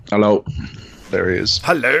Hello. There he is.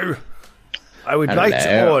 Hello. I would like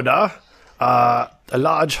to order a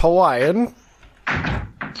large Hawaiian,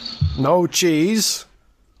 no cheese,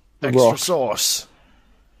 extra sauce.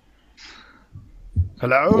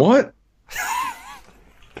 Hello? What?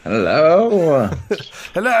 Hello?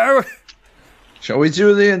 Hello? Shall we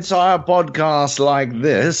do the entire podcast like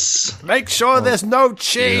this? Make sure there's no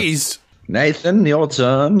cheese. Nathan, your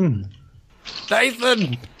turn.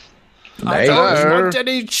 Nathan! I don't want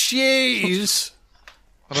any cheese.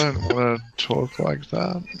 I don't want to talk like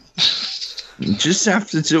that. You just have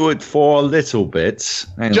to do it for a little bit.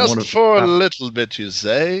 Just for a little bit, you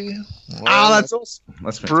say? Well, that's awesome.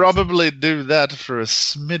 That's probably do that for a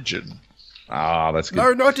smidgen. That's good.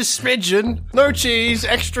 No, not a smidgen. No cheese,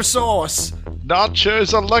 extra sauce.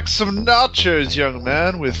 Nachos, I'd like some nachos, young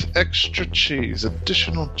man, with extra cheese.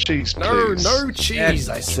 Additional cheese, please. No cheese,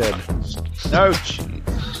 I said. No cheese.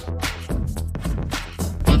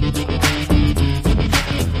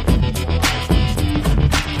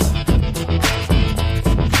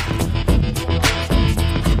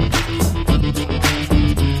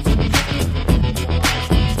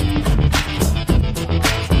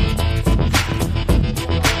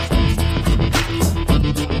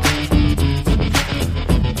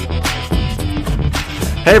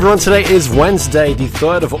 Hey everyone, today is Wednesday, the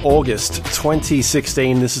 3rd of August,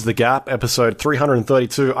 2016. This is the GAP, episode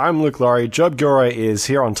 332. I'm Luke Lawrie. Joab Gilroy is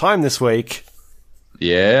here on time this week.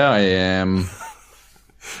 Yeah, I am.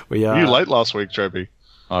 Were you late last week, Joby?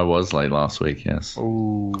 I was late last week, yes.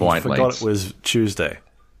 Ooh, quite late. I forgot it was Tuesday.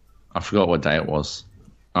 I forgot what day it was.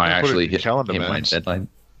 I actually hit my deadline.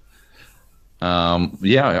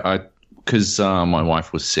 Because my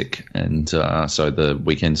wife was sick, and so the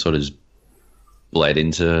weekend sort of bled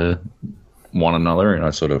into one another, and I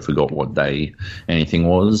sort of forgot what day anything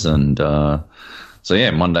was, and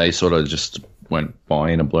Monday sort of just went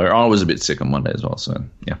by in a blur. I was a bit sick on Monday as well, so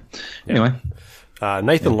yeah. Anyway,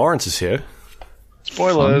 Nathan Lawrence is here.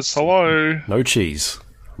 Spoilers. Hello. No cheese.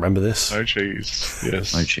 Remember this? No cheese.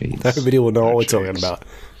 Yes. No cheese. Everybody will know what we're talking about.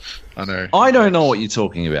 I know. I don't know what you're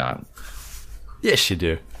talking about. Yes, you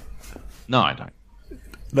do. No, I don't.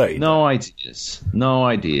 No ideas. No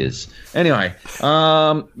ideas. Anyway,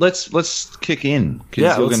 let's kick in,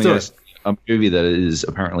 because you're going to get a movie that is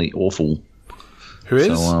apparently awful. Who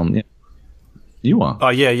is? So, yeah. You are. Oh,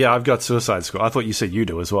 yeah, I've got Suicide Squad. I thought you said you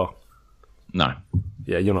do as well. No.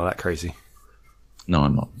 Yeah, you're not that crazy. No,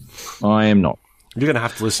 I'm not. I am not. You're going to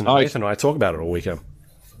have to listen to Nathan and I talk about it all weekend.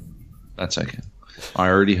 That's okay. I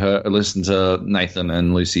already listened to Nathan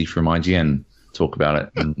and Lucy from IGN talk about it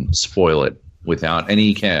and spoil it without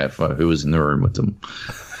any care for who was in the room with them.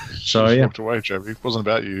 So, yeah. Walked away, Joby. It wasn't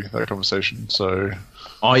about you, that conversation, so...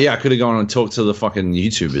 Oh, yeah, I could have gone and talked to the fucking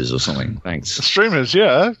YouTubers or something. Thanks. The streamers,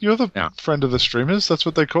 yeah. You're the friend of the streamers. That's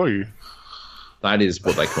what they call you. That is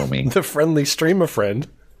what they call me. The friendly streamer friend.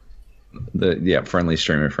 Friendly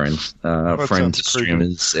streamer friend. Friend to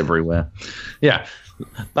streamers everywhere. Yeah.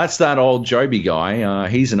 That's that old Joby guy.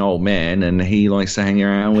 He's an old man, and he likes to hang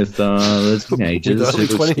around with the teenagers. With early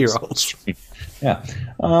 20-year-olds. Yeah.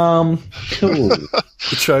 Cool.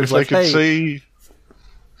 If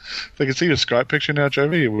they could see your Skype picture now,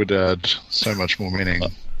 Joby, it would add so much more meaning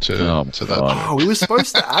to that. Oh, we were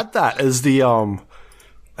supposed to add that as the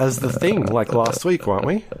thing, like last week, weren't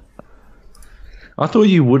we? I thought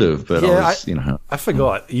you would have, but I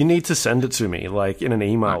forgot. You need to send it to me, like in an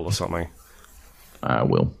email or something. I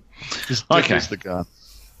will. Okay.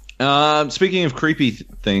 Speaking of creepy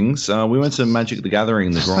things, we went to Magic the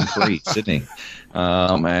Gathering, the Grand Prix, Sydney.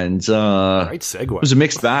 And great segue. It was a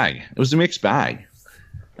mixed bag.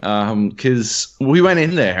 Because we went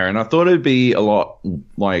in there, and I thought it'd be a lot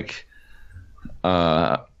like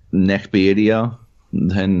neckbeardier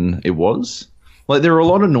than it was. Like, there were a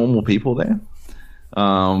lot of normal people there.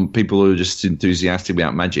 People who are just enthusiastic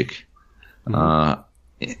about Magic. Mm-hmm.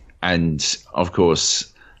 And, of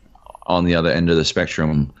course, on the other end of the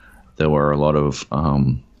spectrum, there were a lot of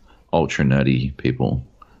ultra nerdy people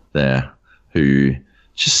there who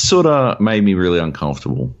just sort of made me really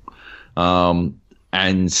uncomfortable. And,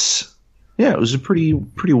 yeah, it was a pretty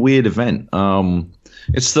weird event.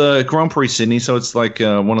 It's the Grand Prix Sydney, so it's like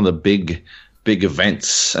one of the big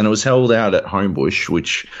events. And it was held out at Homebush,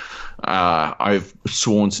 which I've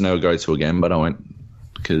sworn to never go to again, but I went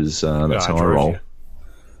because that's how I roll.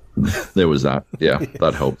 There was that. Yeah,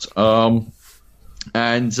 that helped.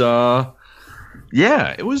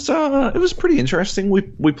 It was pretty interesting.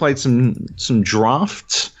 We played some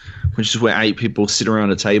draft, which is where 8 people sit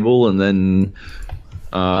around a table, and then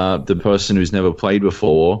the person who's never played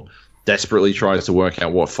before desperately tries to work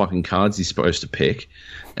out what fucking cards he's supposed to pick,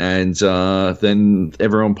 and then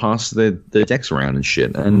everyone passes their decks around and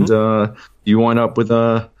shit, and you wind up with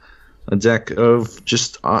a deck of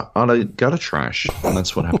just utter gutter trash, and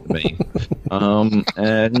that's what happened to me.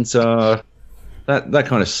 That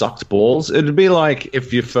kind of sucked balls. It'd be like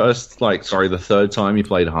if you the third time you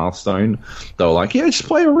played Hearthstone, they were like, yeah, just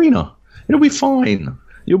play Arena. It'll be fine.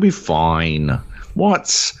 You'll be fine.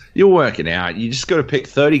 What? You're working out. You just got to pick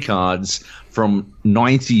 30 cards from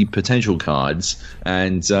 90 potential cards,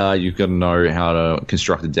 and you've got to know how to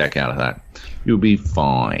construct a deck out of that. You'll be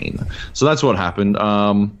fine. So that's what happened.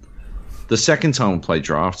 The second time I played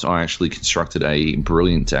Draft, I actually constructed a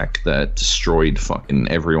brilliant deck that destroyed fucking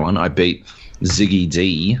everyone. I beat Ziggy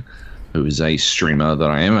D, who is a streamer that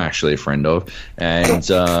I am actually a friend of, and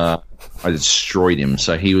I destroyed him.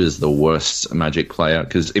 So he was the worst Magic player,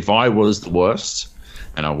 because if I was the worst,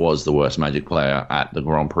 and I was the worst Magic player at the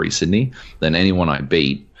Grand Prix Sydney, then anyone I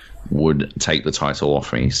beat would take the title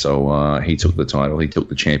off me. So he took the title, he took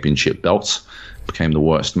the championship belt, became the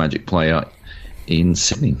worst Magic player in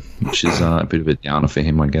Sydney, which is a bit of a downer for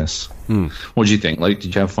him, I guess. What did you think, Luke?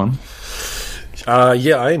 Did you have fun?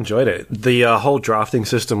 Yeah, I enjoyed it. The whole drafting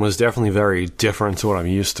system was definitely very different to what I'm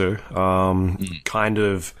used to. Kind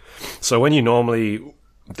of. So when you normally,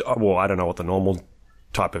 well, I don't know what the normal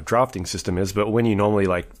type of drafting system is, but when you normally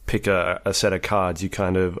like pick a set of cards, you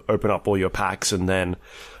kind of open up all your packs and then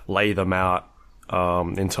lay them out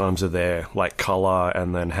in terms of their like color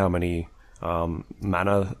and then how many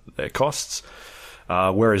mana it costs.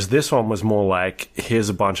 Whereas this one was more like, here's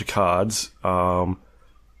a bunch of cards,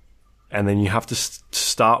 and then you have to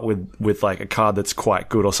start with like a card that's quite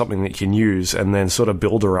good or something that you can use, and then sort of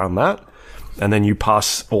build around that. And then you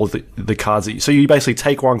pass all the cards that so you basically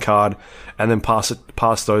take one card and then pass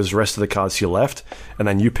those rest of the cards to your left, and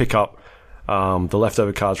then you pick up the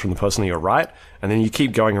leftover cards from the person to your right, and then you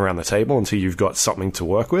keep going around the table until you've got something to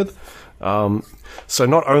work with. So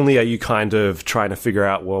not only are you kind of trying to figure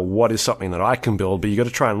out, well, what is something that I can build, but you got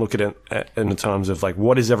to try and look at it in the terms of like,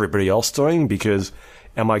 what is everybody else doing? Because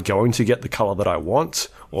am I going to get the color that I want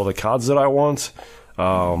or the cards that I want?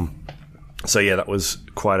 So yeah, that was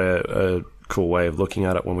quite a cool way of looking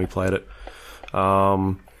at it when we played it.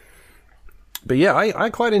 But yeah, I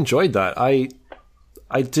quite enjoyed that. I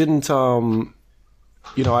didn't, it's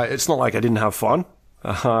not like I didn't have fun.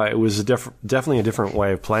 It was definitely a different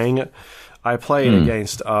way of playing it. I played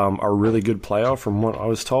against a really good player from what I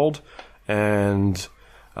was told, and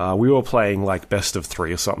we were playing like best of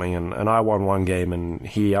 3 or something, and I won one game, and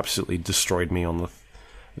he absolutely destroyed me on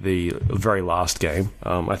the very last game.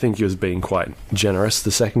 I think he was being quite generous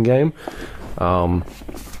the second game.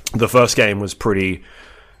 The first game was pretty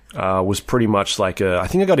much like I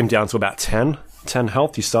think I got him down to about 10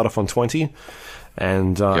 health. He started off on 20,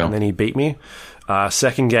 and then he beat me.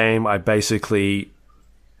 Second game, I basically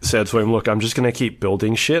said to him, look, I'm just going to keep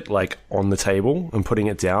building shit like on the table and putting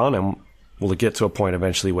it down, and we'll get to a point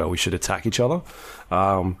eventually where we should attack each other.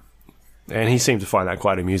 And he seemed to find that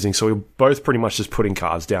quite amusing. So we were both pretty much just putting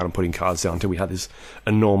cards down until we had this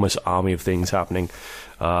enormous army of things happening.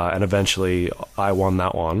 And eventually I won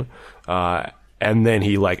that one. And then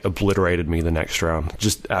he like obliterated me the next round.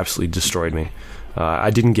 Just absolutely destroyed me. I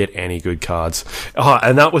didn't get any good cards.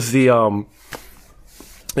 And that was the...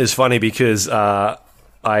 It's funny because I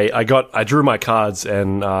drew my cards,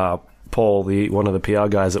 and Paul, one of the PR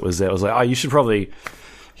guys that was there, was like, "Oh, you should probably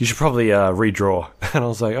redraw." And I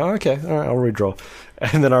was like, "Oh, okay, all right, I'll redraw."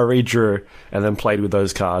 And then I redrew, and then played with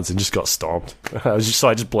those cards, and just got stomped. I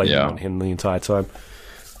just blamed it on him the entire time.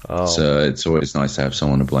 So it's always nice to have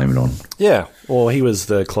someone to blame it on. Yeah, well, he was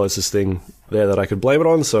the closest thing there that I could blame it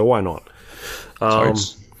on, so why not?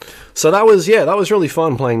 So that was really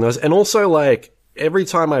fun playing those, and also like. Every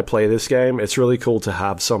time I play this game, it's really cool to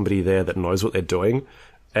have somebody there that knows what they're doing,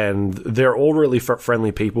 and they're all really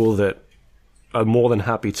friendly people that are more than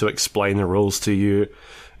happy to explain the rules to you,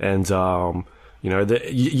 and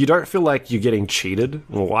you don't feel like you're getting cheated.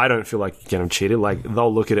 Well, I don't feel like you're getting cheated. Like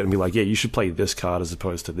they'll look at it and be like, "Yeah, you should play this card as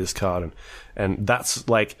opposed to this card," and that's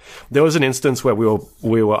like there was an instance where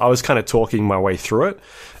I was kind of talking my way through it,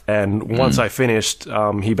 and once I finished,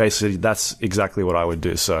 he basically that's exactly what I would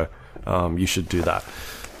do. So. You should do that.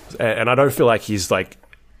 And I don't feel like he's like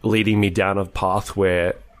leading me down a path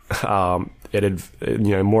where it had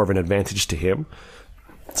more of an advantage to him.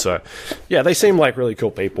 So yeah, they seem like really cool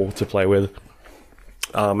people to play with,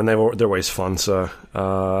 and they're always fun. So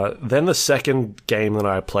then the second game that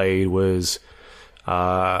I played was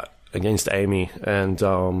against Amy, and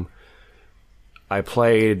I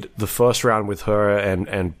played the first round with her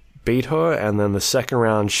and beat her, and then the second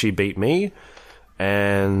round she beat me,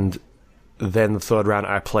 and then the third round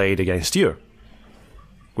I played against you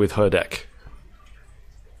with her deck.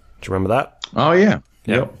 Do you remember that? Oh yeah.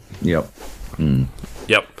 Yep. Yep.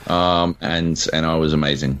 Yep. And I was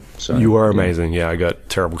amazing. So You were amazing. Yeah, I got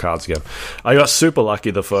terrible cards again. I got super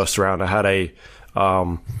lucky the first round. I had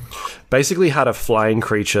basically had a flying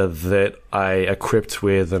creature that I equipped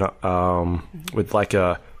with with like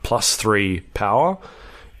a +3 power,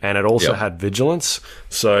 and it also had vigilance.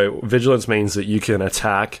 So vigilance means that you can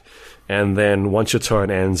attack, and then once your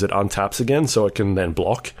turn ends, it untaps again, so it can then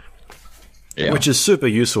block. Yeah. Which is super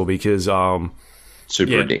useful because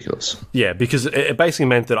super ridiculous. Yeah, because it basically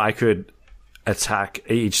meant that I could attack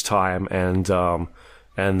each time and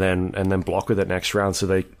then block with it next round.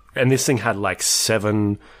 So this thing had like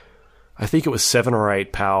 7, I think it was 7 or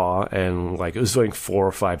 8 power, and like it was doing 4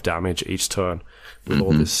 or 5 damage each turn with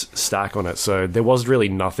all this stack on it. So there was really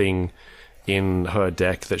nothing in her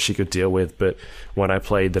deck that she could deal with. But when I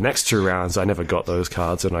played the next 2 rounds, I never got those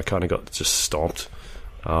cards, and I kind of got just stomped.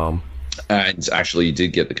 And actually, you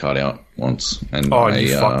did get the card out once, and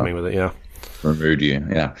you fucked me with it, yeah. Removed you,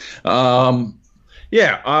 yeah.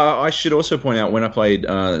 I should also point out when I played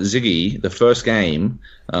Ziggy, the first game,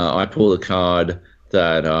 I pulled a card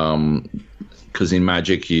that because in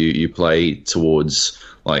Magic you play towards,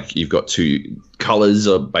 like, you've got 2 colors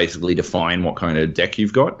that basically define what kind of deck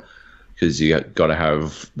you've got, because you got to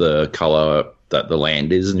have the color that the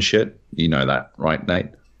land is and shit. You know that, right, Nate?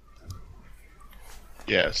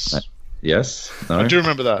 Yes. Yes? No? I do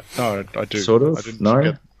remember that. No, I do. Sort of? I didn't No?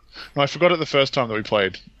 forget. No, I forgot it the first time that we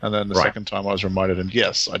played, and then the second time I was reminded, and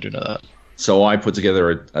yes, I do know that. So I put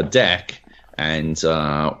together a deck, and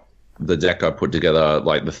the deck I put together,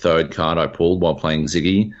 like the third card I pulled while playing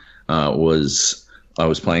Ziggy, I was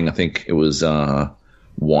playing, I think it was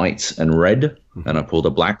white and red, and I pulled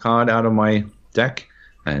a black card out of my deck,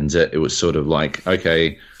 and it was sort of like,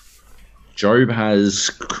 okay, Joab has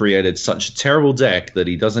created such a terrible deck that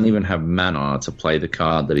he doesn't even have mana to play the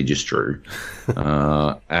card that he just drew.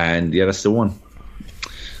 And yet I still won.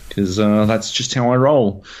 Because that's just how I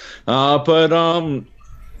roll. But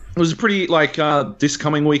it was pretty, like, this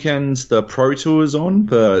coming weekend, the Pro Tour is on,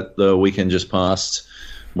 but the weekend just passed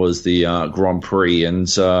was the Grand Prix. And,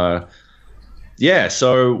 so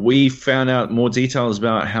we found out more details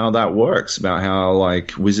about how that works, about how,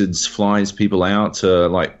 like, Wizards flies people out to,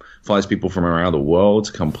 like, flies people from around the world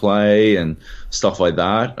to come play and stuff like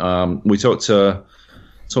that. We talked to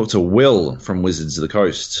Will from Wizards of the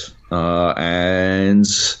Coast, and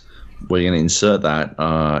we're going to insert that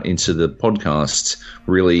into the podcast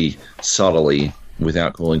really subtly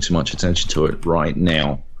without calling too much attention to it right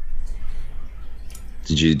now.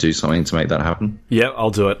 Did you do something to make that happen? Yeah,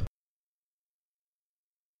 I'll do it.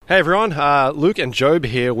 Hey everyone, Luke and Joab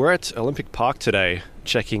here. We're at Olympic Park today,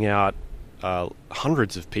 checking out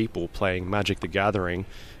hundreds of people playing Magic the Gathering.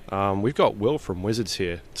 We've got Will from Wizards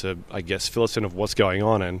here to, I guess, fill us in of what's going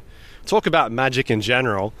on and talk about Magic in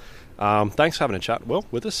general. Thanks for having a chat, Will,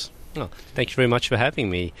 with us. Oh, thank you very much for having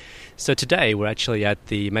me. So today we're actually at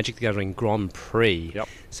the Magic the Gathering Grand Prix. Yep.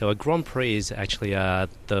 So a Grand Prix is actually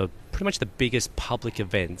pretty much the biggest public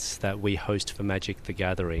events that we host for Magic the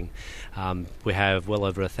Gathering. We have well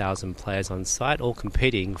over 1,000 players on site, all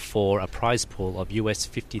competing for a prize pool of US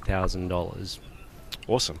 $50,000.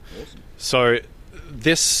 Awesome. So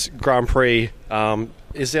this Grand Prix,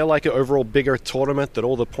 is there like an overall bigger tournament that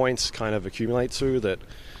all the points kind of accumulate to,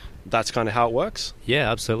 that's kind of how it works?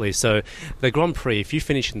 Yeah, absolutely. So the Grand Prix, if you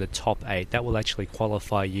finish in the top 8, that will actually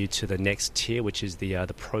qualify you to the next tier, which is the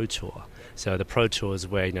Pro Tour. So the Pro Tour is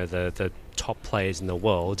where the top players in the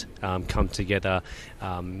world come together.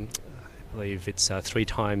 I believe it's 3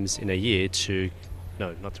 times in a year to...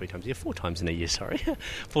 No, not 3 times a year, 4 times in a year, sorry.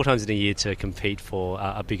 4 times in a year to compete for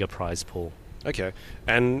a bigger prize pool. Okay.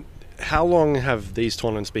 And how long have these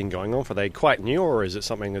tournaments been going on? Are they quite new, or is it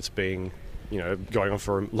something that's been... going on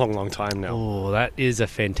for a long, long time now? Oh, that is a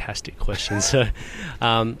fantastic question. So,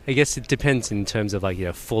 I guess it depends in terms of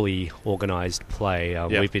fully organised play.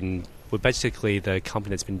 We're basically the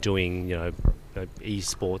company that's been doing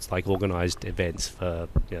esports, like organised events for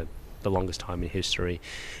the longest time in history.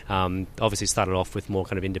 Obviously started off with more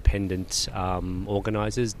kind of independent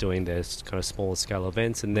organisers doing their kind of smaller scale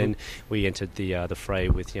events, and then we entered the fray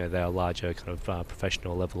with their larger kind of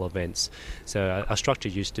professional level events. So our structure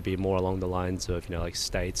used to be more along the lines of like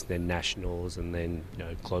states, and then nationals, and then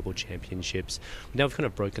global championships. Now we've kind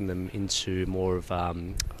of broken them into more of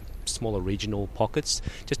smaller regional pockets,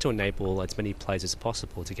 just to enable as many players as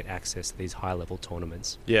possible to get access to these high-level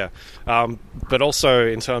tournaments. Yeah, but also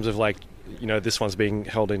in terms of this one's being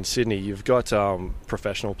held in Sydney, you've got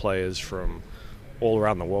professional players from all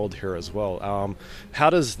around the world here as well.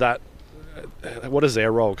 How does that what does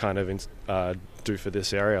their role kind of do for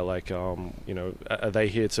this area? Like, are they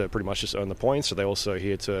here to pretty much just earn the points? Are they also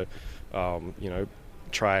here to,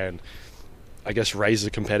 try and, I guess, raise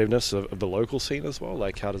the competitiveness of the local scene as well?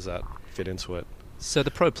 Like, how does that fit into it? So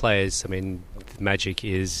the pro players, I mean, Magic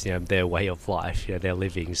is their way of life, their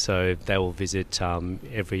living. So they will visit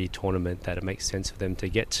every tournament that it makes sense for them to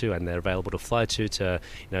get to, and they're available to fly to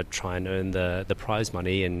try and earn the prize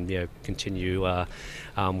money and continue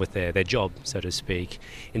with their job, so to speak.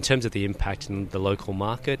 In terms of the impact in the local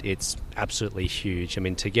market, it's absolutely huge. I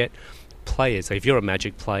mean, to get players, like if you're a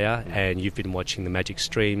Magic player and you've been watching the Magic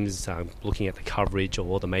streams, looking at the coverage of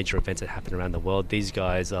all the major events that happen around the world, these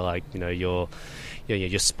guys are like your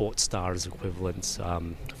sports stars equivalents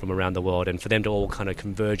from around the world, and for them to all kind of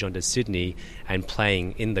converge onto Sydney and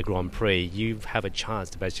playing in the Grand Prix, you have a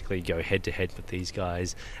chance to basically go head to head with these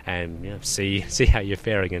guys and see how you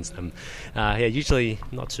fare against them. Usually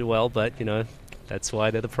not too well, but that's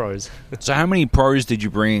why they're the pros. So how many pros did you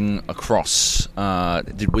bring across,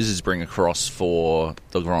 did Wizards bring across for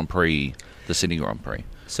the Grand Prix, the Sydney Grand Prix?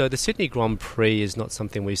 So the Sydney Grand Prix is not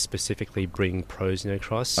something we specifically bring pros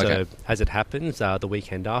across. So as it happens, the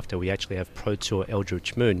weekend after, we actually have Pro Tour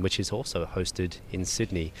Eldritch Moon, which is also hosted in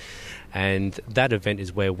Sydney. And that event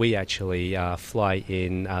is where we actually fly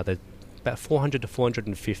in about 400 to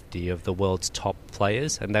 450 of the world's top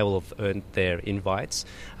players, and they will have earned their invites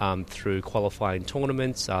through qualifying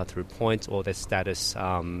tournaments, through points, or their status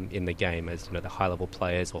in the game as the high-level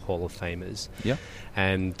players or Hall of Famers. Yeah.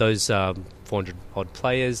 And those 400-odd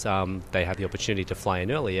players, they have the opportunity to fly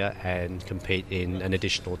in earlier and compete in an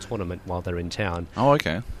additional tournament while they're in town. Oh,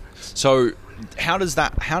 okay. So how does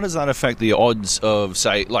that affect the odds of,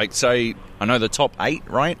 say, I know the top 8,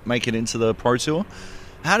 right, make it into the Pro Tour?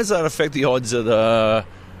 How does that affect the odds of the,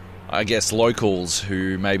 I guess, locals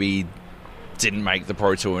who maybe didn't make the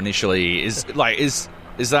Pro Tour initially? Is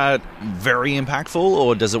that very impactful,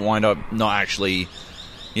 or does it wind up not actually,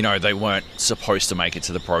 they weren't supposed to make it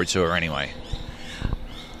to the Pro Tour anyway?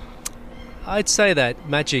 I'd say that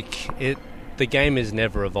Magic, the game is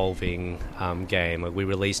never evolving game. We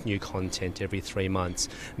release new content every 3 months.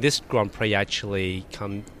 This Grand Prix actually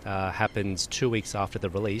happens 2 weeks after the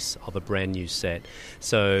release of a brand new set.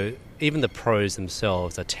 So even the pros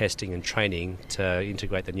themselves are testing and training to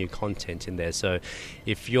integrate the new content in there. So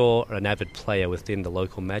if you're an avid player within the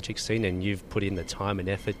local Magic scene and you've put in the time and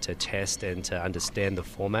effort to test and to understand the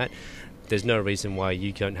format, there's no reason why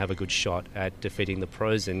you don't have a good shot at defeating the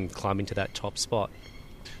pros and climbing to that top spot.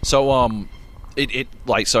 So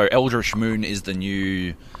so Eldritch Moon is the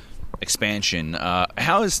new expansion. How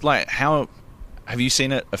have you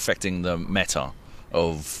seen it affecting the meta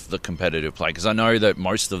of the competitive play? Because I know that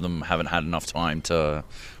most of them haven't had enough time to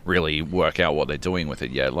really work out what they're doing with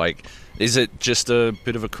it yet. Like, is it just a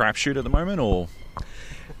bit of a crapshoot at the moment, or?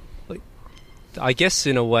 I guess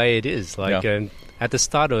in a way it is. At the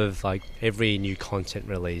start of every new content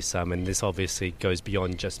release, and this obviously goes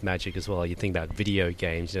beyond just Magic as well. You think about video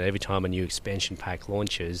games. Every time a new expansion pack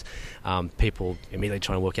launches, people immediately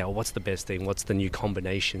try and work out what's the best thing, what's the new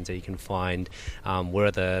combinations that you can find, where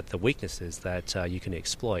are the weaknesses that you can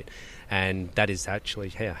exploit, and that is actually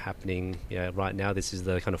happening right now. This is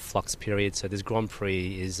the kind of flux period. So this Grand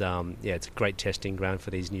Prix is it's a great testing ground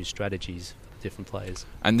for these new strategies. Different players.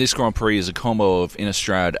 And this Grand Prix is a combo of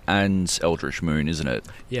Innistrad and Eldritch Moon, isn't it?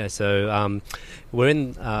 Yeah, so we're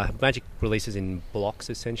in Magic releases in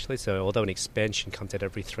blocks essentially. So although an expansion comes out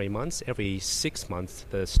every 3 months, every 6 months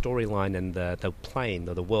the storyline and the plane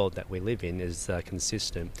or the world that we live in is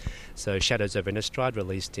consistent. So Shadows of Innistrad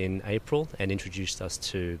released in April and introduced us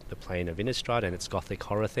to the plane of Innistrad and its gothic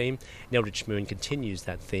horror theme. And Eldritch Moon continues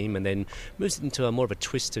that theme and then moves into a more of a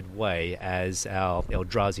twisted way as our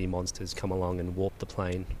Eldrazi monsters come along and warp the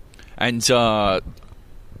plane. And I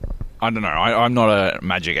don't know, I'm not a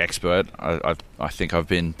Magic expert. I think I've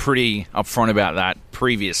been pretty upfront about that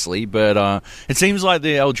previously, but it seems like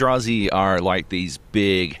the Eldrazi are like these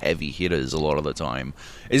big heavy hitters a lot of the time.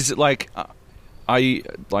 Is it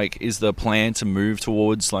is the plan to move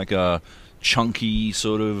towards like a chunky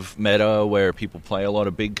sort of meta where people play a lot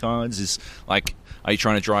of big cards? Are you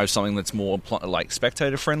trying to drive something that's more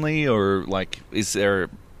spectator friendly, or is there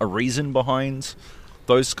a reason behind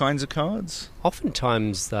those kinds of cards?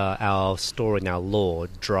 Oftentimes our story and our lore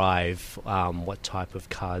drive what type of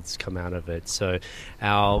cards come out of it. So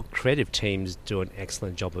our creative teams do an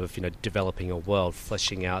excellent job of developing a world,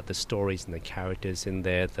 fleshing out the stories and the characters in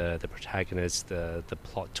there, the protagonists, the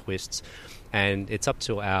plot twists. And it's up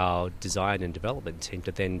to our design and development team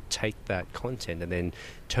to then take that content and then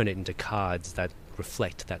turn it into cards that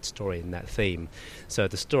reflect that story and that theme. So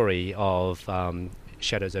the story of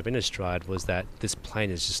Shadows of Innistrad was that this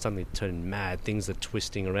plane is just suddenly turned mad. Things are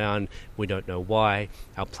twisting around. We don't know why.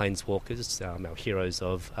 Our planeswalkers, our heroes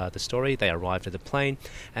of the story, they arrived at the plane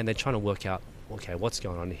and they're trying to work out, okay, what's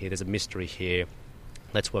going on here? There's a mystery here.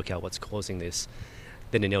 Let's work out what's causing this.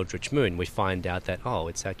 Then in Eldritch Moon, we find out that,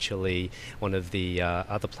 it's actually one of the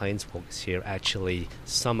other planeswalkers here actually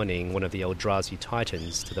summoning one of the Eldrazi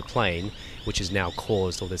Titans to the plane, which has now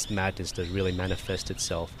caused all this madness to really manifest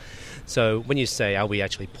itself. So when you say, are we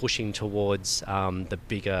actually pushing towards the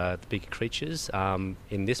bigger creatures?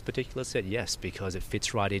 In this particular set, yes, because it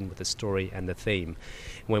fits right in with the story and the theme.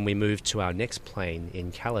 When we move to our next plane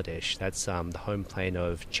in Kaladesh, that's the home plane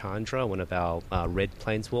of Chandra, one of our red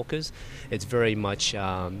planeswalkers. It's very much...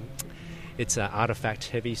 it's an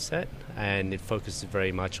artifact-heavy set, and it focuses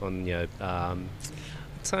very much on kind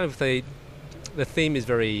of the theme is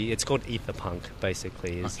very. It's called etherpunk,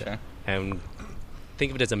 basically. Okay. And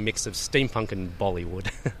think of it as a mix of steampunk and Bollywood,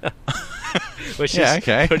 which is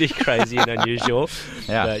pretty crazy and unusual.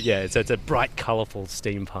 But it's a bright, colourful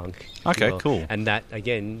steampunk. Okay, cool. And that,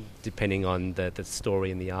 again, depending on the story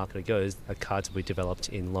and the arc that it goes, the cards will be developed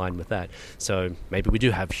in line with that. So maybe we do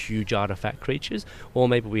have huge artifact creatures, or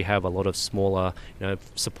maybe we have a lot of smaller,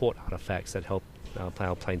 support artifacts that help play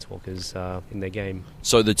our planeswalkers in their game.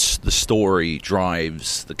 So the story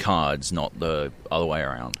drives the cards, not the other way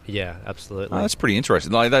around. Yeah, absolutely. That's pretty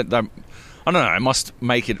interesting. Like that, I don't know. It must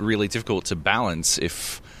make it really difficult to balance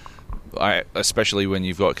especially when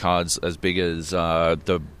you've got cards as big as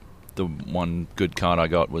the one good card I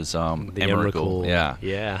got was Emrakul.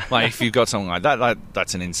 Yeah. Like if you've got something like that,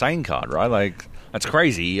 that's an insane card, right? Like that's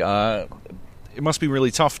crazy. It must be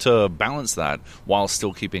really tough to balance that while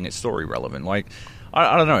still keeping its story relevant. Like,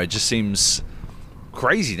 I don't know, it just seems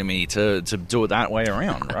crazy to me to do it that way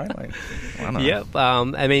around, right? Like, I don't know. Yep.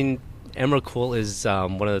 I mean, Emrakul is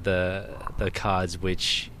one of the cards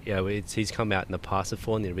which, he's come out in the past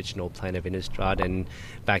before in the original Plane of Innistrad, and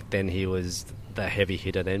back then he was the heavy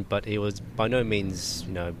hitter then, but he was by no means,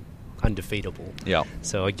 undefeatable. Yeah.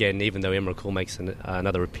 So again, even though Emrakul makes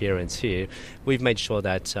another appearance here, we've made sure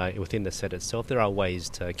that within the set itself there are ways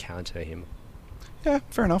to counter him. Yeah,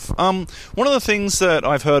 fair enough. One of the things that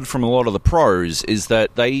I've heard from a lot of the pros is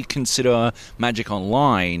that they consider Magic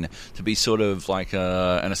Online to be sort of like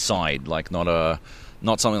an aside, like not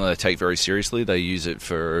something that they take very seriously. They use it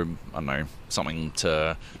for, I don't know, something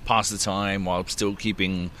to pass the time while still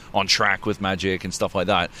keeping on track with Magic and stuff like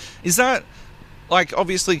that. Is that... Like,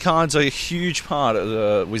 obviously, cards are a huge part of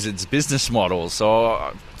the Wizards' business model,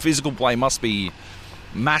 so physical play must be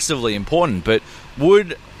massively important. But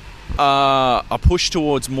would a push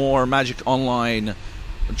towards more Magic Online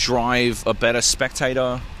drive a better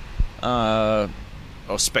spectator or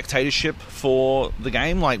spectatorship for the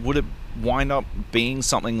game? Like, would it wind up being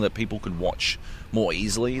something that people could watch more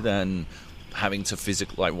easily than having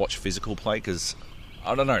to watch physical play? Because...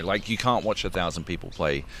 I don't know, like, you can't watch 1,000 people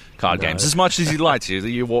play card games as much as you'd like to.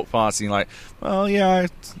 You walk past and you're like, well, yeah,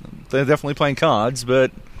 they're definitely playing cards, but,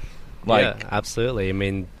 like... Yeah, absolutely. I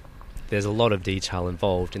mean, there's a lot of detail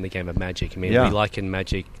involved in the game of Magic. I mean, we liken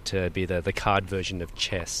Magic to be the card version of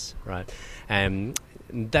chess, right? And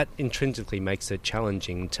that intrinsically makes it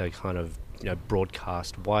challenging to kind of,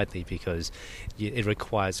 broadcast widely, because it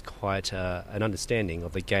requires quite an understanding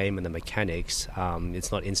of the game and the mechanics.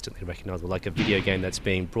 It's not instantly recognizable. Like a video game that's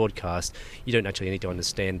being broadcast, you don't actually need to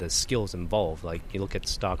understand the skills involved. Like you look at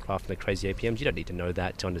StarCraft and the crazy APMs, you don't need to know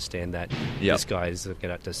that to understand that this guy is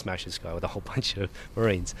going to smash this guy with a whole bunch of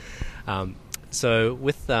Marines. So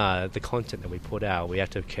with the content that we put out, we have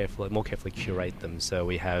to more carefully curate them. So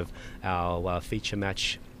we have our feature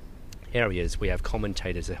match areas. We have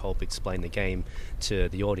commentators that help explain the game to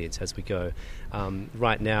the audience as we go.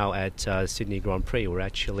 Right now at Sydney Grand Prix, we're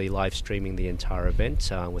actually live streaming the entire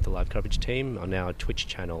event with the live coverage team on our Twitch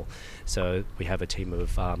channel. So we have a team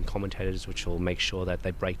of commentators which will make sure that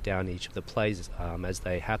they break down each of the plays as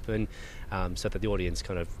they happen, so that the audience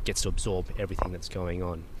kind of gets to absorb everything that's going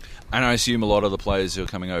on. And I assume a lot of the players who are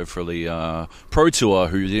coming over for the Pro Tour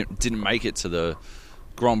who didn't make it to the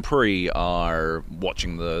Grand Prix are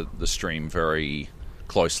watching the stream very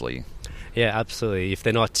closely. Yeah, absolutely. If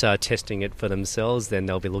they're not testing it for themselves, then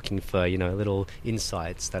they'll be looking for, you know, little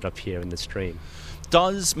insights that appear in the stream.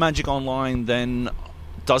 Does Magic Online then,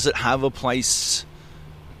 does it have a place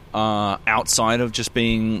outside of just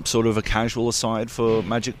being sort of a casual aside for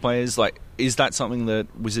Magic players? Like, is that something that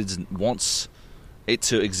Wizards wants it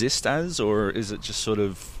to exist as, or is it just sort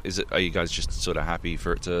of, are you guys just sort of happy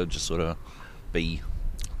for it to just sort of be?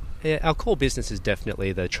 Yeah, our core business is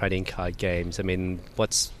definitely the trading card games. I mean,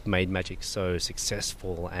 what's made Magic so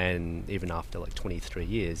successful, and even after like 23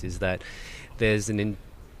 years, is that there's a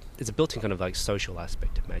built-in kind of like social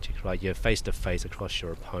aspect of Magic, right? You're face-to-face across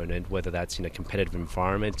your opponent, whether that's in a competitive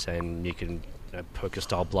environment and you can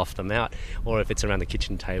poker-style bluff them out, or if it's around the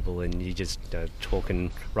kitchen table and you just talking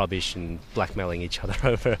rubbish and blackmailing each other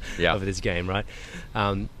over this game, right?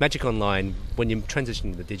 Magic Online, when you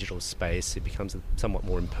transition to the digital space, it becomes somewhat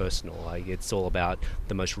more impersonal. Like, it's all about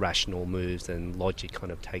the most rational moves, and logic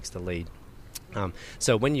kind of takes the lead.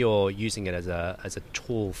 So when you're using it as a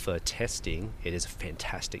tool for testing, it is a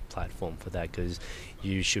fantastic platform for that, because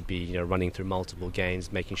you should be running through multiple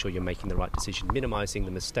games, making sure you're making the right decision, minimizing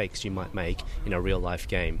the mistakes you might make in a real life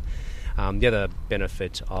game. The other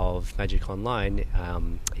benefit of Magic Online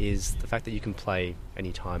is the fact that you can play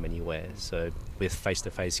anytime, anywhere. So with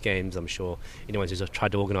face-to-face games, I'm sure anyone who's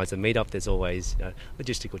tried to organise a meetup, there's always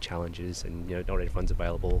logistical challenges, and not everyone's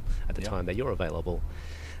available at the time that you're available.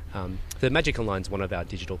 The Magic Online is one of our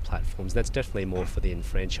digital platforms. That's definitely more for the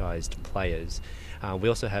enfranchised players. We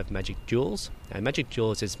also have Magic Duels, and Magic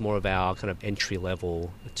Duels is more of our kind of entry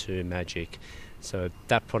level to Magic. So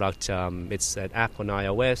that product, it's an app on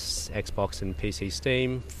iOS, Xbox and PC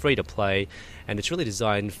Steam, free to play, and it's really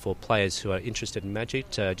designed for players who are interested in Magic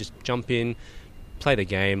to just jump in, play the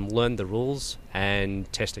game, learn the rules,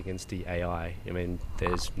 and test against the AI. I mean,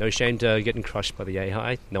 there's no shame to getting crushed by the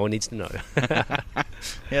AI. No one needs to know.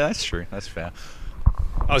 Yeah, that's true. That's fair.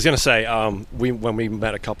 I was going to say, when we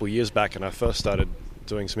met a couple of years back and I first started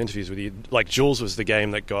doing some interviews with you, like, Jules was the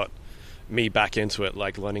game that got me back into it,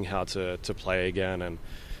 like learning how to play again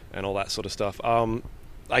and all that sort of stuff.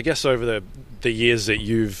 I guess over the years that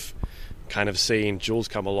you've kind of seen Jules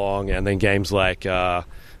come along, and then games like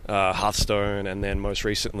Hearthstone, and then most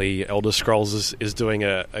recently Elder Scrolls is doing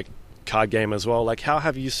a card game as well. Like, how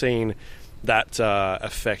have you seen that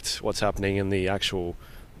affect what's happening in the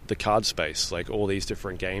card space? Like, all these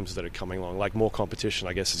different games that are coming along, like, more competition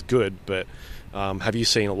I guess is good, but have you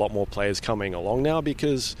seen a lot more players coming along now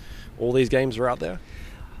because all these games are out there?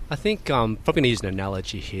 I think probably going to use an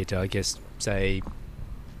analogy here to, I guess, say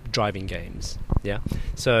driving games. Yeah.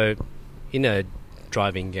 So in a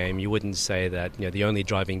driving game, you wouldn't say that the only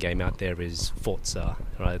driving game out there is Forza,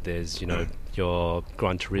 right? There's your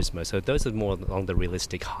Gran Turismo. So those are more along the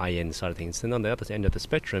realistic high-end side of things. And on the other end of the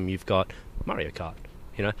spectrum, you've got Mario Kart,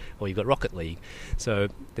 or you've got Rocket League. So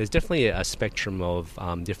there's definitely a spectrum of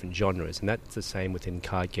different genres, and that's the same within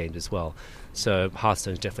card games as well. So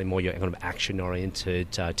Hearthstone is definitely more your kind of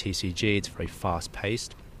action-oriented TCG. It's very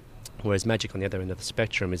fast-paced. Whereas Magic, on the other end of the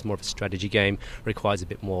spectrum, is more of a strategy game, requires a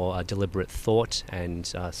bit more deliberate thought and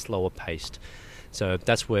slower paced. So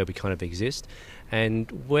that's where we kind of exist.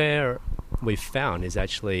 And where we've found is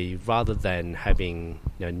actually, rather than having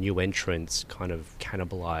new entrants kind of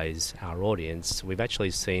cannibalize our audience, we've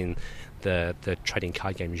actually seen the trading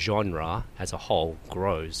card game genre as a whole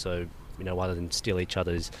grow. So, rather than steal each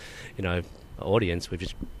other's, audience, we've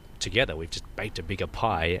just baked a bigger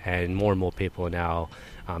pie, and more people are now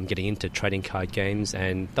getting into trading card games,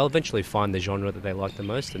 and they'll eventually find the genre that they like the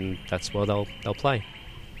most, and that's where they'll play.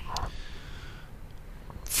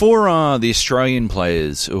 For the Australian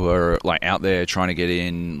players who are like out there trying to get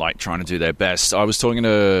in, like trying to do their best, I was talking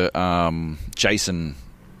to Jason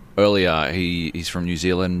earlier. He's from New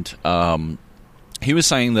Zealand. He was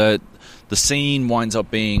saying that the scene winds up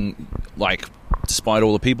being like, despite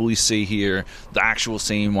all the people you see here, the actual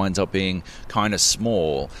scene winds up being kind of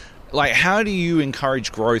small. Like, how do you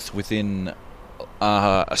encourage growth within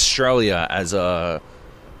Australia as a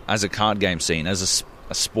card game scene, as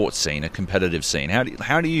a sports scene, a competitive scene?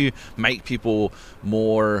 How do you make people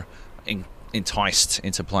more enticed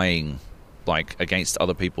into playing like against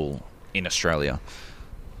other people in Australia?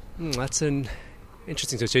 That's an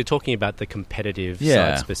interesting thing. So you're talking about the competitive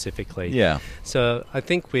side specifically. Yeah. So I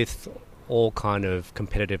think with all kind of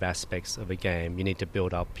competitive aspects of a game, you need to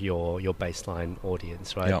build up your baseline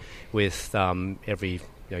audience, right? Yep. With every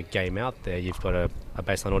game out there, you've got a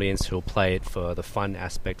baseline audience who'll play it for the fun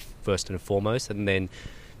aspect first and foremost, and then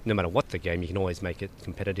no matter what the game, you can always make it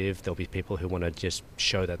competitive. There'll be people who want to just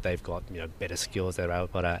show that they've got better skills, they're able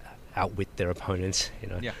to outwit their opponents.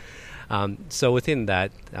 So within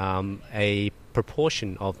that, a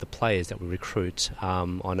proportion of the players that we recruit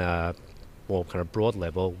on a more kind of broad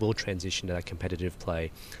level will transition to that competitive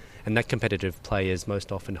play. And that competitive play is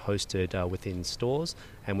most often hosted within stores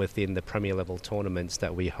and within the Premier level tournaments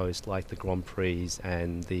that we host, like the Grand Prix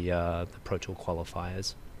and the Pro Tour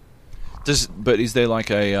qualifiers. But is there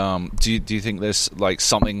like a do you think there's like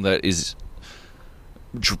something that is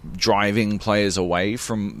driving players away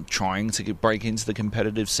from trying to break into the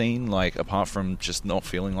competitive scene, like apart from just not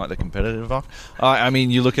feeling like they're competitive enough? I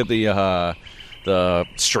mean, you look at the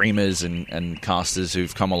streamers and casters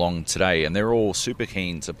who've come along today, and they're all super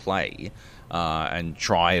keen to play and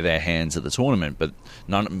try their hands at the tournament, but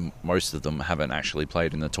most of them haven't actually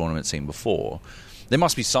played in the tournament scene before. There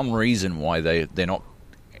must be some reason why they're not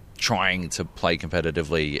trying to play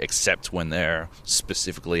competitively, except when they're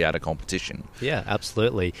specifically at a competition. Yeah,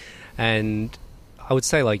 absolutely. And I would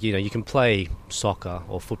say, like, you can play soccer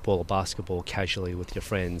or football or basketball casually with your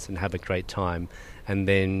friends and have a great time, and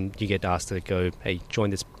then you get asked to go, hey,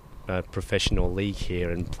 join this professional league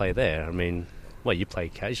here and play there. I mean, well, you play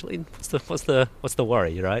casually. What's the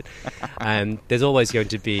worry, right? And there's always going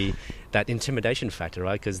to be that intimidation factor,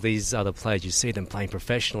 right? Because these other players, you see them playing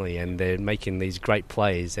professionally, and they're making these great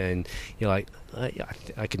plays, and you're like,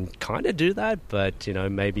 I can kind of do that, but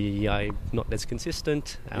maybe I'm not as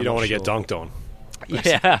consistent. You don't want to get dunked on.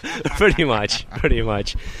 Yeah, pretty much.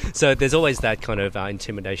 So there's always that kind of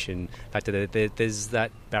intimidation factor. There's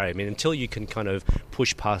that barrier. I mean, until you can kind of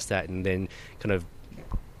push past that and then kind of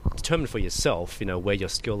determine for yourself, where your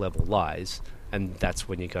skill level lies, and that's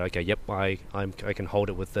when you go, okay, yep, I can hold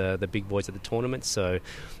it with the big boys at the tournament. So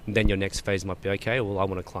then your next phase might be, okay, well, I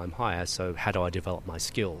want to climb higher, so how do I develop my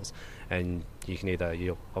skills? And you can either,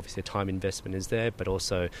 obviously time investment is there, but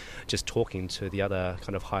also just talking to the other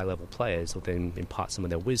kind of high level players will then impart some of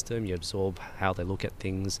their wisdom. You absorb how they look at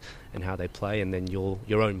things and how they play, and then your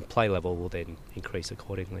own play level will then increase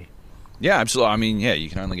accordingly. Yeah, absolutely. I mean, yeah, you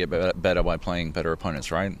can only get better by playing better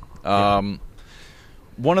opponents, right? Yeah.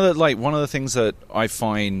 One of the things that I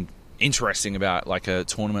find interesting about like a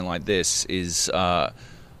tournament like this is I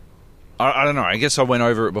don't know. I guess I went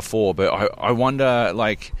over it before, but I wonder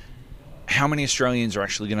like how many Australians are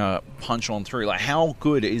actually going to punch on through. Like, how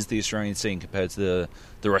good is the Australian scene compared to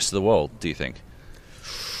the rest of the world? Do you think?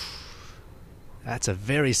 That's a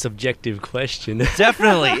very subjective question.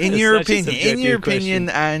 Definitely, in your opinion,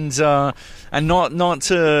 and not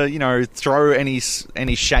to throw any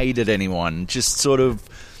shade at anyone. Just sort of,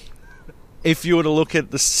 if you were to look at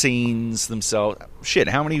the scenes themselves,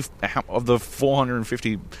 how many of the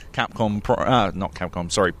 450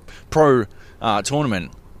 Pro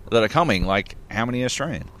tournament that are coming? Like, how many are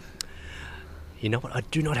Australian? You know what? I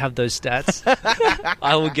do not have those stats.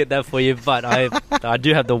 I will get that for you, but I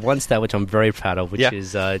do have the one stat which I'm very proud of, which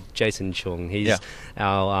is Jason Chung. He's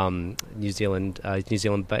our New Zealand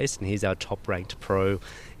based, and he's our top ranked pro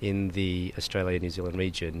in the Australia-New Zealand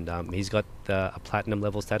region. He's got a platinum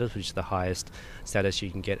level status, which is the highest status you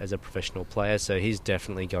can get as a professional player. So he's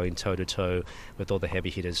definitely going toe to toe with all the heavy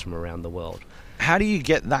hitters from around the world. How do you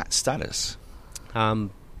get that status?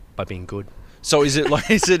 By being good. So is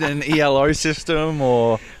it an ELO system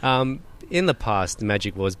or? In the past,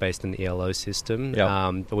 Magic was based on the ELO system,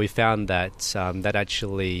 but we found that that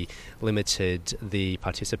actually limited the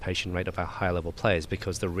participation rate of our higher-level players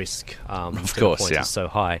because the risk of points is so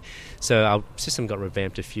high. So our system got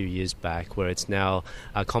revamped a few years back, where it's now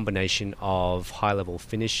a combination of high-level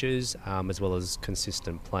finishers as well as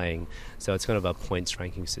consistent playing. So it's kind of a points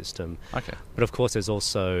ranking system. Okay. But of course, there's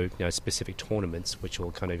also specific tournaments which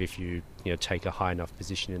will kind of, if you take a high enough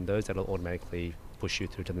position in those, that'll automatically push you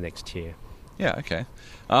through to the next tier. Yeah, okay.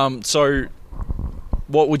 So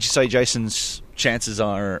what would you say Jason's chances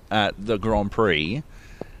are at the Grand Prix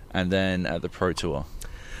and then at the Pro Tour?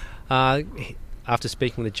 After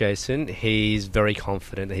speaking with Jason, he's very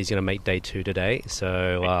confident that he's going to make day 2 today.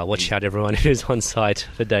 So watch out, everyone who's on site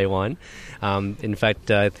for day 1. In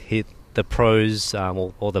fact, the pros,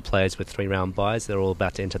 all the players with 3-round buys, they're all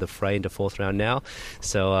about to enter the fray into 4th round now.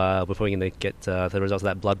 So we're probably going to get the results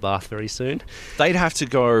of that bloodbath very soon. They'd have to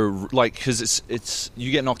go, because it's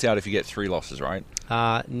you get knocked out if you get 3 losses, right?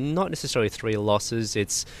 Not necessarily 3 losses.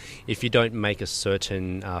 It's if you don't make a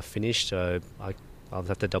certain finish. So I'll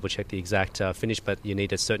have to double check the exact finish, but you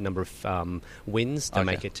need a certain number of wins to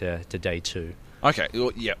make it to day 2. Okay,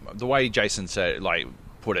 well, yeah. The way Jason said,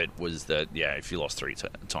 put it was that if you lost 3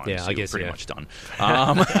 times, I guess pretty much done. So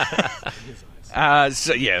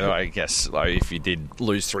I guess if you did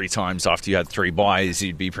lose 3 times after you had 3 buys,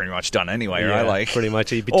 you'd be pretty much done anyway, right? Pretty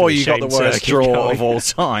much. Or you got the worst draw of all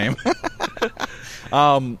time.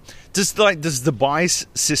 Does the buy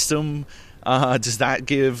system? Does that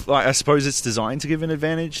give? I suppose it's designed to give an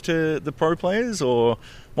advantage to the pro players, or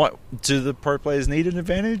what? Do the pro players need an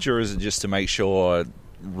advantage, or is it just to make sure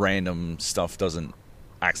random stuff doesn't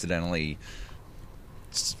accidentally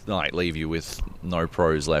leave you with no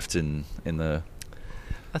pros left in the?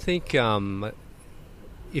 I think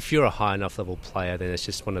if you're a high enough level player, then it's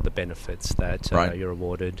just one of the benefits that you're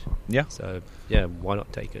awarded. Yeah. So yeah, why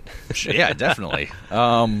not take it? Yeah, definitely.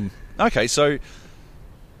 Okay, so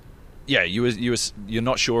yeah, you're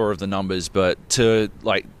not sure of the numbers, but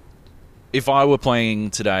if I were playing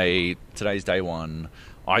today's day one,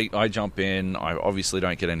 I jump in. I obviously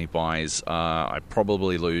don't get any buys. I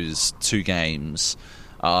probably lose 2 games.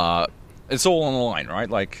 It's all on the line, right?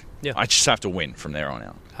 Like, I just have to win from there on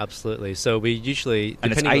out. Absolutely. So we usually...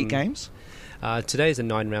 And it's 8 games? Today is a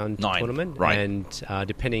 9-round tournament, right. And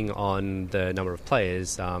depending on the number of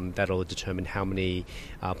players, that'll determine how many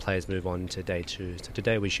players move on to day 2. So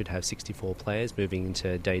today we should have 64 players moving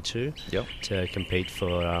into day 2 to compete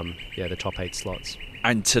for the top 8 slots.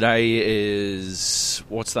 And today is...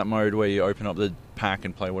 What's that mode where you open up the pack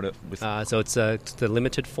and play with... So it's the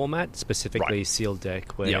limited format, specifically sealed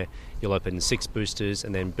deck, where you'll open 6 boosters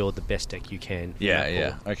and then build the best deck you can.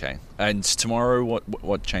 Yeah. Okay. And tomorrow,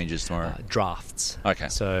 what changes tomorrow? Drafts. Okay.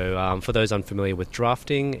 So for those unfamiliar with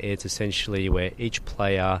drafting, it's essentially where each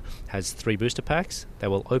player has 3 booster packs. They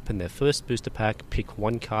will open their first booster pack, pick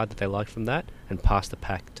 1 card that they like from that, and pass the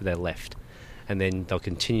pack to their left. And then they'll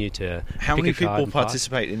continue to... How many people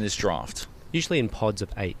participate in this draft? Usually in pods of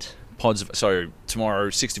 8. So tomorrow,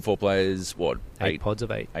 64 players, what? 8 pods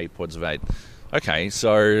of 8. 8 pods of 8. Okay,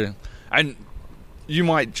 so... And you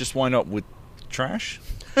might just wind up with trash?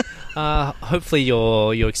 Hopefully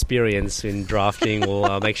your experience in drafting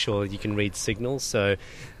will make sure you can read signals. So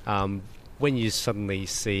when you suddenly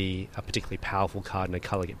see a particularly powerful card and a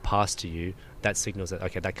colour get passed to you, that signals that,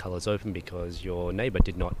 okay, that colour's open because your neighbour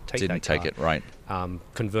didn't take it, right.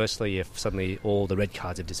 Conversely, if suddenly all the red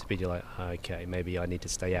cards have disappeared, you're like, okay, maybe I need to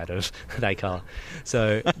stay out of that colour.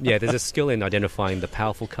 So, yeah, there's a skill in identifying the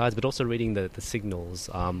powerful cards, but also reading the signals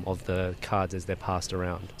of the cards as they're passed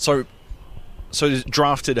around. So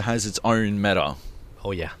Drafted has its own meta.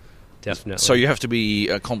 Oh, yeah. Definitely. So you have to be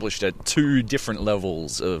accomplished at 2 different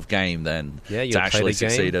levels of game then to actually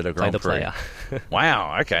succeed at a Grand Prix.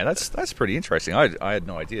 Wow, okay, that's pretty interesting. I had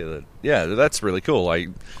no idea that. Yeah, that's really cool. Like,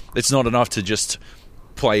 it's not enough to just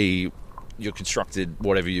play your constructed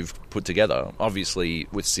whatever you've put together. Obviously,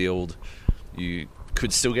 with sealed, you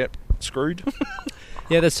could still get screwed.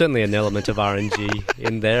 Yeah, there's certainly an element of RNG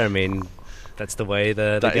in there. I mean, that's the way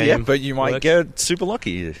the game. Yeah, but you might get super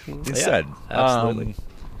lucky instead. Yeah, absolutely.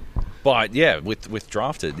 But yeah, with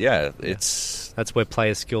Drafted, that's where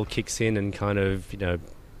player skill kicks in and kind of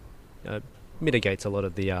mitigates a lot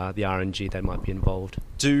of the RNG that might be involved.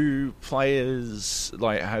 Do players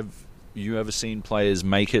have you ever seen players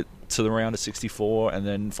make it to the round of 64 and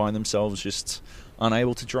then find themselves just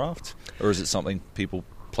unable to draft, or is it something people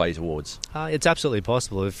play towards? It's absolutely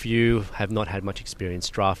possible. If you have not had much experience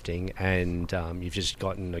drafting and you've just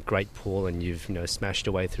gotten a great pool and you've smashed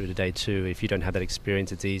your way through to day 2, if you don't have that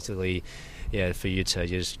experience, it's easily for you to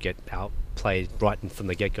just get outplayed right from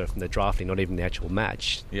the get-go, from the drafting, not even the actual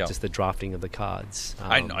match, just the drafting of the cards.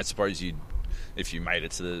 I suppose if you made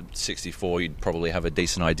it to the 64, you'd probably have a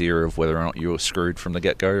decent idea of whether or not you were screwed from the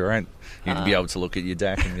get-go, right? You'd be able to look at your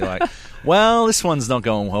deck and be like, well, this one's not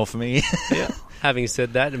going well for me. Yeah. Having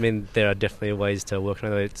said that, I mean, there are definitely ways to work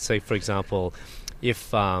on it. So, for example,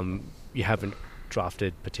 if you haven't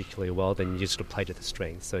drafted particularly well, then you just sort of play to the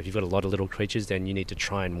strength. So if you've got a lot of little creatures, then you need to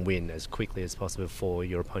try and win as quickly as possible before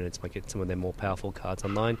your opponents might get some of their more powerful cards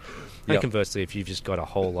online. And conversely, if you've just got a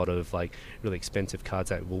whole lot of really expensive cards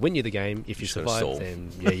that will win you the game, if you survive,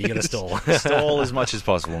 then you're going to stall. Stall as much as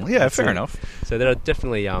possible. Yeah, fair enough. So there are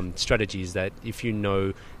definitely strategies that if you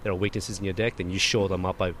know there are weaknesses in your deck, then you shore them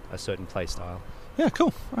up by a certain play style. Yeah,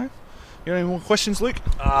 cool. All right. You got any more questions, Luke?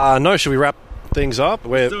 No, should we wrap things up?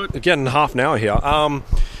 We're getting half an hour here.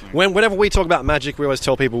 Whenever we talk about Magic, we always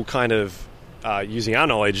tell people kind of using our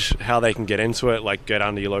knowledge how they can get into it, like get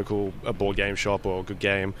under your local board game shop or a good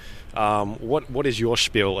game. What is your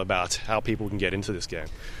spiel about how people can get into this game?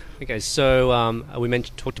 Okay, so we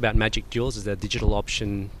talked about Magic Duels as a digital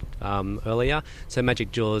option earlier. So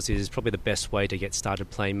Magic Duels is probably the best way to get started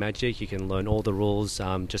playing Magic. You can learn all the rules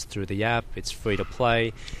just through the app. It's free to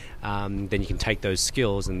play. Then you can take those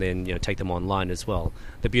skills and then take them online as well.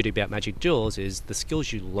 The beauty about Magic Duels is the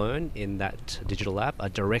skills you learn in that digital app are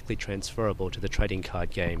directly transferable to the trading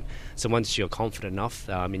card game. So once you're confident enough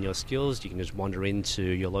in your skills, you can just wander into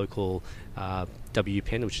your local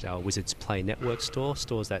WPN, which is our Wizards Play Network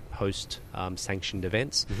stores that host sanctioned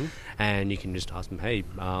events, and you can just ask them, hey,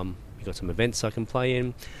 you got some events I can play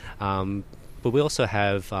in. But we also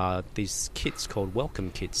have these kits called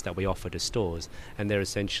welcome kits that we offer to stores, and they're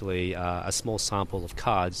essentially a small sample of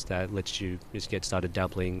cards that lets you just get started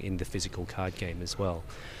dabbling in the physical card game as well.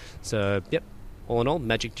 So, all in all,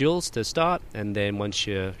 magic duels to start, and then once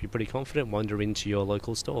you're pretty confident, wander into your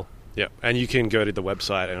local store. Yeah, and you can go to the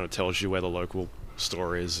website and it tells you where the local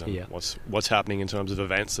store is and what's happening in terms of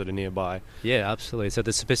events that are nearby. Yeah, absolutely. So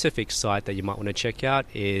the specific site that you might want to check out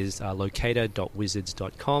is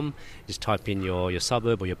locator.wizards.com. Just type in your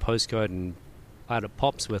suburb or your postcode and out it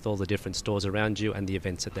pops with all the different stores around you and the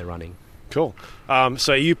events that they're running. Cool.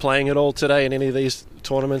 So are you playing at all today in any of these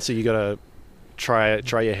tournaments? Are you going to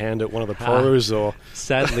try your hand at one of the pros, or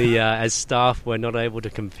sadly, as staff, we're not able to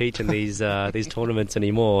compete in these tournaments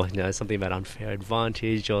anymore. Something about unfair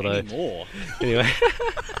advantage, or anyway.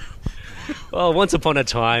 Well, once upon a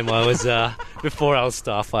time, I was before I was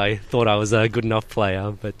staff. I thought I was a good enough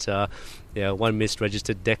player, but one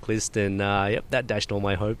misregistered deck list, and that dashed all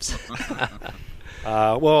my hopes.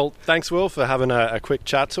 Well, thanks, Will, for having a quick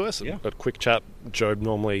chat to us. Yeah. A quick chat. Joab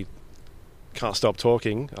normally can't stop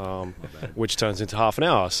talking, which turns into half an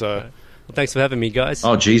hour. So, well, thanks for having me, guys.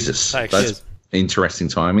 Oh, Jesus. Thanks. That's interesting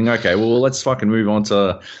timing. Okay, well, let's fucking move on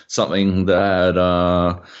to something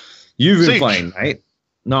that you've been playing, mate.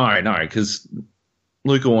 No, because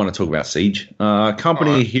Luke will want to talk about Siege.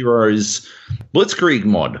 Company Heroes Blitzkrieg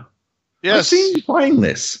mod. Yes. I've seen you playing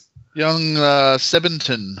this. Young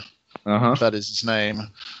Sebenton, that is his name,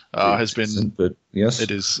 has been... But yes?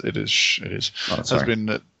 It is. Oh, Has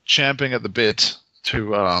been champing at the bit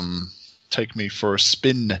to take me for a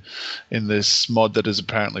spin in this mod that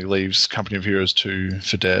apparently leaves Company of Heroes 2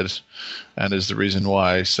 for dead, and is the reason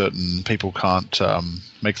why certain people can't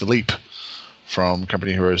make the leap from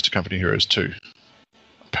Company of Heroes to Company of Heroes 2,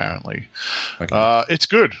 apparently. Okay. It's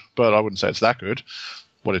good, but I wouldn't say it's that good.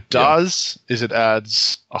 What it does is it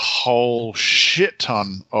adds a whole shit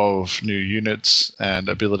ton of new units and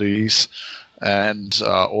abilities and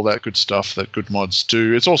all that good stuff that good mods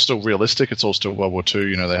do. It's all still realistic. It's all still World War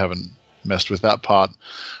II. They haven't messed with that part.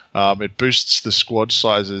 It boosts the squad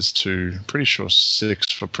sizes to, pretty sure,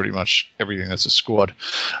 6 for pretty much everything that's a squad.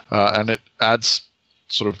 And it adds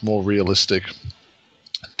sort of more realistic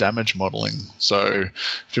damage modeling. So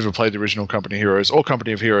if you've ever played the original Company Heroes or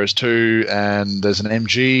Company of Heroes 2, and there's an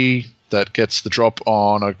MG that gets the drop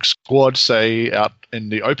on a squad, say, out in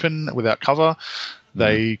the open without cover,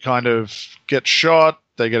 they kind of get shot,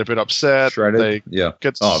 they get a bit upset, Shredded? they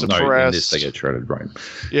get suppressed. No, in this they get shredded, right?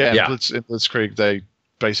 Yeah, in Blitzkrieg, they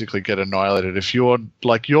basically get annihilated. If your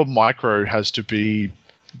micro has to be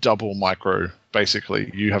double micro, basically.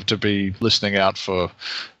 You have to be listening out for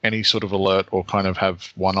any sort of alert, or kind of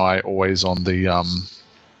have one eye always on the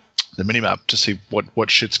minimap to see what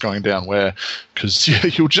shit's going down where, because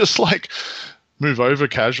you'll just move over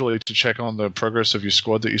casually to check on the progress of your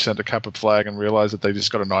squad that you sent a Kappa flag and realize that they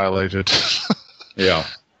just got annihilated. Yeah.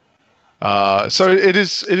 So it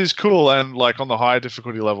is cool, and on the higher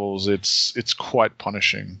difficulty levels, it's quite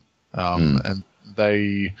punishing, and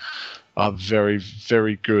they are very,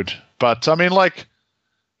 very good. But I mean,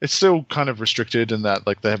 it's still kind of restricted in that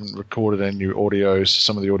they haven't recorded any new audio. So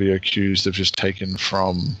some of the audio cues they've just taken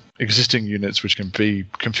from existing units, which can be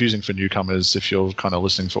confusing for newcomers if you're kind of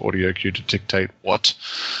listening for audio cue to dictate what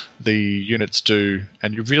the units do.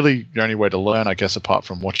 And your only way to learn, I guess, apart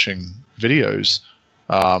from watching videos,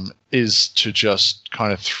 is to just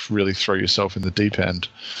kind of really throw yourself in the deep end.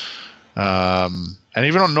 And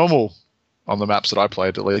even on the maps that I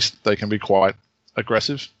played, at least, they can be quite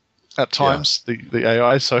aggressive at times, the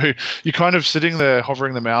AI. So you're kind of sitting there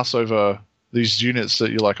hovering the mouse over these units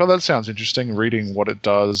that you're like, oh, that sounds interesting, reading what it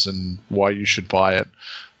does and why you should buy it.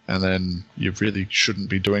 And then you really shouldn't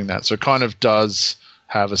be doing that. So it kind of does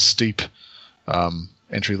have a steep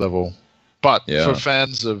entry level. But for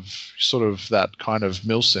fans of sort of that kind of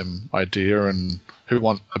milsim idea and who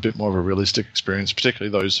want a bit more of a realistic experience, particularly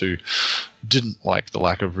those who didn't like the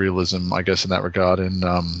lack of realism, I guess, in that regard in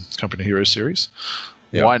Company Hero series,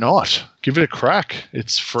 why not? Give it a crack.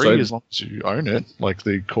 It's free as long as you own it, like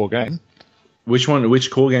the core game. Which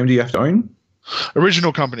core game do you have to own?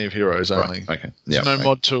 Original Company of Heroes only. Right. Okay. There's no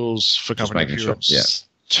mod tools for Company of Heroes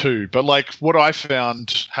 2. But what I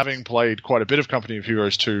found, having played quite a bit of Company of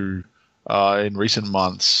Heroes 2 in recent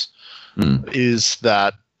months, is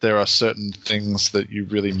that there are certain things that you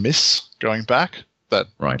really miss going back that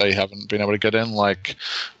they haven't been able to get in, like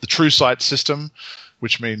the true sight system,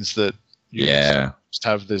 which means that you just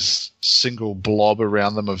have this single blob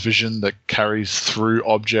around them of vision that carries through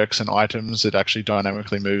objects and items. It actually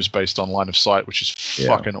dynamically moves based on line of sight, which is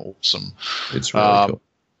fucking awesome. It's really cool.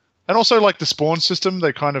 And also, the spawn system,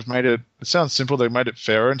 they kind of made it sounds simple, they made it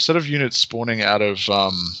fairer. Instead of units spawning out of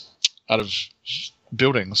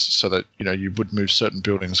buildings so that, you would move certain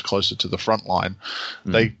buildings closer to the front line,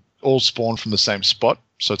 they all spawn from the same spot.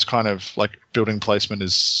 So it's kind of like building placement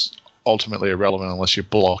is ultimately irrelevant unless you're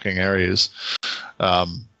blocking areas,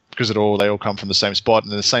 because they all come from the same spot.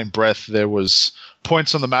 And in the same breath, there was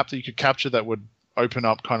points on the map that you could capture that would open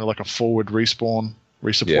up kind of like a forward resupply.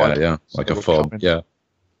 Yeah, like a fob.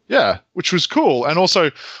 Yeah, which was cool. And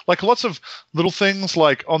also, like, lots of little things,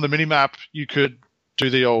 like on the minimap, you could do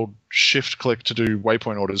the old shift click to do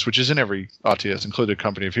waypoint orders, which is in every RTS, including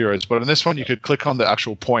Company of Heroes. But in this one, you could click on the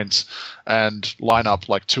actual points and line up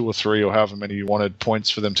like 2 or 3 or however many you wanted points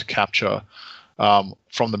for them to capture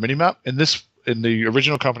from the minimap. In the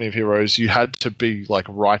original Company of Heroes, you had to be like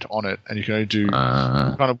right on it, and you can only do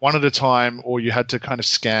kind of one at a time, or you had to kind of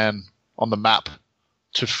scan on the map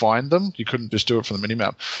to find them. You couldn't just do it from the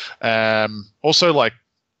minimap. Also, like,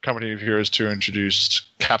 Company of Heroes 2 introduced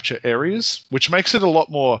capture areas, which makes it a lot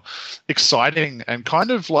more exciting and kind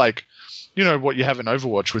of like, you know, what you have in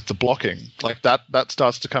Overwatch with the blocking. Like that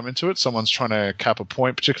starts to come into it. Someone's trying to cap a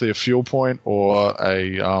point, particularly a fuel point or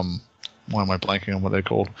a why am I blanking on what they're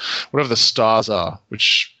called? Whatever the stars are,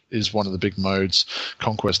 which is one of the big modes,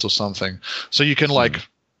 Conquest or something. So you can like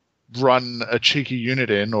run a cheeky unit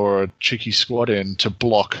in or a cheeky squad in to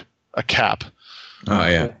block a cap. Oh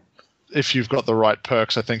yeah. If you've got the right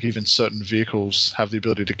perks, I think even certain vehicles have the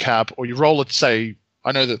ability to cap, or you roll it. Say,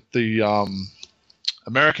 I know that the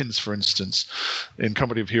Americans, for instance, in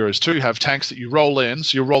Company of Heroes 2, have tanks that you roll in.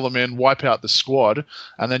 So you'll roll them in, wipe out the squad,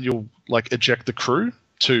 and then you'll like eject the crew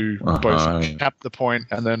to both cap the point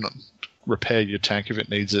and then repair your tank if it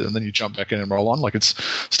needs it, and then you jump back in and roll on. Like, it's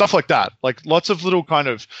stuff like that. Like, lots of little kind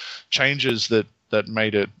of changes that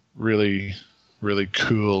made it really, really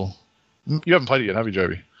cool. You haven't played it yet, have you,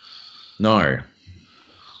 Joby? No,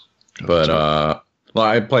 but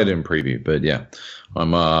I played it in preview. But yeah,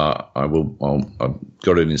 I've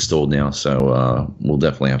got it installed now, so we'll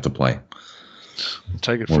definitely have to play.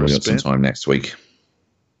 Take it for a spin. Some time next week.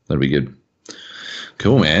 That'll be good.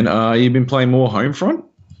 Cool, man. You've been playing more Homefront?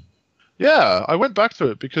 Yeah, I went back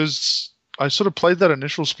to it because I sort of played that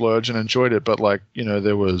initial splurge and enjoyed it, but like, you know,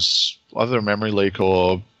 there was either a memory leak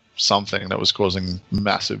or something that was causing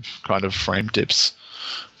massive kind of frame dips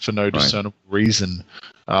for no discernible reason.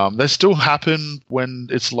 They still happen when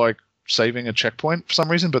it's like saving a checkpoint for some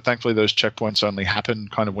reason, but thankfully those checkpoints only happen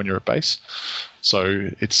kind of when you're at base. So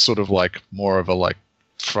it's sort of like more of a like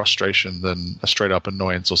frustration than a straight up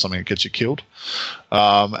annoyance or something that gets you killed.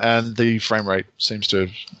 And the frame rate seems to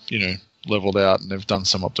have, you know, leveled out, and they've done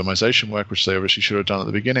some optimization work, which they obviously should have done at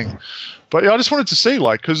the beginning. But yeah, I just wanted to see,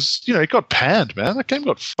 like, because, you know, it got panned, man. That game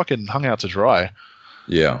got fucking hung out to dry.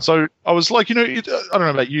 Yeah. So I was like, you know, I don't know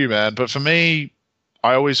about you, man, but for me,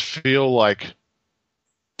 I always feel like,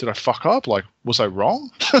 did I fuck up? Like, was I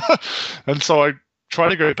wrong? And so I try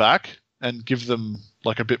to go back and give them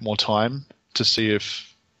like a bit more time to see if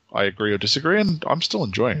I agree or disagree, and I'm still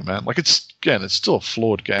enjoying it, man. Like, it's still a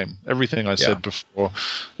flawed game. Everything I said before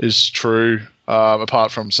is true,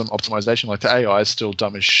 apart from some optimization. Like, the AI is still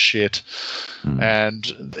dumb as shit,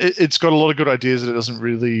 and it's got a lot of good ideas that it doesn't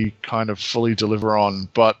really kind of fully deliver on.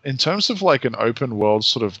 But in terms of like an open world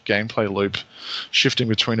sort of gameplay loop, shifting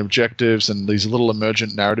between objectives and these little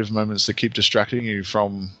emergent narrative moments that keep distracting you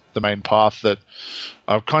from the main path that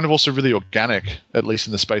are kind of also really organic, at least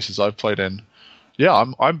in the spaces I've played in. Yeah,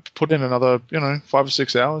 I'm put in another, 5 or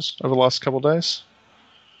 6 hours over the last couple of days.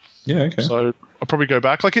 Yeah, okay. So I'll probably go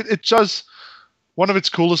back. Like, it does one of its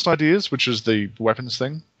coolest ideas, which is the weapons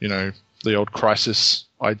thing. You know, the old Crisis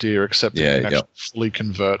idea, except that you can actually fully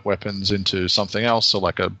convert weapons into something else. So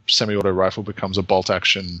like a semi-auto rifle becomes a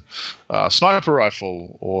bolt-action sniper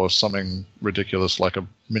rifle, or something ridiculous like a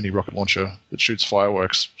mini rocket launcher that shoots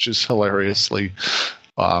fireworks, which is hilariously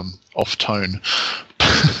off-tone.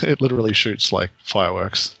 It literally shoots like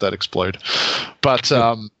fireworks that explode. But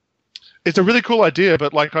it's a really cool idea,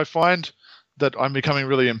 but like, I find that I'm becoming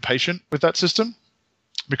really impatient with that system,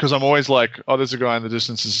 because I'm always like, oh, there's a guy in the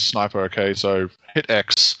distance, is a sniper, okay, so hit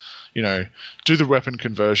X, do the weapon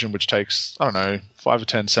conversion, which takes, 5 or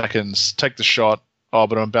 10 seconds, take the shot, oh,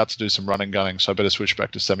 but I'm about to do some running gunning, so I better switch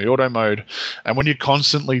back to semi-auto mode. And when you're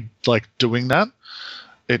constantly like doing that,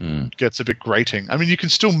 it gets a bit grating. I mean, you can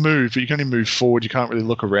still move, but you can only move forward. You can't really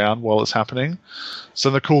look around while it's happening. So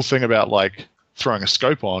the cool thing about like throwing a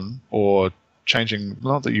scope on or changing,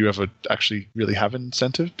 not that you ever actually really have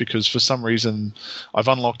incentive, because for some reason I've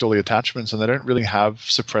unlocked all the attachments and they don't really have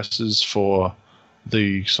suppressors for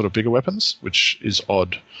the sort of bigger weapons, which is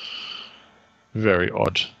odd. Very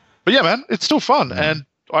odd. But yeah, man, it's still fun. And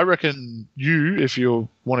I reckon if you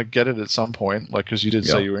want to get it at some point, like, because you did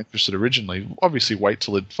say you were interested originally, obviously wait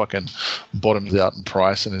till it fucking bottoms out in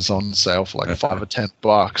price and is on sale for like $5 or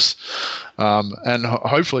 $10. And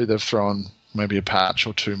hopefully they've thrown maybe a patch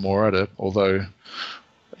or two more at it. Although,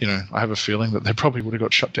 I have a feeling that they probably would have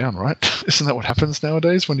got shut down, right? Isn't that what happens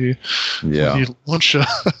nowadays when you launch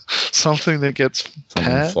something that gets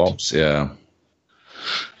panned? Flops, yeah.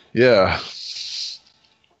 Yeah.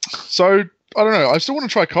 So I don't know. I still want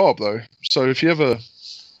to try co-op though. So if you ever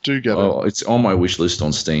do get it, it's on my wish list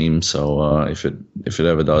on Steam. So if it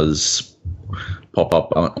ever does pop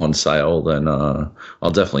up on sale, then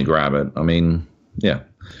I'll definitely grab it. I mean, yeah.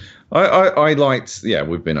 I liked,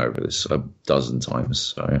 we've been over this a dozen times.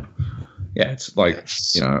 So, yeah, it's like,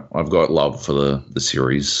 I've got love for the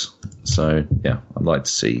series. So, yeah, I'd like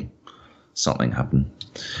to see something happen.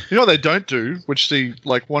 You know what they don't do, which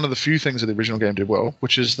one of the few things that the original game did well,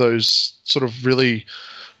 which is those sort of really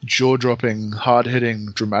jaw-dropping,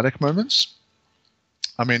 hard-hitting, dramatic moments.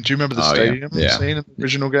 I mean, do you remember the stadium scene in the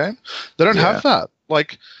original game? They don't have that.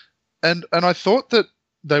 And I thought that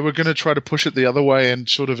they were going to try to push it the other way and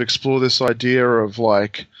sort of explore this idea of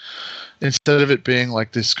instead of it being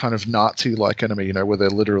like this kind of Nazi-like enemy, where they're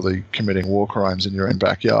literally committing war crimes in your own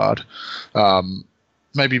backyard,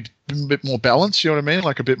 maybe a bit more balanced, you know what I mean?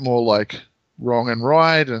 Like a bit more like wrong and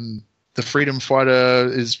right, and the freedom fighter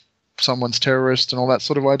is someone's terrorist and all that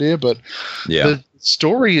sort of idea. But the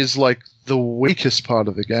story is like the weakest part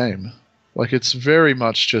of the game. Like it's very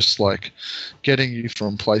much just like getting you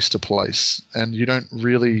from place to place, and you don't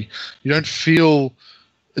feel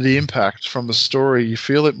the impact from the story. You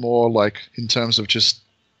feel it more like in terms of just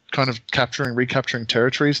kind of recapturing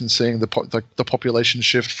territories and seeing the population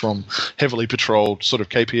shift from heavily patrolled sort of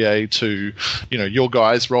KPA to, your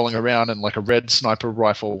guys rolling around and like a red sniper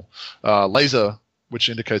rifle laser, which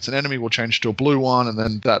indicates an enemy, will change to a blue one, and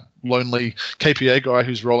then that lonely KPA guy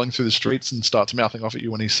who's rolling through the streets and starts mouthing off at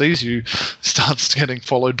you when he sees you starts getting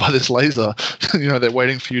followed by this laser. They're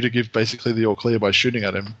waiting for you to give basically the all clear by shooting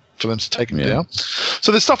at him for them to take him down.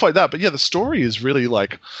 So there's stuff like that. But yeah, the story is really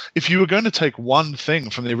like, if you were going to take one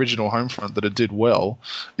thing from the original Homefront that it did well,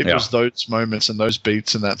 it was those moments and those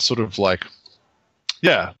beats and that sort of like,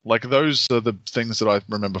 those are the things that I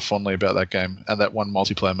remember fondly about that game and that one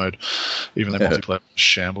multiplayer mode. Even though multiplayer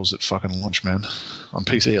shambles at fucking launch, man. On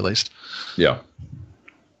PC at least. Yeah.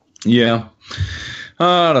 Yeah.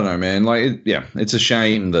 I don't know, man. It's a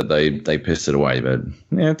shame that they pissed it away, but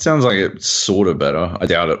yeah, it sounds like it's sort of better. I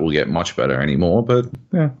doubt it will get much better anymore, but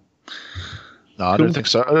yeah. No, I don't think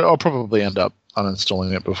so. I'll probably end up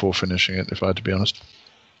uninstalling it before finishing it, if I had to be honest.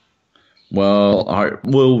 Well, I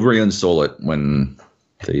will reinstall it when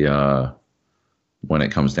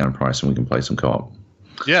it comes down in price and we can play some co-op.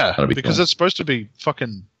 Yeah, because it's supposed to be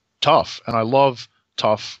fucking tough, and I love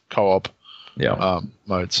tough co-op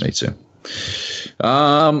modes. Me too.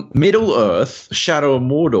 Middle Earth, Shadow of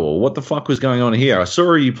Mordor. What the fuck was going on here? I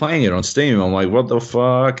saw you playing it on Steam. I'm like, what the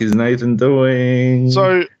fuck is Nathan doing?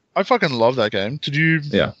 So I fucking love that game. Did you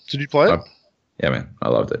play it? Yeah, man, I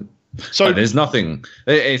loved it. So there's nothing.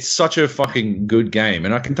 It's such a fucking good game,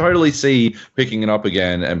 and I can totally see picking it up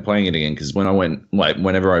again and playing it again. Because when I went,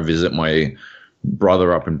 whenever I visit my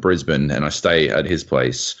brother up in Brisbane and I stay at his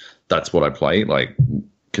place, that's what I play.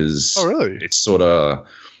 Because it's sort of,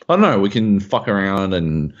 I don't know, we can fuck around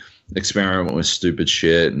and experiment with stupid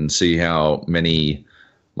shit and see how many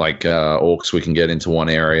orcs we can get into one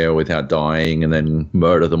area without dying, and then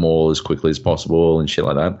murder them all as quickly as possible and shit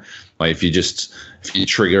like that. If you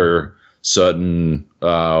trigger certain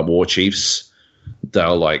war chiefs,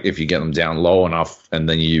 they'll if you get them down low enough and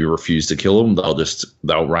then you refuse to kill them,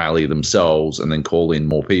 they'll rally themselves and then call in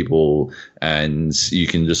more people, and you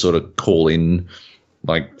can just sort of call in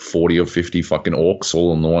 40 or 50 fucking orcs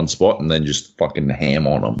all in the one spot and then just fucking ham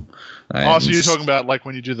on them. So you're talking about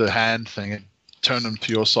when you do the hand thing and turn them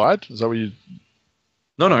to your side? Is that what you...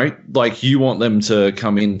 No. You want them to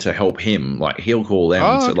come in to help him. He'll call them.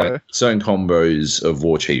 Okay. Certain combos of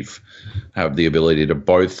War Chief have the ability to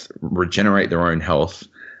both regenerate their own health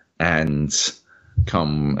and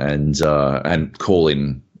come and call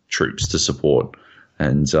in troops to support.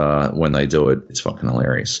 And when they do it, it's fucking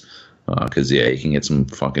hilarious. Because, you can get some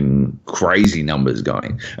fucking crazy numbers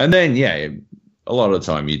going. And then, a lot of the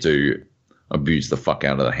time you do abuse the fuck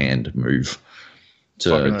out of the hand move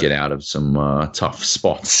to get out of some tough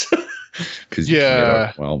spots. Because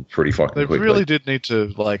pretty fucking quickly. They really did need to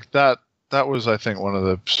that. That was, I think, one of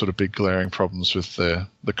the sort of big glaring problems with the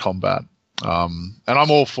combat. And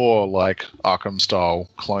I'm all for Arkham style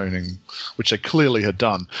cloning, which they clearly had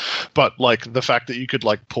done, but the fact that you could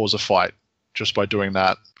pause a fight just by doing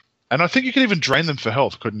that, and I think you could even drain them for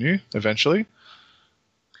health, couldn't you? Eventually.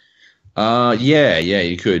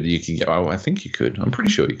 You could. You could. I think you could. I'm pretty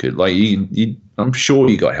sure you could. I'm sure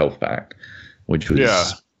you got health back, which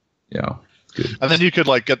was And then you could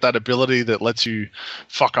like get that ability that lets you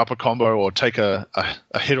fuck up a combo or take a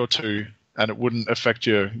hit or two, and it wouldn't affect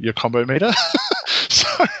your combo meter.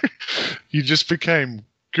 So you just became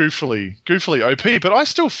goofily OP. But I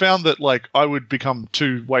still found that like I would become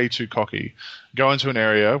way too cocky, go into an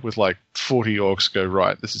area with like 40 orcs, go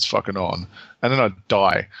right, this is fucking on, and then I'd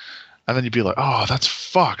die. And then you'd be like, oh, that's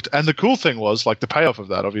fucked. And the cool thing was, like, the payoff of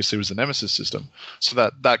that, obviously, was the Nemesis system. So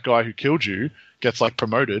that guy who killed you gets, like,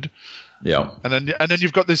 promoted. Yeah. And then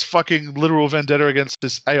you've got this fucking literal vendetta against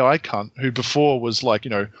this AI cunt who before was, like,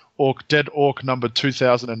 you know, dead orc number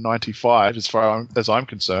 2095, as far as I'm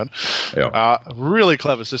concerned. Yeah. Really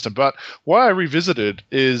clever system. But why I revisited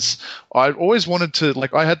is I always wanted to,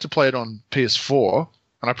 like, I had to play it on PS4,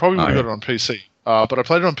 and I probably would have got it on PC. But I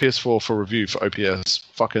played it on PS4 for review for OPS.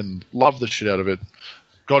 Fucking loved the shit out of it.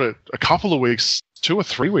 Got it a couple of weeks, 2 or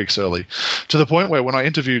 3 weeks early, to the point where when I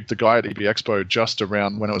interviewed the guy at EB Expo just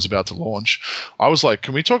around when it was about to launch, I was like,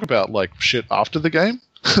 can we talk about like shit after the game?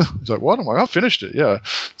 He's like, what? I'm like, I finished it, yeah.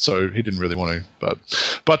 So he didn't really want to.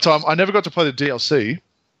 But I never got to play the DLC,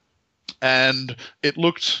 and it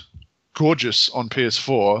looked gorgeous on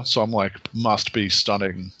PS4, so I'm like, must be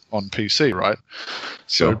stunning on PC, right?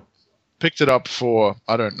 So Sure. Picked it up for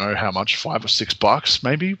I don't know how much, $5 or $6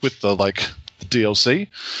 maybe, with the DLC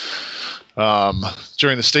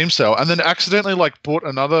during the Steam sale, and then accidentally like bought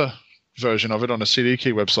another version of it on a CD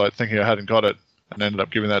Key website, thinking I hadn't got it, and ended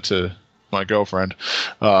up giving that to my girlfriend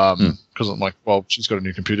because I'm like, well, she's got a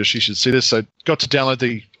new computer, she should see this. So got to download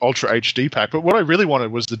the Ultra HD pack, but what I really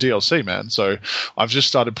wanted was the DLC, man. So I've just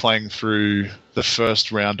started playing through the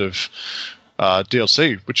first round of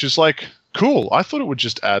DLC, which is like cool. I thought it would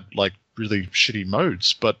just add like really shitty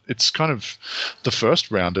modes, but it's kind of the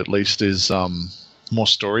first round at least is more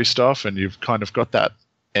story stuff, and you've kind of got that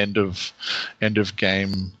end of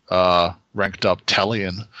game ranked up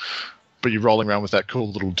Talion, but you're rolling around with that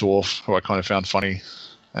cool little dwarf who I kind of found funny,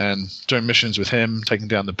 and doing missions with him, taking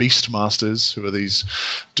down the Beast Masters, who are these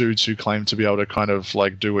dudes who claim to be able to kind of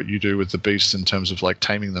like do what you do with the beast in terms of like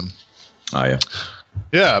taming them. Oh yeah.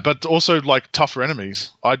 Yeah, but also like tougher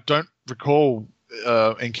enemies. I don't recall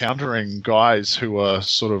encountering guys who are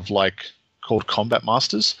sort of like called combat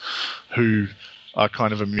masters, who are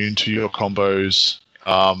kind of immune to your combos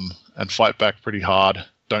and fight back pretty hard,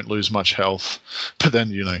 don't lose much health, but then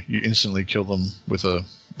you instantly kill them with a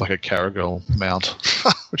Caragol mount,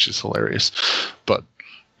 which is hilarious. But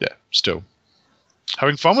yeah, still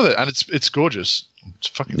having fun with it, and it's gorgeous. It's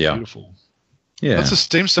fucking beautiful. Yeah, that's a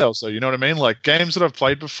Steam sale, so you know what I mean. Like games that I've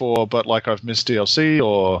played before, but like I've missed DLC,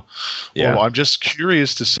 or I'm just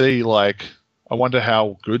curious to see. Like, I wonder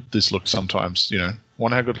how good this looks. Sometimes,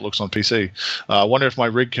 wonder how good it looks on PC. I wonder if my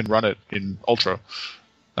rig can run it in Ultra,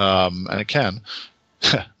 and it can.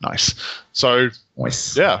 Nice. So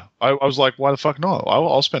nice. Yeah, I was like, why the fuck not?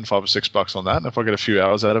 I'll spend $5 or $6 on that, and if I get a few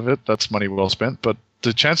hours out of it, that's money well spent. But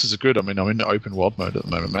the chances are good. I mean, I'm in open world mode at the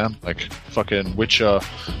moment, man. Like fucking Witcher,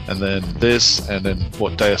 and then this, and then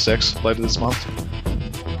Deus Ex later this month.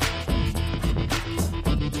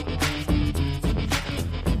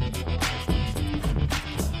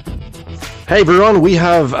 Hey everyone, we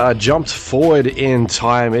have jumped forward in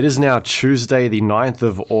time. It is now Tuesday, the 9th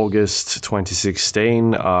of August,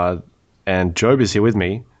 2016, and Joab is here with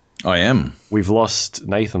me. I am. We've lost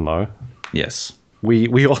Nathan, though. Yes.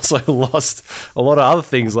 We also lost a lot of other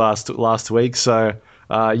things last week, so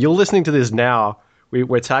you're listening to this now.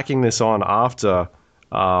 We're tacking this on after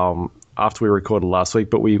we recorded last week,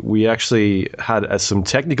 but we actually had some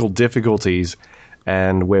technical difficulties,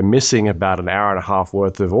 and we're missing about an hour and a half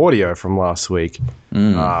worth of audio from last week.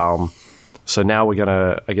 So now we're going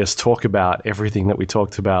to, I guess, talk about everything that we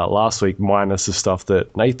talked about last week, minus the stuff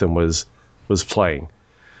that Nathan was playing.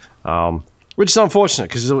 Which is unfortunate,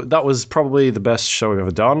 because that was probably the best show we've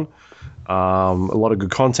ever done. A lot of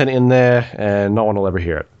good content in there, and no one will ever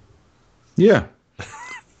hear it. Yeah.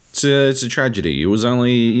 It's a tragedy. It was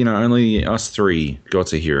only us three got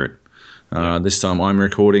to hear it. This time I'm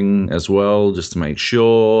recording as well, just to make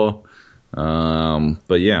sure.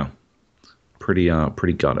 But yeah,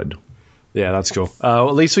 pretty gutted. Yeah, that's cool.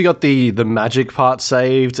 At least we got the magic part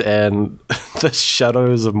saved and the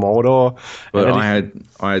Shadows of Mordor. But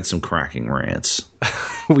I had some cracking rants.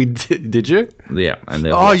 We did you? Yeah, and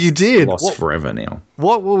they're you did lost forever now.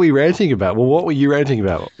 What were we ranting about? Well, what were you ranting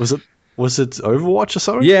about? Was it Overwatch or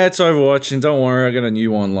something? Yeah, it's Overwatch, and don't worry, I got a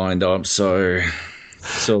new one lined up, so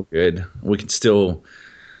it's all good. We can still,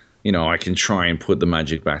 I can try and put the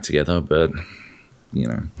magic back together, but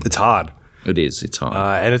it's hard. It is. It's hard.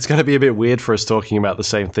 And it's going to be a bit weird for us talking about the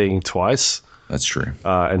same thing twice. That's true.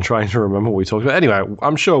 And trying to remember what we talked about. Anyway,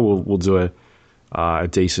 I'm sure we'll do a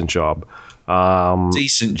decent job.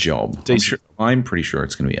 Decent job. I'm pretty sure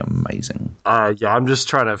it's going to be amazing. Yeah, I'm just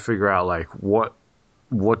trying to figure out like what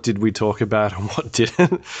did we talk about and what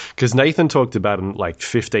didn't, because Nathan talked about like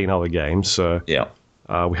 15 other games, so Yeah.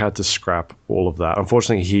 we had to scrap all of that.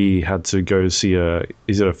 Unfortunately, he had to go see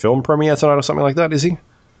is it a film premiere tonight or something like that? Is he?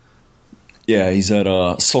 Yeah, he's at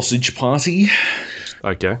a sausage party.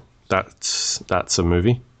 Okay, that's a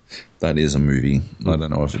movie. That is a movie. I don't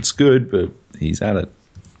know if it's good, but he's at it.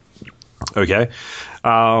 Okay,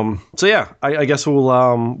 so yeah, I guess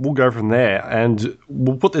we'll go from there, and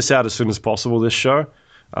we'll put this out as soon as possible. This show,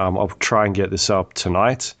 I'll try and get this up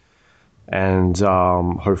tonight, and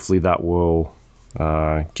hopefully that will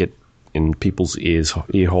get in people's ear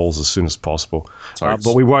holes as soon as possible.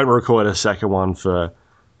 But we won't record a second one to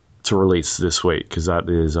release this week, because that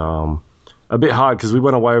is a bit hard, because we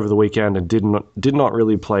went away over the weekend and did not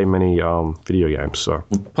really play many video games. So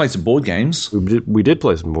we played some board games. We did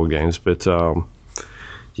play some board games, but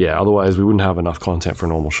yeah, otherwise we wouldn't have enough content for a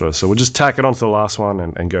normal show. So we'll just tack it on to the last one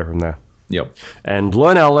and go from there. Yep. And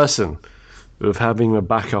learn our lesson of having a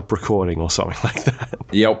backup recording or something like that.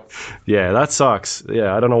 Yep. Yeah, that sucks.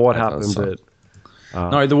 Yeah, I don't know what happened, but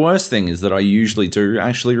no, the worst thing is that I usually do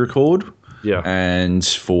actually record. Yeah. And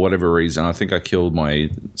for whatever reason, I think I killed my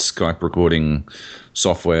Skype recording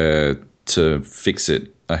software to fix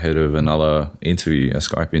it ahead of another interview, a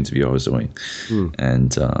Skype interview I was doing.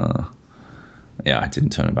 And yeah, I didn't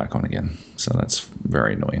turn it back on again. So that's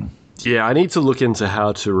very annoying. Yeah, I need to look into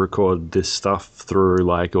how to record this stuff through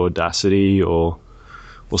like Audacity or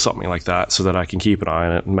something like that, so that I can keep an eye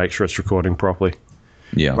on it and make sure it's recording properly.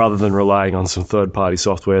 Yeah. Rather than relying on some third-party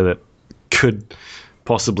software that could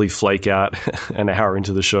possibly flake out an hour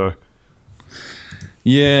into the show.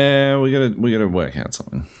 Yeah, we gotta work out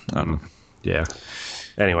something. Yeah.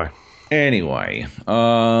 Anyway,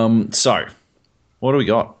 so what do we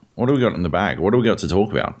got? What do we got in the bag? What do we got to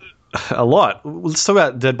talk about? a lot. Let's talk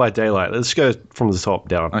about Dead by Daylight. Let's go from the top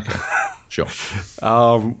down. Okay, sure.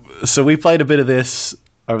 So we played a bit of this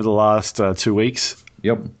over the last 2 weeks.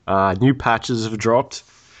 Yep. New patches have dropped.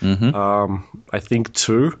 I think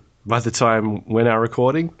 2 by the time when our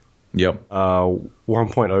recording. Yep.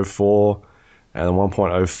 1.04 and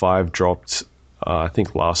 1.05 dropped, I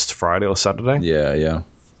think last Friday or Saturday. Yeah.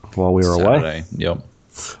 While we were away. Yep.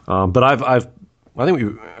 But I've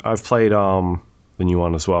played the new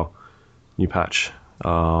one as well, new patch.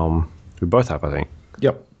 We both have, I think.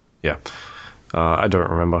 Yep. Yeah. I don't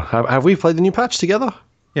remember. Have we played the new patch together?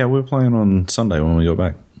 Yeah, we were playing on Sunday when we got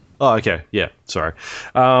back. Oh, okay. Yeah, sorry.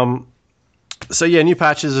 So yeah, new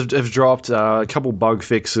patches have dropped. A couple bug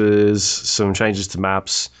fixes, some changes to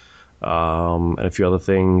maps, and a few other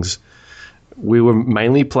things. We were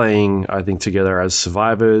mainly playing, I think, together as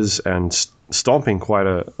survivors and stomping quite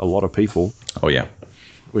a lot of people. Oh yeah,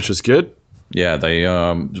 which was good. Yeah, they.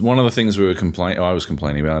 One of the things I was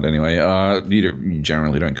complaining about anyway. You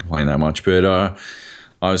generally don't complain that much, but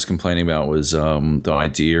I was complaining about was the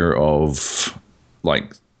idea of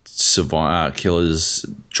like killers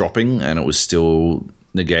dropping, and it was still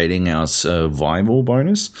negating our survival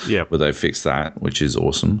bonus. Yeah, but they fixed that, which is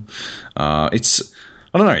awesome. I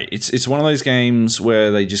don't know. It's one of those games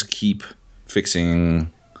where they just keep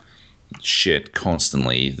fixing shit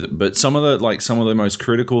constantly. But some of the most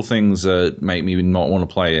critical things that make me not want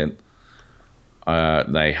to play it,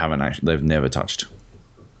 they've never touched,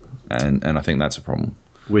 and I think that's a problem.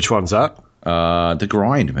 Which one's that? The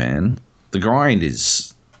grind, man. The grind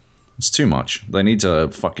it's too much. They need to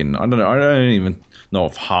fucking I don't even know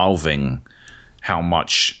if halving how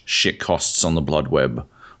much shit costs on the blood web.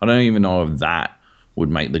 I don't even know if that would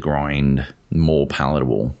make the grind more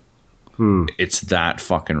palatable. It's that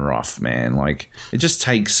fucking rough, man. Like, it just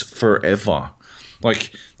takes forever.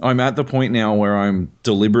 Like, I'm at the point now where I'm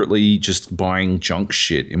deliberately just buying junk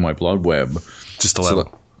shit in my blood web. Just to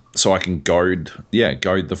level. So I can goad the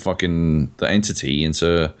entity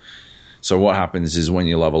into. So what happens is when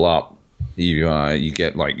you level up, you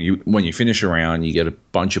get when you finish a round, you get a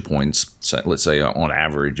bunch of points. So let's say on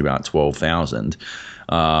average about 12,000.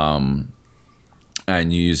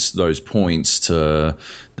 And use those points to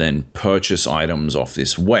then purchase items off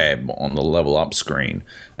this web on the level up screen.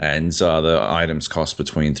 And the items cost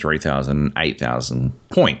between 3,000 and 8,000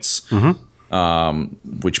 points.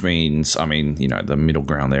 Which means, the middle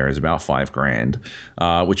ground there is about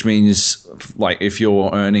 $5,000. Which means, like, if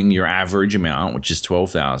you're earning your average amount, which is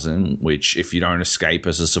 12,000, which if you don't escape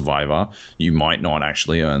as a survivor, you might not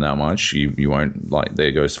actually earn that much. You won't, like,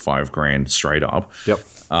 there goes $5,000 straight up. Yep.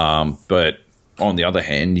 But on the other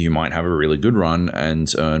hand, you might have a really good run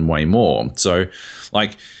and earn way more. So,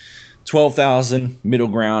 like, 12,000 middle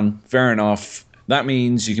ground, fair enough. that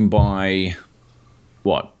means you can buy,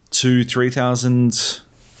 what, 2,000-3,000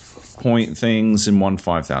 point things in one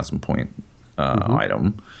 5,000 point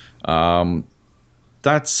item.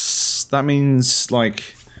 That means,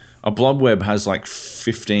 like, a blood web has, like,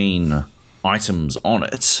 15 items on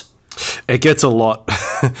it. It gets a lot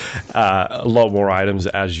more items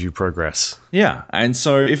as you progress. Yeah, and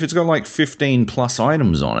so if it's got, like, 15 plus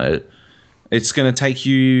items on it, it's going to take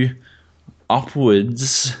you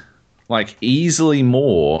upwards, like, easily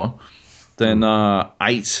more than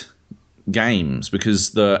 8 games,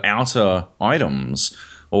 because the outer items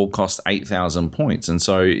all cost 8,000 points. And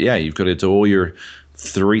so, yeah, you've got to do all your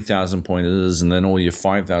 3,000 pointers and then all your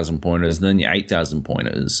 5,000 pointers and then your 8,000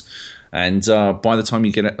 pointers. And by the time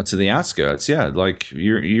you get to the outskirts, yeah, like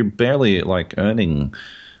you're barely like earning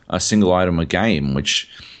a single item a game, which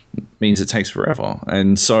means it takes forever.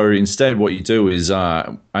 And so instead, what you do is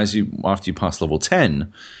after you pass level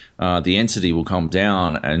 10, the entity will come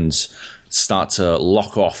down and start to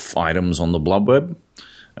lock off items on the blood web.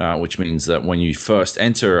 Which means that when you first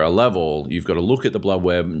enter a level, you've got to look at the blood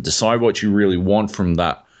web and decide what you really want from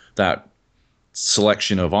that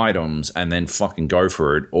selection of items, and then fucking go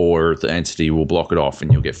for it, or the entity will block it off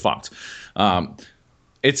and you'll get fucked.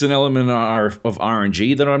 It's an element of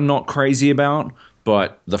RNG that I'm not crazy about,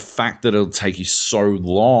 but the fact that it'll take you so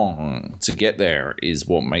long to get there is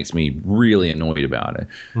what makes me really annoyed about it.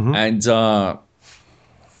 And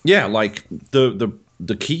yeah, like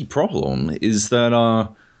the key problem is that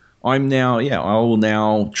I'll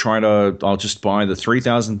just buy the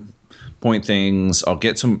 3,000 point things. I'll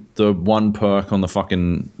get the one perk on the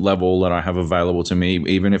fucking level that I have available to me,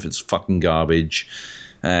 even if it's fucking garbage.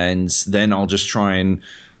 And then I'll just try and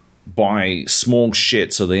buy small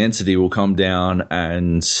shit so the entity will come down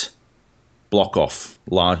and block off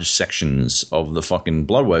large sections of the fucking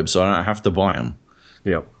blood web so I don't have to buy them.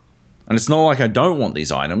 Yep. And it's not like I don't want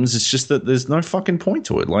these items. It's just that there's no fucking point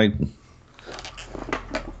to it. Like,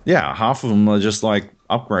 yeah, half of them are just like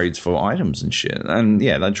upgrades for items and shit. And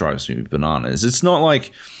yeah, that drives me bananas. It's not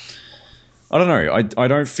like, I don't know. I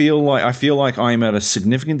don't feel like, I feel like I'm at a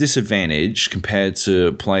significant disadvantage compared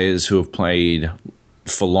to players who have played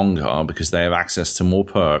for longer because they have access to more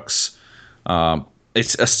perks.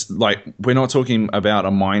 Like, we're not talking about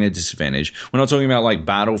a minor disadvantage. We're not talking about like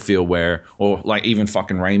Battlefield or like even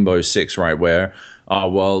fucking Rainbow Six, right? Where,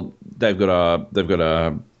 well, they've got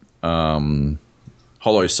a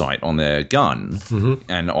hollow sight on their gun,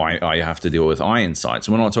 and I have to deal with iron sights.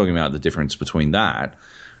 We're not talking about the difference between that,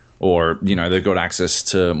 or they've got access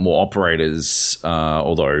to more operators.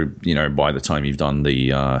 Although by the time you've done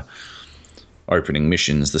the opening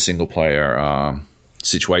missions, the single player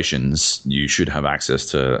situations, you should have access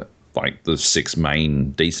to like the 6 main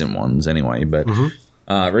decent ones anyway. But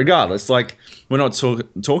regardless, like, we're not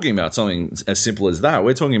talking about something as simple as that.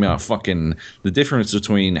 We're talking about fucking the difference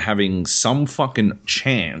between having some fucking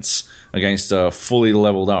chance against a fully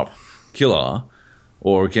leveled up killer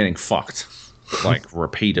or getting fucked like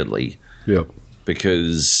repeatedly. Yep.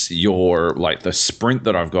 Because you're like, the sprint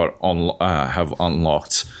that I've got on have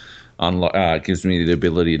unlocked gives me the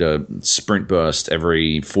ability to sprint burst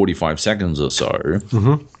every 45 seconds or so.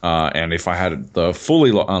 And if I had the fully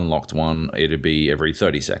unlocked one, it'd be every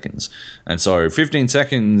 30 seconds. And so 15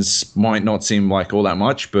 seconds might not seem like all that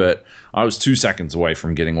much, but I was 2 seconds away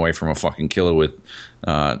from getting away from a fucking killer with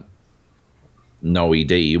no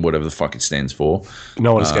ED, whatever the fuck it stands for.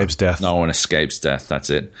 No one escapes death. No one escapes death. That's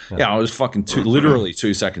it. Yeah, I was fucking literally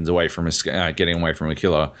 2 seconds away from getting away from a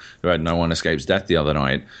killer who had no one escapes death the other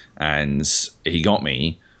night, and he got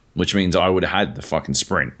me, which means I would have had the fucking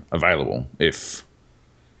sprint available if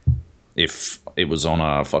it was on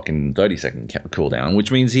a fucking 30-second cooldown,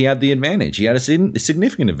 which means he had the advantage. He had a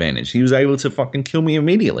significant advantage. He was able to fucking kill me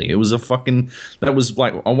immediately. That was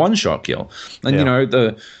like a one-shot kill. And,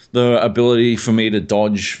 the ability for me to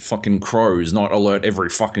dodge fucking crows, not alert every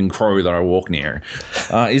fucking crow that I walk near,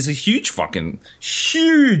 is a huge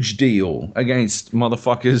deal against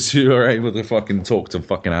motherfuckers who are able to fucking talk to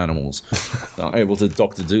fucking animals. Are able to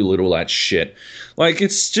Dr. Dolittle that shit. Like,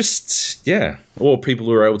 it's just, yeah. Or people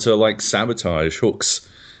who are able to, like, sabotage hooks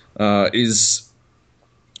is...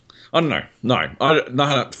 I don't know.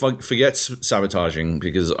 No, forget sabotaging,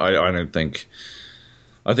 because I don't think...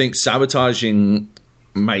 I think sabotaging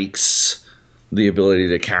makes the ability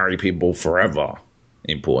to carry people forever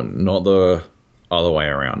important, not the other way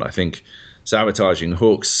around. I think sabotaging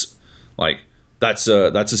hooks, like, that's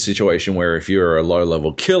a situation where if you're a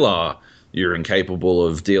low-level killer, you're incapable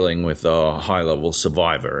of dealing with a high-level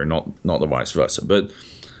survivor, and not the vice versa. But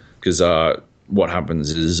because what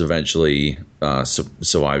happens is eventually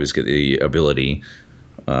survivors get the ability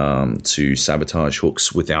to sabotage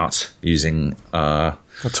hooks without using a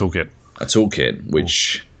toolkit,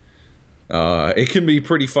 which it can be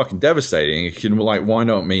pretty fucking devastating. It can, like, why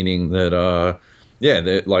not, meaning that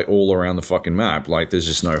they're like all around the fucking map. Like, there's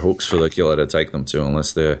just no hooks for the killer to take them to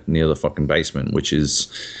unless they're near the fucking basement, which is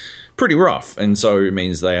pretty rough. And so it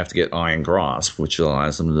means they have to get Iron Grasp, which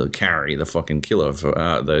allows them to carry the fucking killer, for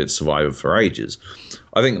the survivor, for ages.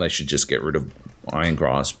 I think they should just get rid of Iron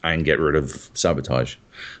Grasp and get rid of Sabotage.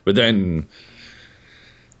 But then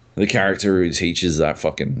the character who teaches that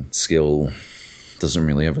fucking skill doesn't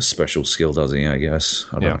really have a special skill, does he? I guess.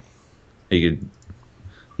 I don't know. He could.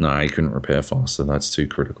 No, he couldn't repair faster. That's too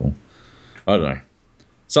critical. I don't know.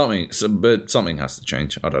 But something has to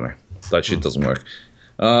change. I don't know. That shit doesn't work.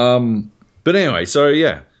 But anyway, so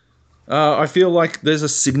yeah. I feel like there's a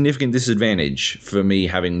significant disadvantage for me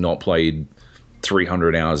having not played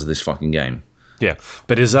 300 hours of this fucking game. Yeah,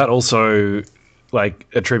 but is that also like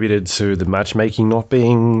attributed to the matchmaking not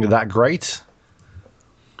being that great?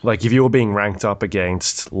 Like, if you were being ranked up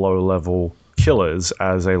against low-level killers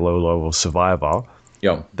as a low-level survivor,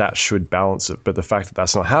 that should balance it. But the fact that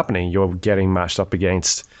that's not happening, you're getting matched up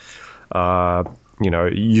against,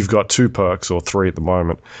 you've got 2 perks or 3 at the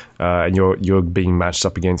moment, and you're being matched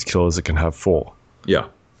up against killers that can have 4. Yeah.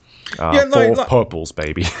 4 purples,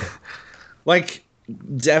 baby. Like,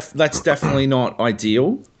 that's definitely not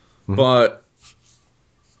ideal, but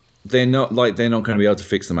they're not going to be able to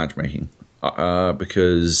fix the matchmaking.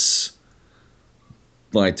 Because,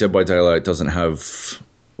 like, Dead by Daylight doesn't have,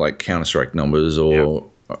 like, Counter-Strike numbers or,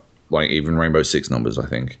 like, even Rainbow Six numbers, I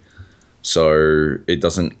think. So it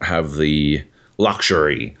doesn't have the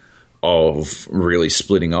luxury of really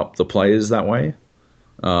splitting up the players that way.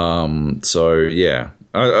 So, yeah.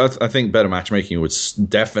 I think better matchmaking would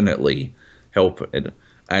definitely help it.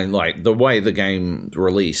 And, like, the way the game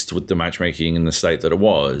released with the matchmaking in the state that it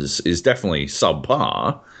was is definitely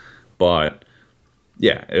subpar. But,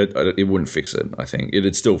 yeah, it wouldn't fix it, I think.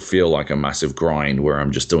 It'd still feel like a massive grind where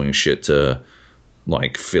I'm just doing shit to,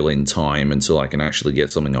 like, fill in time until I can actually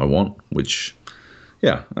get something I want, which,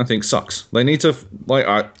 yeah, I think sucks. They need to, like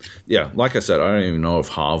I said, I don't even know if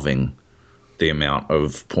halving the amount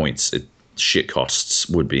of points shit costs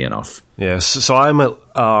would be enough. Yeah, so I'm at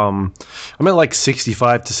like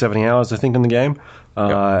 65 to 70 hours, I think, in the game.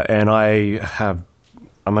 And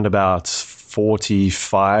I'm at about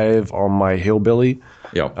 45 on my Hillbilly,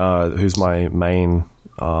 who's my main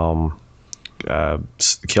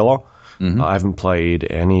killer. I haven't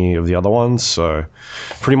played any of the other ones, so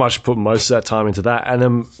pretty much put most of that time into that. And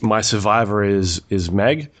then my survivor is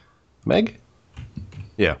Meg?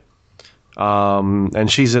 Yeah.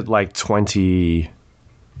 And she's at like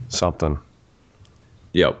 20-something.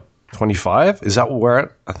 Yep. 25? Is that what we're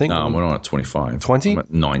at? I think. No, we're not at 25. 20? I'm at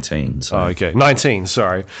 19. So. Oh, okay. 19,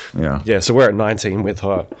 sorry. Yeah. Yeah, so we're at 19 with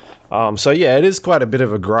her. So, yeah, it is quite a bit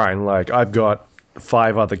of a grind. Like, I've got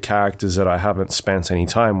 5 other characters that I haven't spent any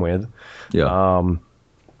time with. Yeah.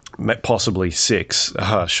 Possibly 6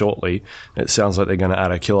 shortly. It sounds like they're going to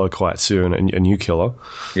add a killer quite soon, a new killer.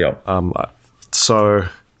 Yeah. So,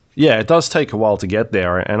 yeah, it does take a while to get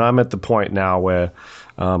there. And I'm at the point now where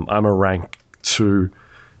I'm a rank 2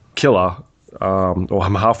 killer, or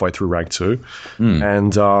I'm halfway through rank 2,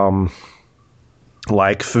 and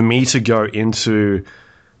like, for me to go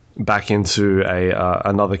back into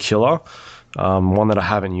another killer, one that I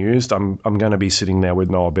haven't used, I'm going to be sitting there with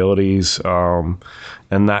no abilities, and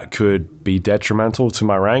that could be detrimental to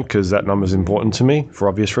my rank because that number is important to me for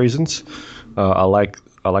obvious reasons. I like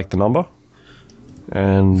the number,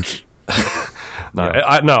 and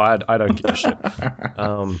I don't give a shit.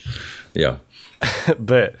 Yeah.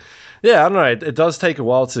 But yeah, I don't know. It does take a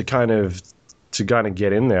while to kind of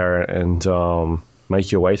get in there and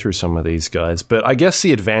make your way through some of these guys. But I guess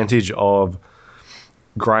the advantage of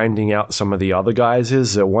grinding out some of the other guys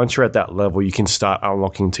is that once you're at that level, you can start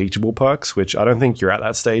unlocking teachable perks, which I don't think you're at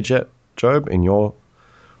that stage yet, Joab, in your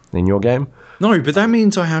game. No, but that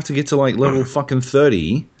means I have to get to like level fucking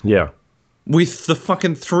 30. Yeah. With the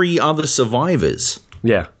fucking 3 other survivors.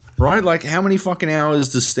 Yeah. Right? Like, how many fucking hours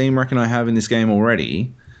does Steam reckon I have in this game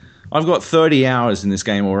already? I've got 30 hours in this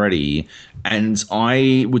game already, and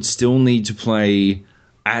I would still need to play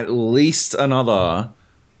at least another,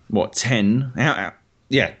 10?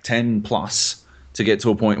 Yeah, 10 plus to get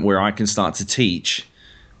to a point where I can start to teach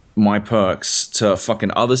my perks to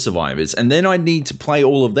fucking other survivors, and then I need to play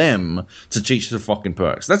all of them to teach the fucking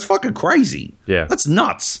perks. That's fucking crazy. Yeah. That's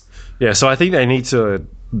nuts. Yeah, so I think they need to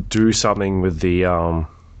do something with the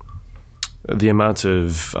amount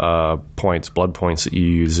of blood points that you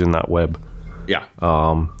use in that web. Yeah.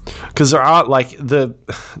 Because there are like the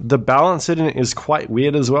balance in it is quite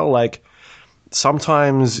weird as well. Like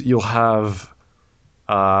sometimes you'll have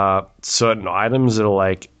certain items that are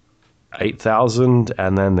like 8,000,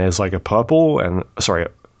 and then there's like a purple and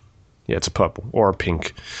it's a purple or a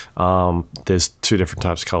pink. There's two different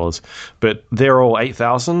types of colors, but they're all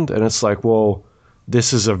 8,000, and it's like, well,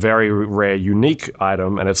 this is a very rare, unique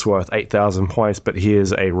item, and it's worth 8,000 points. But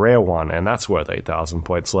here's a rare one, and that's worth 8,000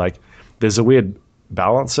 points. Like, there's a weird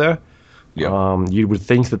balance there. Yeah. You would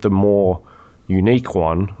think that the more unique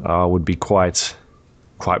one would be quite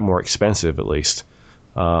more expensive, at least.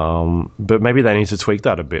 But maybe they need to tweak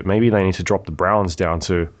that a bit. Maybe they need to drop the browns down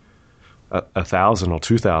to 1,000 or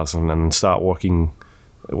 2,000 and start working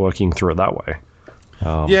through it that way.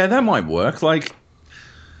 Yeah, that might work. Like,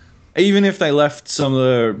 even if they left some of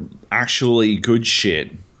the actually good shit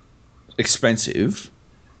expensive,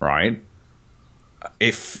 right?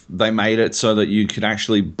 If they made it so that you could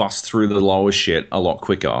actually bust through the lower shit a lot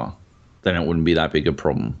quicker, then it wouldn't be that big a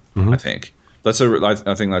problem. I think I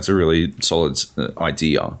think that's a really solid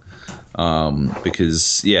idea.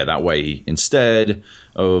 Because that way, instead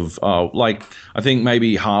of I think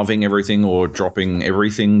maybe halving everything or dropping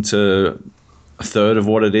everything to a third of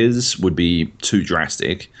what it is would be too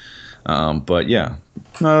drastic. But yeah,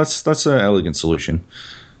 no, that's an elegant solution.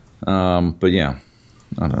 But yeah,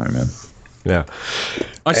 I don't know, man. Yeah,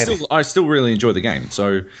 I still really enjoy the game.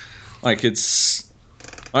 So, like,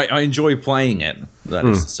 I enjoy playing it. That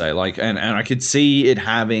is to say, like, and I could see it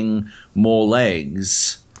having more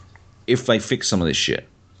legs if they fix some of this shit.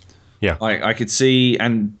 Yeah, like I could see,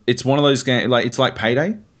 and it's one of those games. Like, it's like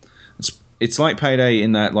Payday. It's like Payday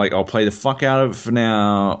in that, like, I'll play the fuck out of it for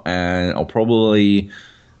now, and I'll probably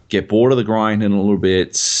get bored of the grind in a little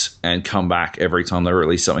bit and come back every time they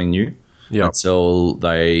release something new. Yeah, until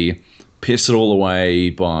they piss it all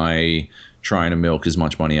away by trying to milk as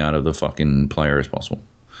much money out of the fucking player as possible.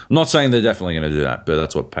 I'm not saying they're definitely going to do that, but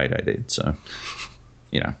that's what Payday did. So,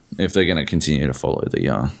 if they're going to continue to follow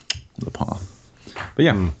the path. But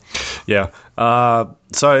yeah.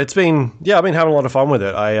 So it's been, I've been having a lot of fun with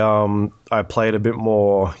it. I played a bit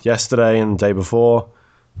more yesterday and the day before,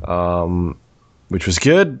 which was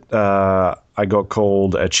good. I got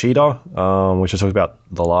called a cheater, which I talked about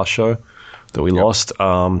the last show that we lost.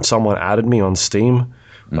 Someone added me on Steam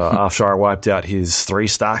after I wiped out his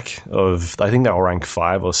 3-stack of, I think they were rank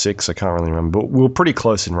 5 or 6, I can't really remember, but we were pretty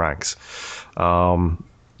close in ranks. And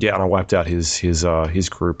I wiped out his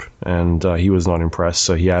group, and he was not impressed,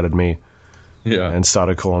 so he added me and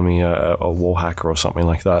started calling me a wall hacker or something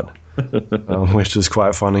like that, which was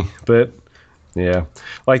quite funny. But yeah,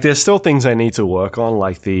 like, there's still things I need to work on,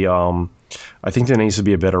 like I think there needs to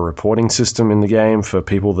be a better reporting system in the game for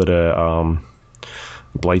people that are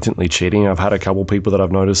blatantly cheating. I've had a couple people that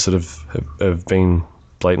I've noticed that have been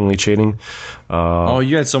blatantly cheating.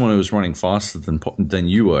 You had someone who was running faster than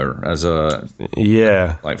you were as a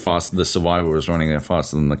the survivor was running there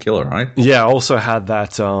faster than the killer, right? Yeah, I also had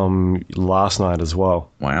that last night as well.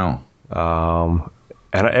 Wow.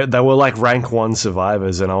 And they were like rank 1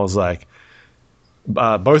 survivors, and I was like,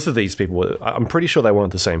 both of these people, I'm pretty sure they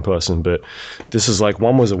weren't the same person, but this is like,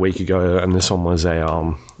 one was a week ago and this one was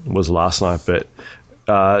was last night. But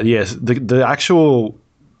yes, the actual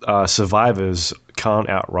survivors can't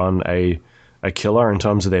outrun a killer in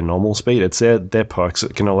terms of their normal speed. It's their perks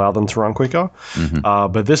that can allow them to run quicker.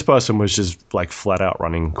 But this person was just like flat out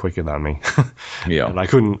running quicker than me. Yeah, and I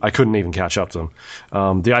couldn't even catch up to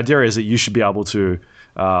them. The idea is that you should be able to,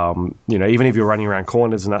 even if you're running around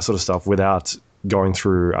corners and that sort of stuff without going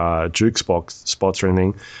through juke spots or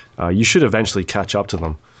anything, you should eventually catch up to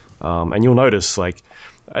them. And you'll notice, like,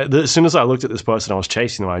 as soon as I looked at this person, I was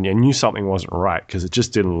chasing them, I knew something wasn't right because it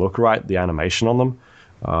just didn't look right, the animation on them.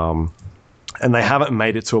 And they haven't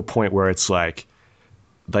made it to a point where it's like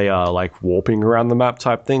they are like warping around the map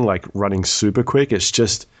type thing, like running super quick. It's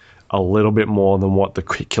just a little bit more than what the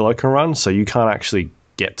quick killer can run, so you can't actually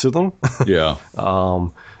get to them. Yeah.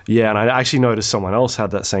 And I actually noticed someone else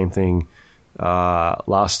had that same thing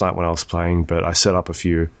last night when I was playing, but I set up a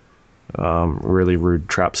few really rude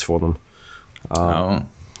traps for them.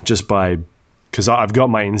 Just because I've got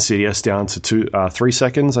my Insidious down to 3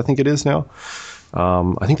 seconds, I think it is now.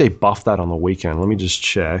 I think they buffed that on the weekend. Let me just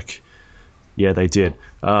check. Yeah, they did.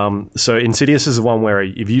 So Insidious is the one where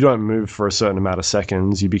if you don't move for a certain amount of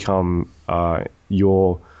seconds, you become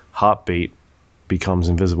your heartbeat becomes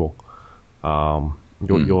invisible.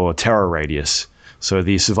 Your terror radius. So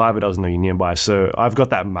the survivor doesn't know you're nearby. So I've got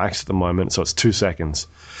that max at the moment, so it's 2 seconds.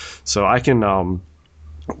 So I can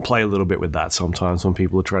play a little bit with that sometimes when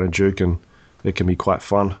people are trying to juke, and it can be quite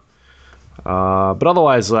fun. But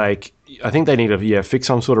otherwise, like, I think they need to fix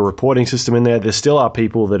some sort of reporting system in there. There still are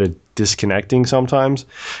people that are disconnecting sometimes,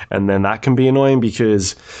 and then that can be annoying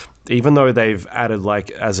because even though they've added,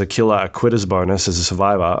 like, as a killer, a quitter's bonus as a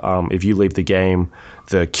survivor, if you leave the game,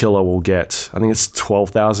 the killer will get, I think it's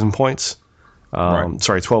 12,000 points. Right.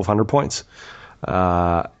 Sorry, 1,200 points.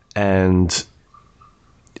 And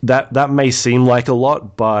that may seem like a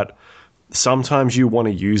lot, but sometimes you want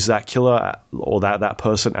to use that killer or that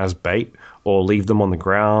person as bait, or leave them on the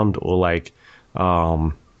ground, or like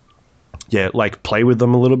play with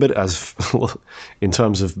them a little bit as in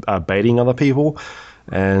terms of baiting other people,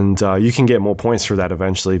 and you can get more points through that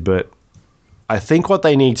eventually. But I think what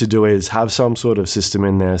they need to do is have some sort of system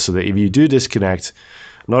in there so that if you do disconnect,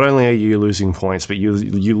 not only are you losing points, but you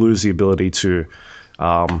lose the ability to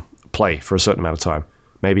play for a certain amount of time,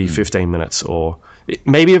 maybe 15 minutes, or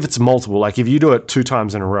maybe if it's multiple, like if you do it 2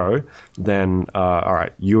 times in a row, then all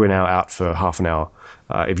right, you are now out for half an hour.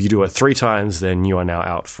 If you do it 3 times, then you are now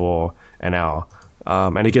out for an hour,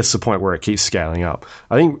 and it gets to the point where it keeps scaling up.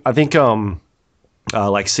 I think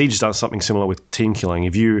like Siege does something similar with team killing.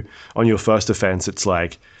 If you, on your first offense, it's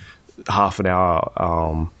like half an hour,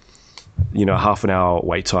 half an hour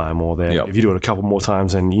wait time, or then if you do it a couple more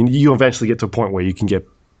times, and you eventually get to a point where you can get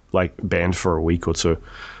like banned for a week or 2.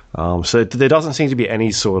 So there doesn't seem to be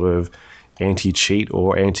any sort of anti-cheat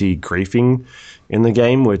or anti-griefing in the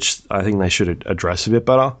game, which I think they should address a bit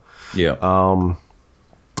better. Yeah.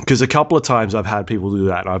 Because a couple of times I've had people do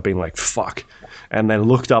that, and I've been like, "Fuck," and then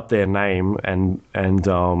looked up their name and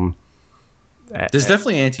there's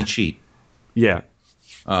definitely anti-cheat. Yeah.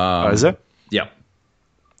 Is there? Yeah.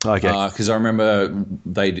 Okay. Because I remember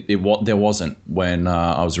there wasn't when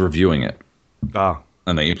I was reviewing it.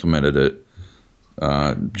 And they implemented it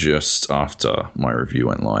just after my review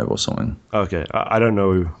went live or something. Okay. I don't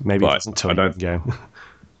know. Maybe it doesn't tell you the game.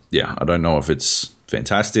 Yeah, I don't know if it's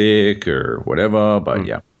fantastic or whatever, but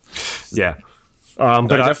yeah. Yeah.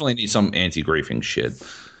 But I definitely need some anti-griefing shit.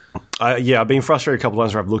 I've been frustrated a couple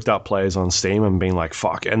times where I've looked up players on Steam and been like,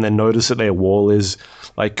 fuck, and then notice that their wall is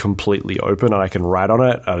like completely open and I can write on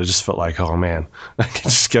it. I just felt like, oh man, I can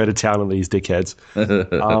just go to town on these dickheads.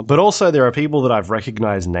 But also there are people that I've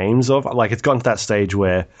recognized names of. Like, it's gotten to that stage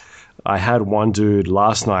where I had one dude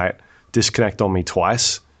last night disconnect on me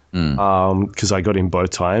twice because I got him both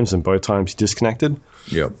times, and both times he disconnected.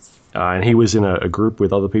 Yep. And he was in a group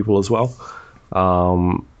with other people as well.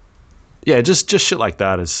 Yeah, just shit like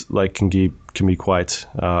that is like can be quite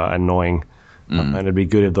annoying, and it'd be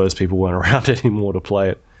good if those people weren't around anymore to play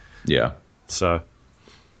it. Yeah. So,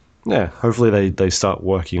 yeah, hopefully they start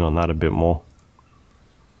working on that a bit more.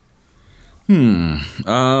 Yeah,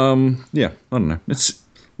 I don't know. It's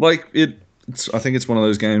like I think it's one of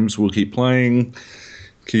those games we'll keep playing,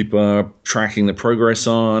 keep tracking the progress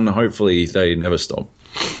on. Hopefully, they never stop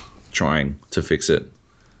trying to fix it.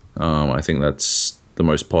 I think that's the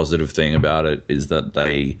most positive thing about it, is that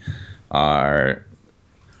they are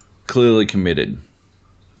clearly committed.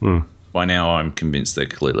 By now, I'm convinced they're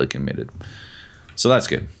clearly committed. So that's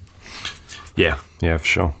good. Yeah, for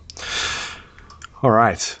sure. All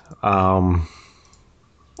right.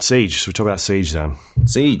 Siege. So we talk about Siege then.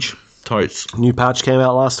 Siege. Totes. New patch came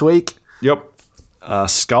out last week. Yep.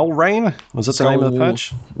 Skull Rain? Was that the name of the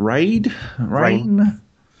patch? Rain?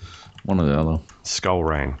 One or the other. Skull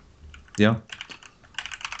Rain. Yeah.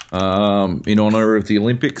 In honor of the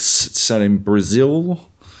Olympics, it's set in Brazil.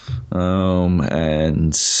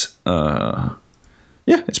 Yeah,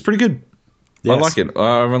 it's pretty good. Yes. I like it.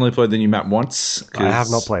 I've only played the new map once. I have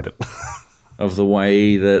not played it. Of the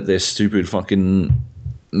way that their stupid fucking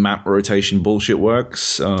map rotation bullshit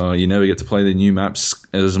works. You never get to play the new maps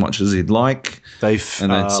as much as you'd like.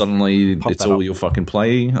 And then suddenly it's all you'll fucking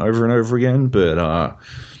play over and over again. But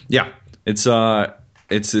yeah, it's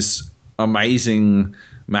this amazing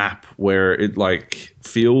map where it like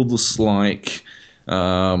feels like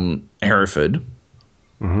Hereford,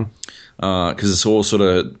 because it's all sort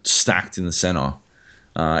of stacked in the center.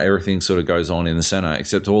 Everything sort of goes on in the center,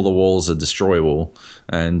 except all the walls are destroyable.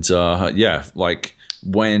 And yeah, like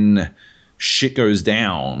when shit goes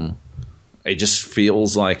down, it just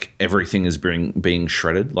feels like everything is being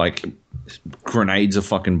shredded. Like grenades are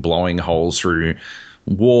fucking blowing holes through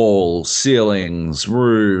walls, ceilings,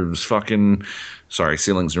 roofs, fucking... Sorry,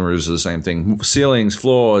 ceilings and roofs are the same thing. Ceilings,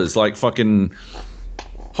 floors, like fucking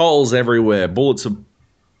holes everywhere. Bullets are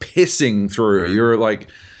pissing through. You're like,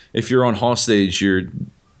 if you're on hostage, you're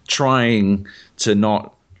trying to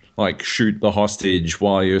not like shoot the hostage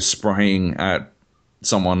while you're spraying at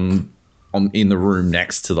someone in the room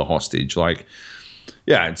next to the hostage. Like,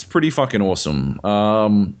 yeah, it's pretty fucking awesome.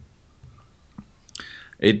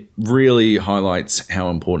 it really highlights how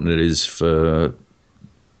important it is for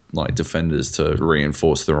like defenders to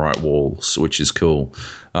reinforce the right walls, which is cool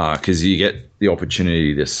because you get the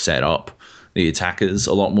opportunity to set up the attackers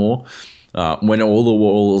a lot more. When all the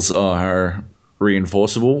walls are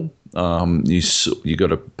reinforceable, you got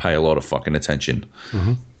to pay a lot of fucking attention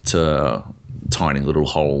to tiny little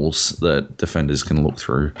holes that defenders can look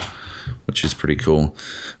through, which is pretty cool.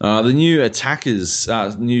 The new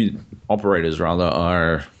new operators rather,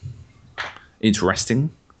 are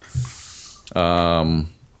interesting.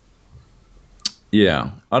 Yeah,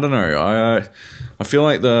 I don't know. I feel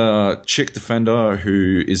like the chick defender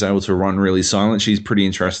who is able to run really silent, she's pretty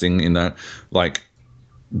interesting in that, like,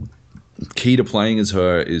 key to playing as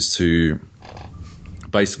her is to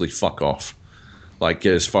basically fuck off. Like,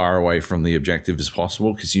 get as far away from the objective as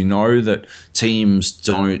possible, because you know that teams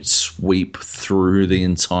don't sweep through the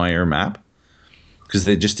entire map because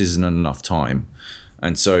there just isn't enough time.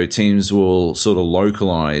 And so teams will sort of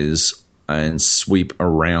localize and sweep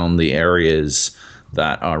around the areas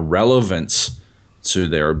that are relevant to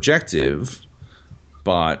their objective,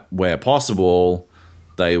 but where possible,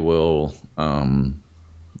 they'll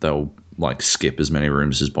like skip as many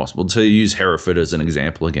rooms as possible. To use Hereford as an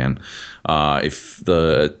example again, if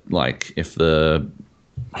the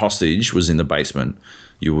hostage was in the basement,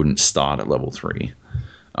 you wouldn't start at level 3.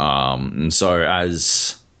 And so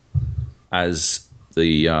as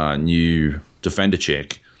the new defender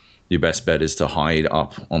chick, your best bet is to hide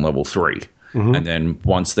up on level 3. And then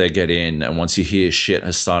once they get in, and once you hear shit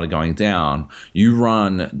has started going down, you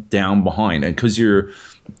run down behind. And because you're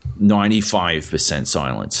 95%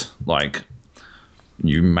 silent, like,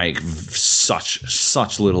 you make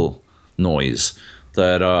such little noise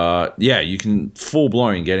that you can full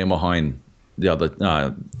blown get in behind the other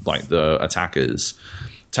the attackers,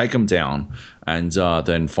 take them down, and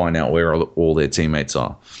then find out where all their teammates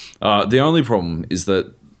are. The only problem is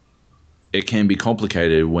that it can be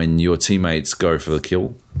complicated when your teammates go for the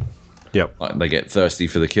kill. Yep. Like, they get thirsty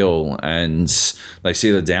for the kill and they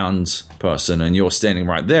see the downed person and you're standing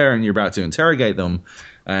right there and you're about to interrogate them,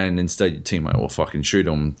 and instead your teammate will fucking shoot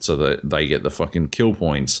them so that they get the fucking kill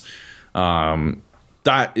points.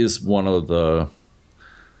 That is one of the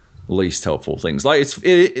least helpful things. Like,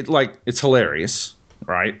 it's hilarious,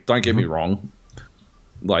 right? Don't get me wrong.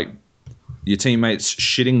 Like, your teammates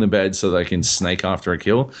shitting the bed so they can snake after a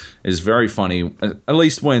kill is very funny, at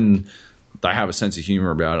least when they have a sense of humor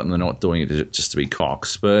about it and they're not doing it just to be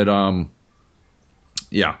cocks. But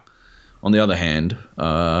yeah, on the other hand,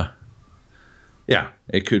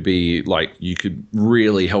 it could be like you could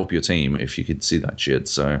really help your team if you could see that shit.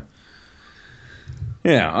 So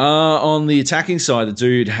yeah, on the attacking side, the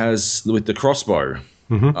dude has with the crossbow.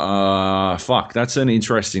 That's an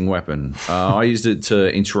interesting weapon. I used it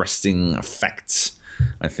to interesting effects,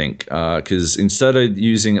 I think, because instead of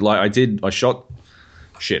using it, like I shot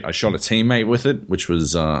a teammate with it, which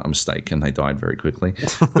was a mistake, and they died very quickly.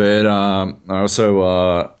 But I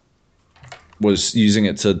also was using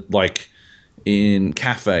it to, like, in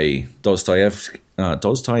Cafe Dostoevsky,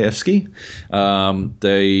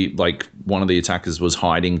 they, like, one of the attackers was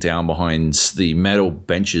hiding down behind the metal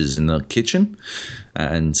benches in the kitchen,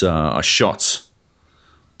 and I shot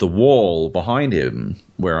the wall behind him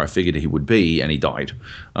where I figured he would be, and he died.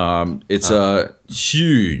 It's a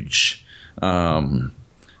huge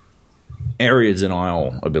area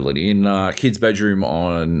denial ability. In kid's bedroom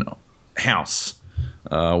on House,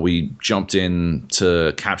 we jumped in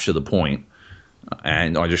to capture the point,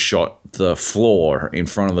 and I just shot the floor in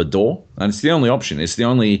front of the door. And it's the only option. It's the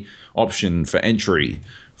only option for entry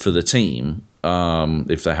for the team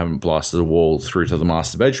if they haven't blasted the wall through to the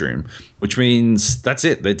master bedroom, which means that's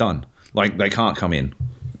it. They're done. Like, they can't come in.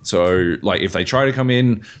 So, like, if they try to come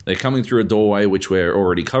in, they're coming through a doorway, which we're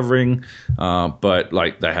already covering, but,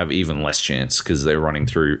 like, they have even less chance because they're running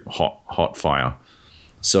through hot fire.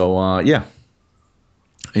 So, yeah.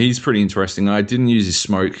 He's pretty interesting. I didn't use his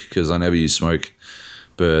smoke because I never use smoke,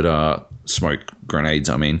 but smoke grenades,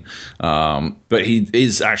 I mean. But he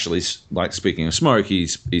is actually, like, speaking of smoke,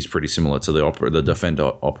 he's pretty similar to the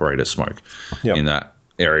defender operator smoke. Yep. In that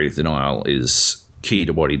area of denial is key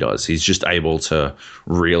to what he does. He's just able to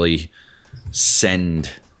really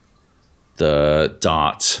send the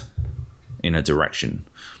dart in a direction.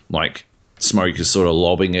 Like, smoke is sort of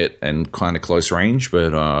lobbing it and kind of close range,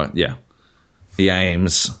 but yeah. He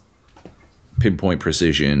aims, pinpoint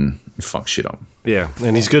precision, fuck shit up. Yeah,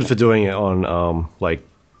 and he's good for doing it on like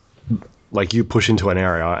you push into an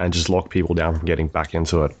area and just lock people down from getting back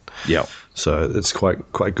into it. Yeah. So it's quite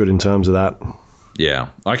good in terms of that. Yeah,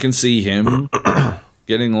 I can see him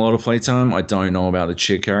getting a lot of playtime. I don't know about the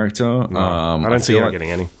chick character. No, I don't see her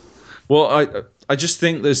getting any. Well, I just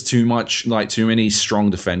think there's too many strong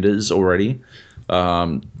defenders already.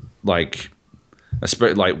 Like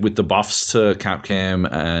with the buffs to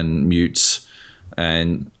Capcam and mutes,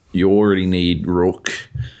 and you already need Rook.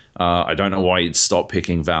 I don't know why you'd stop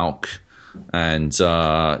picking Valk, and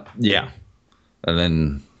and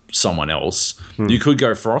then someone else. You could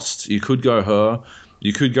go Frost. You could go her.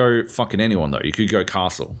 You could go fucking anyone, though. You could go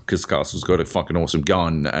Castle, because Castle's got a fucking awesome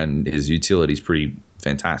gun, and his utility's pretty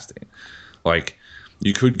fantastic. Like,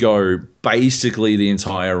 you could go basically the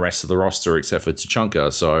entire rest of the roster except for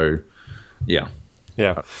Tachanka, so, yeah.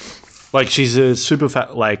 Yeah. Like, she's a super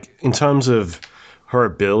fat... Like, in terms of her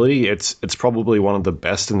ability, it's probably one of the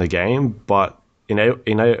best in the game, but,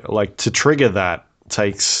 like, to trigger that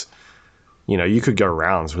takes... you could go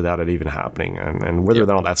rounds without it even happening, and whether or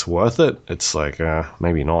not that's worth it, it's like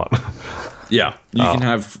maybe not. Yeah, you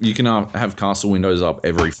can have castle windows up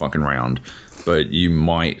every fucking round, but you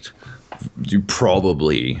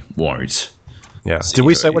probably won't. Yeah. Did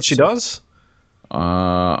we say what she does?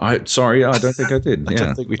 I don't think I did. Yeah.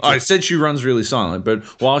 don't think we did. I said she runs really silent, but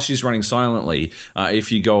while she's running silently,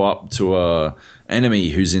 if you go up to a enemy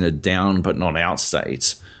who's in a down but not out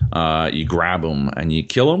state, you grab them and you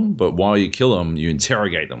kill them. But while you kill them, you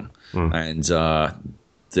interrogate them, and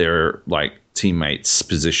their teammates'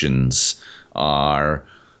 positions are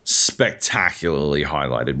spectacularly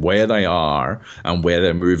highlighted, where they are and where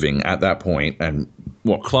they're moving at that point, and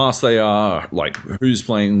what class they are, like who's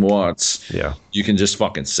playing what. Yeah, you can just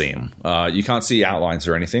fucking see them. You can't see outlines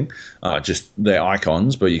or anything, just their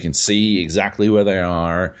icons, but you can see exactly where they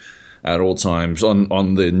are at all times.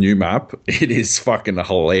 On the new map, it is fucking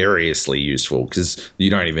hilariously useful, because you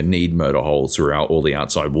don't even need murder holes throughout all the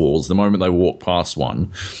outside walls. The moment they walk past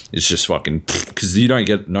one, it's just fucking, because you don't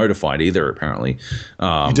get notified either, apparently.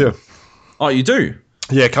 You do. Oh, you do?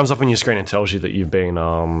 Yeah, it comes up on your screen and tells you that you've been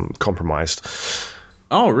compromised.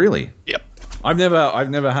 Oh, really? Yep. I've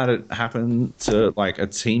never had it happen to a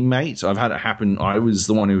teammate. I've had it happen. I was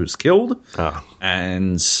the one who was killed,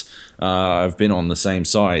 and I've been on the same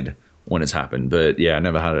side when it's happened, but yeah, I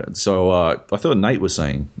never had it. So I thought Nate was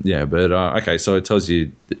saying, yeah, but okay, so it tells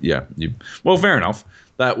you, well, fair enough.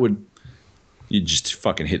 You just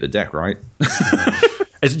fucking hit the deck, right?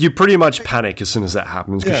 You pretty much panic as soon as that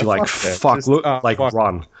happens, because you're like, fuck,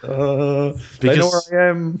 run. They know where I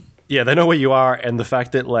am. Yeah, they know where you are, and the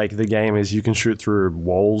fact that the game is you can shoot through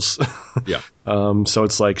walls. Yeah. So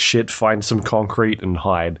it's like, shit, find some concrete and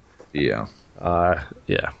hide. Yeah.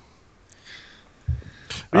 Yeah.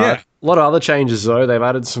 A lot of other changes, though. They've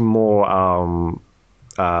added some more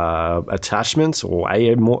attachments, or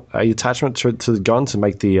a attachment to the gun to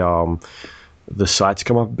make the sights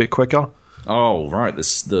come up a bit quicker. Oh, right.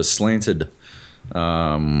 The slanted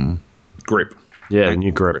grip. Yeah,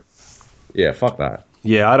 new grip. Yeah, fuck that.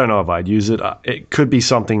 Yeah, I don't know if I'd use it. It could be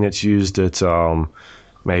something that's used at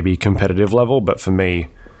maybe competitive level, but for me,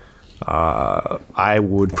 I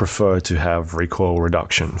would prefer to have recoil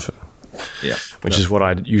reduction. Which is what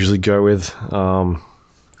I'd usually go with. I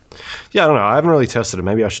don't know. I haven't really tested it.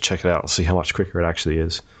 Maybe I should check it out and see how much quicker it actually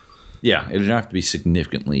is. Yeah, it'd have to be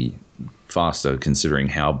significantly faster, considering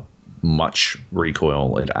how much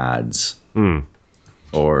recoil it adds.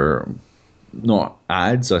 Or not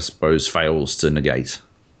adds, I suppose, fails to negate.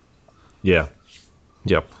 Yeah.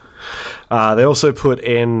 Yep. They also put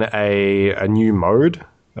in a new mode,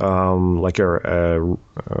 like a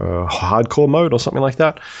hardcore mode or something like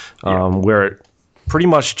that, where it pretty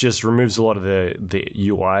much just removes a lot of the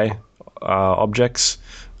UI objects,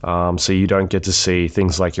 so you don't get to see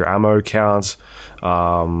things like your ammo counts,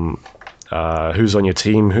 who's on your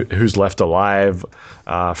team, who's left alive,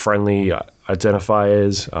 friendly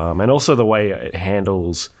identifiers, and also the way it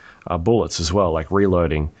handles bullets as well, like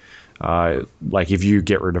reloading. Like if you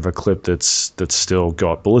get rid of a clip that's still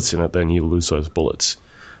got bullets in it, then you lose those bullets,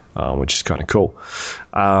 which is kind of cool.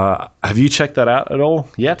 Have you checked that out at all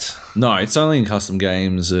yet? No, it's only in custom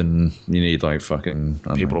games, and you need fucking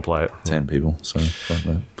people to play it. 10 people. So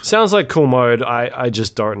sounds like cool mode. I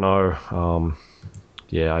just don't know.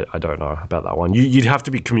 I don't know about that one. You'd have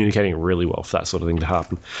to be communicating really well for that sort of thing to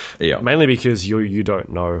happen. Yeah, mainly because you don't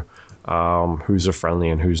know who's a friendly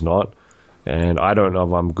and who's not. And I don't know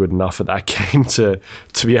if I'm good enough at that game to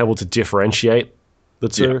be able to differentiate the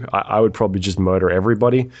two. Yeah. I would probably just murder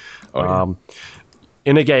everybody.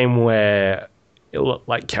 In a game where,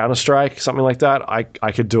 like Counter-Strike, something like that, I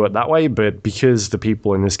could do it that way. But because the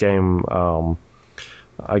people in this game,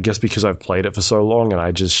 I guess because I've played it for so long, and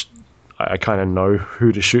I kind of know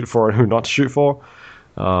who to shoot for and who not to shoot for,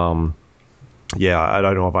 Yeah, I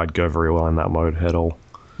don't know if I'd go very well in that mode at all.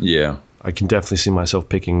 Yeah. I can definitely see myself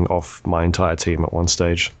picking off my entire team at one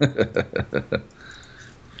stage.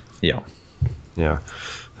 Yeah. Yeah.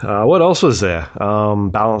 What else was there?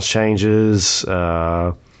 Balance changes.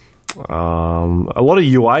 A lot of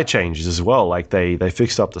UI changes as well. Like they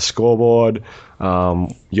fixed up the scoreboard.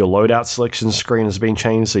 Your loadout selection screen has been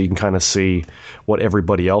changed, so you can kind of see what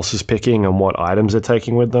everybody else is picking and what items they're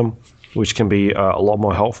taking with them, which can be a lot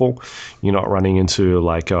more helpful. You're not running into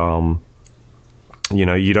like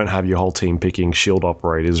you don't have your whole team picking shield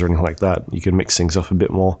operators or anything like that. You can mix things up a bit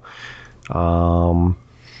more.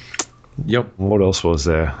 Yep. What else was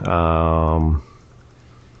there? I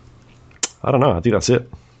don't know. I think that's it.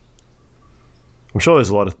 I'm sure there's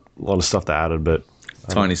a lot of stuff they added, but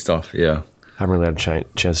Tiny stuff, yeah. haven't really had a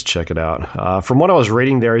chance to check it out. From what I was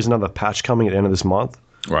reading, there is another patch coming at the end of this month.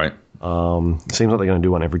 Right. It seems like they're going to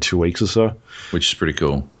do one every 2 weeks or so. Which is pretty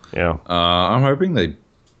cool. Yeah. I'm hoping they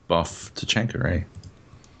buff Tachanka, eh?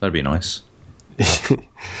 That'd be nice.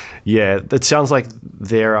 Yeah, it sounds like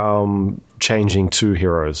they're changing 2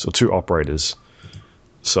 heroes or 2 operators.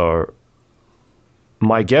 So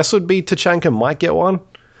my guess would be Tachanka might get one,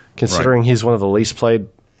 considering he's one of the least played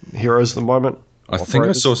heroes at the moment. I think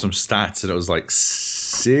I saw some stats and it was like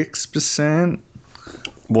 6%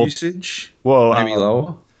 usage. Well, maybe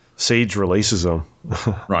lower. Siege releases them.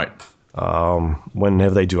 Right.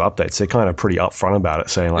 Whenever they do updates, they're kind of pretty upfront about it,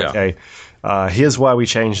 saying like, Yeah. hey, here's why we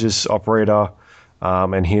changed this operator,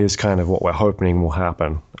 and here's kind of what we're hoping will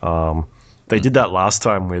happen. They did that last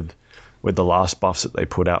time with the last buffs that they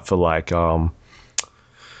put out for like,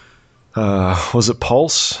 was it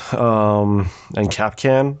Pulse and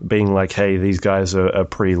Capcan being like, hey, these guys are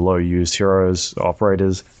pretty low used heroes,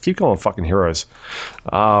 operators. Keep calling them fucking heroes.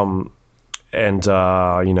 We're going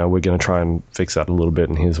to try and fix that a little bit,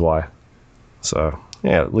 and here's why. So,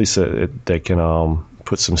 yeah, at least they can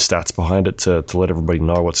put some stats behind it to let everybody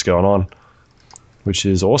know what's going on, which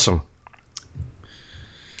is awesome.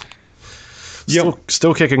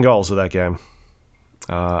 Still kicking goals with that game.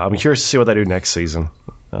 I'm curious to see what they do next season,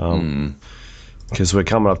 because we're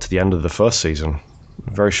coming up to the end of the first season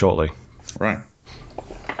very shortly. Right.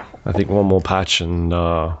 I think one more patch and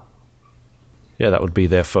that would be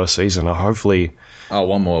their first season. Hopefully. Oh,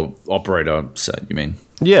 one more operator set, you mean?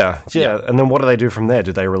 Yeah. And then what do they do from there?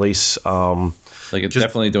 Do they release? Like, it's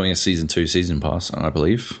definitely doing a season 2 season pass, I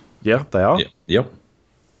believe. Yeah, they are. Yeah. Yep.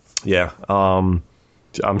 Yeah. I'm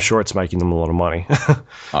sure it's making them a lot of money.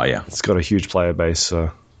 Oh yeah, it's got a huge player base,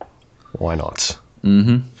 so why not?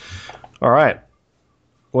 Mm-hmm. All right.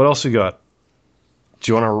 What else we got?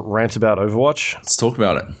 Do you want to rant about Overwatch? Let's talk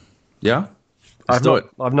about it. Yeah.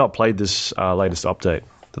 I've not played this latest update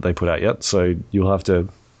that they put out yet, so you'll have to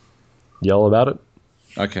yell about it.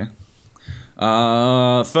 Okay.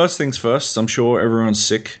 First things first, I'm sure everyone's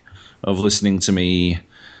sick of listening to me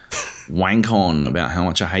wank on about how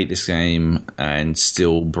much I hate this game and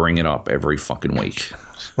still bring it up every fucking week.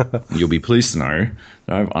 You'll be pleased to know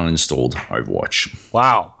that I've uninstalled Overwatch.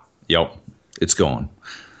 Wow. Yep. It's gone.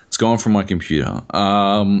 It's gone from my computer.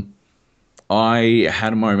 I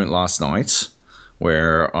had a moment last night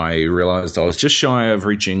where I realized I was just shy of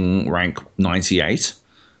reaching rank 98.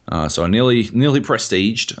 So I nearly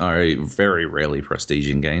prestiged. I very rarely prestige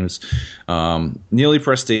in games. Nearly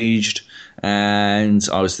prestiged, and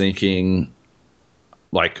I was thinking,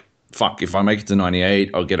 like, fuck, if I make it to 98,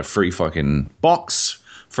 I'll get a free fucking box,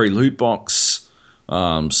 free loot box.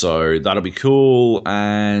 So that'll be cool,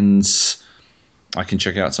 and I can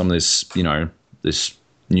check out some of this, this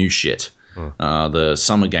new shit, the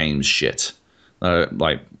summer games shit.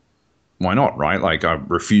 Like, why not, right? Like, I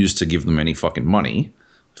refuse to give them any fucking money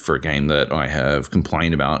for a game that I have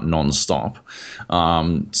complained about nonstop.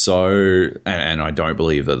 And I don't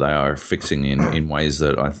believe that they are fixing in ways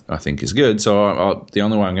that I think is good. So the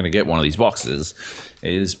only way I'm going to get one of these boxes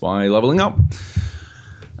is by leveling up.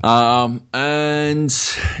 And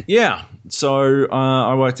yeah, so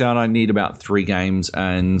I worked out I need about 3 games,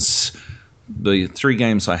 and the 3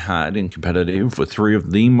 games I had in competitive were 3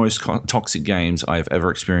 of the most toxic games I've ever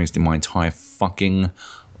experienced in my entire fucking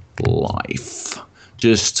life.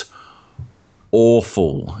 Just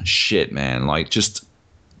awful shit, man. Like, just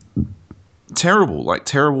terrible, like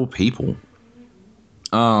terrible people.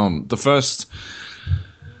 The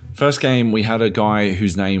first game, we had a guy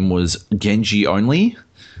whose name was Genji only,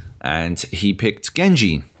 and he picked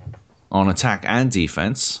Genji on attack and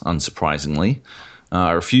defense, unsurprisingly.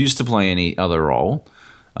 Refused to play any other role.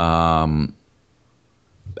 And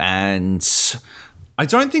I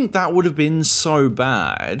don't think that would have been so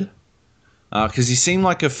bad, because he seemed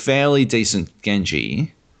like a fairly decent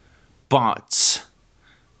Genji, but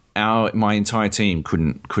my entire team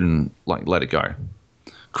couldn't like let it go.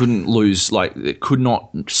 Couldn't lose, like, it could not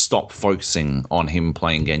stop focusing on him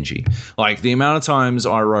playing Genji. Like, the amount of times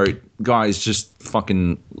I wrote, guys, just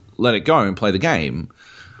fucking let it go and play the game,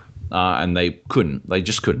 and they couldn't. They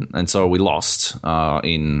just couldn't. And so we lost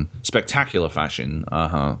in spectacular fashion.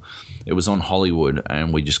 It was on Hollywood,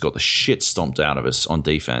 and we just got the shit stomped out of us on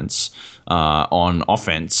defense. On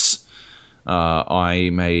offense,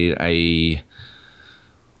 I made a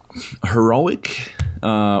heroic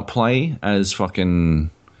play as fucking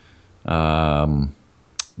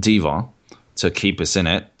Diva to keep us in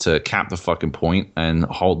it, to cap the fucking point and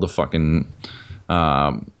hold the fucking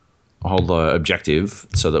hold the objective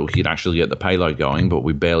so that we could actually get the payload going, but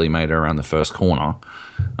we barely made it around the first corner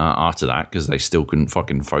after that because they still couldn't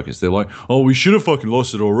fucking focus. They're like, oh, we should have fucking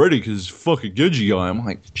lost it already because fucking Genji guy. I'm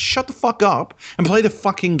like, shut the fuck up and play the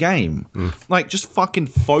fucking game. Like, just fucking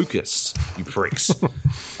focus, you pricks.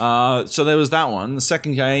 So there was that one. The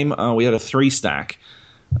second game, we had a 3-stack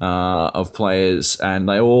of players, and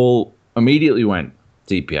they all immediately went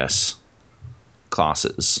DPS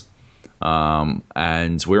classes.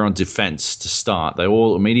 And we're on defense to start. They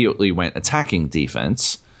all immediately went attacking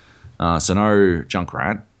defense. So no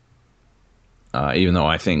Junkrat. Even though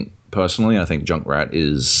I think Junkrat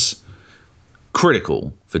is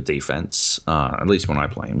critical for defense. At least when I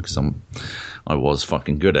play him, because I was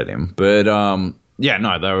fucking good at him. But yeah,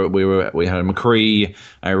 no, we had a McCree,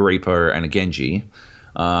 a Reaper, and a Genji.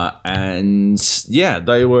 And yeah,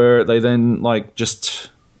 they then like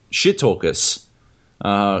just shit talk us.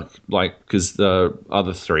 Like, because the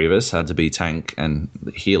other three of us had to be tank and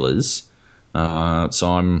healers.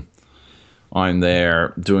 So I'm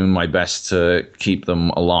there doing my best to keep them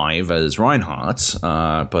alive as Reinhardt.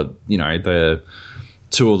 But, you know, the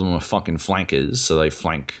two of them are fucking flankers, so they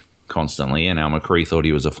flank constantly. And our McCree thought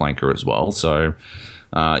he was a flanker as well. So,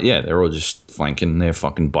 yeah, they're all just flanking their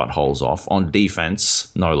fucking buttholes off. On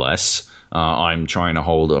defense, no less. I'm trying to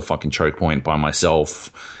hold a fucking choke point by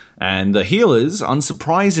myself. And the healers,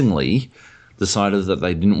 unsurprisingly, decided that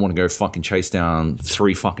they didn't want to go fucking chase down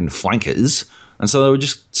 3 fucking flankers. And so they were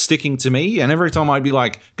just sticking to me. And every time I'd be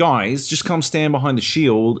like, guys, just come stand behind the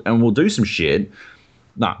shield and we'll do some shit.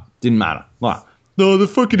 Nah, didn't matter. Like, no, the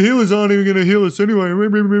fucking healers aren't even going to heal us anyway.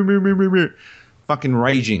 Fucking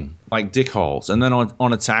raging like dickholes. And then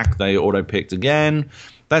on attack, they auto-picked again.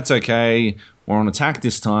 That's okay. We're on attack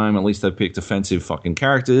this time. At least they picked offensive fucking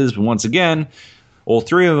characters. But once again, all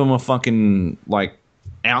 3 of them are fucking, like,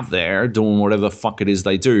 out there doing whatever the fuck it is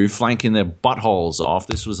they do, flanking their buttholes off.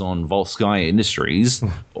 This was on Volskaya Industries.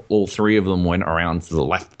 All 3 of them went around to the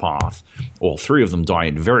left path. All 3 of them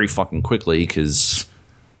died very fucking quickly because,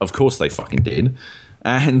 of course, they fucking did.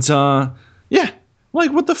 And, yeah,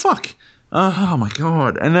 like, what the fuck? Oh, my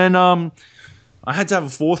God. And then I had to have a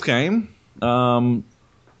 4th game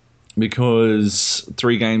because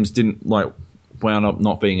 3 games didn't, like, wound up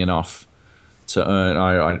not being enough to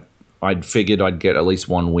earn. I'd figured I'd get at least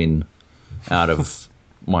 1 win out of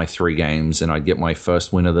my 3 games, and I'd get my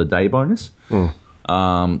first win of the day bonus.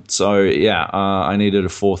 So yeah, I needed a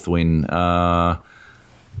 4th win.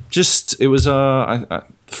 It was a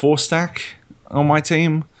 4-stack on my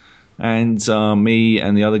team, and me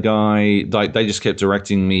and the other guy, like, they just kept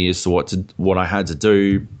directing me as to what I had to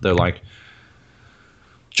do. They're like,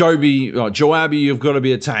 Joab, you've got to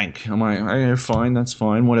be a tank. I'm like, okay, fine, that's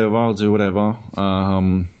fine, whatever, I'll do whatever.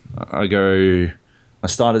 I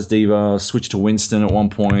start as Diva, switch to Winston at one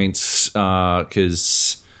point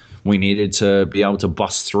because we needed to be able to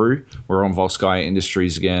bust through. We're on Volskaya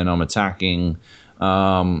Industries again. I'm attacking.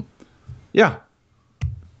 Yeah.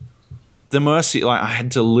 The Mercy, like, I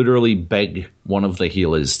had to literally beg one of the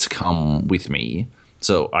healers to come with me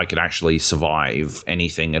so I could actually survive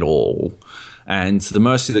anything at all. And the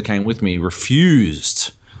Mercy that came with me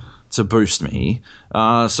refused to boost me.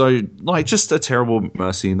 So, like, just a terrible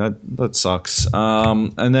Mercy. That sucks.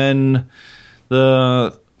 And then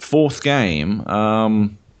the 4th game,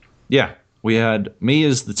 yeah, we had me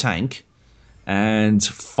as the tank and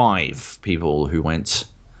 5 people who went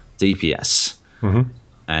DPS.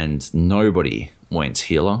 And nobody went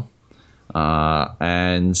healer.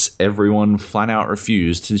 And everyone flat out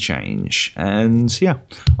refused to change. And yeah,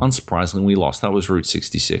 unsurprisingly, we lost. That was Route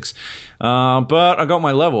 66. But I got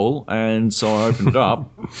my level, and so I opened it up.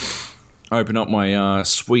 I opened up my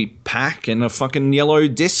sweet pack, and a fucking yellow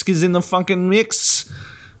disc is in the fucking mix.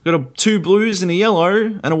 Got 2 blues and a yellow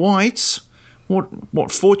and a white.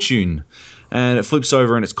 What fortune? And it flips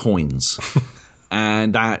over and it's coins.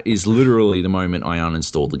 And that is literally the moment I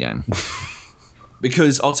uninstalled the game.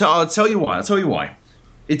 Because I'll tell you why.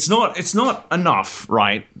 it's not enough,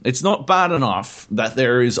 right? It's not bad enough that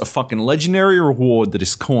there is a fucking legendary reward that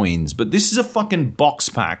is coins, but this is a fucking box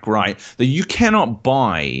pack, right? That you cannot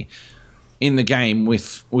buy in the game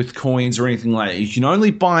with coins or anything like that. You can only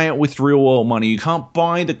buy it with real world money. You can't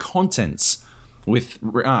buy the contents with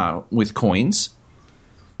coins,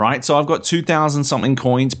 right? So I've got 2,000 something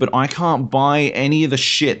coins, but I can't buy any of the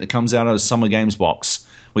shit that comes out of the Summer Games box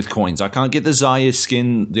with coins. I can't get the Zarya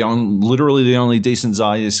skin, literally the only decent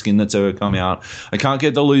Zarya skin that's ever come out. I can't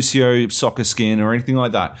get the Lucio soccer skin or anything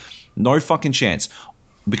like that. No fucking chance.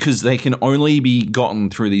 Because they can only be gotten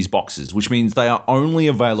through these boxes, which means they are only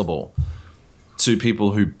available to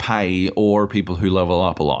people who pay or people who level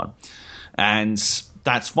up a lot. And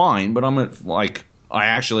that's fine, but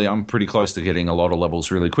I'm pretty close to getting a lot of levels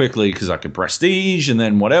really quickly because I could prestige and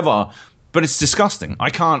then whatever. But it's disgusting. I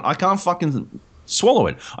can't fucking swallow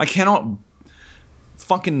it. I cannot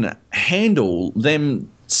fucking handle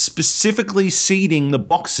them specifically seeding the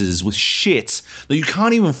boxes with shit that you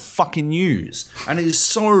can't even fucking use. And it is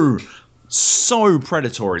so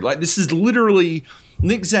predatory. Like, this is literally...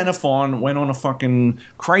 Nick Xenophon went on a fucking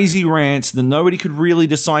crazy rant that nobody could really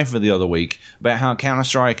decipher the other week about how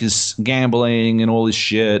Counter-Strike is gambling and all this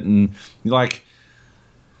shit. And, like,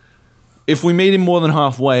 if we meet him more than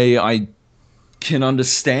halfway, I can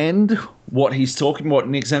understand what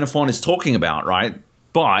Nick Xenophon is talking about, right?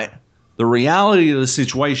 But the reality of the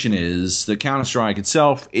situation is that Counter-Strike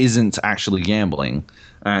itself isn't actually gambling.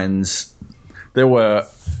 And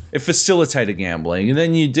it facilitated gambling. And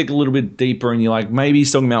then you dig a little bit deeper and you're like, maybe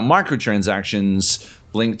he's talking about microtransactions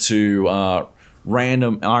linked to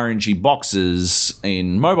random RNG boxes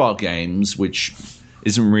in mobile games, which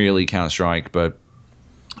isn't really Counter-Strike, but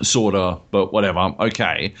sorta, but whatever.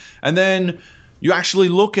 Okay. And then you actually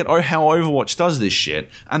look at how Overwatch does this shit,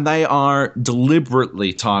 and they are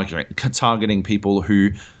deliberately targeting people who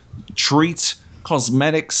treat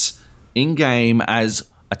cosmetics in-game as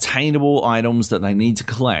attainable items that they need to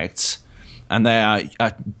collect, and they are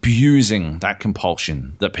abusing that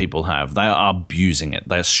compulsion that people have. They are abusing it.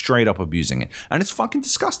 They are straight up abusing it. And it's fucking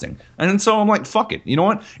disgusting. And so I'm like, fuck it. You know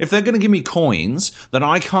what? If they're going to give me coins that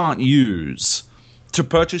I can't use to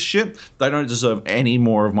purchase shit, they don't deserve any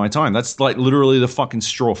more of my time. That's like literally the fucking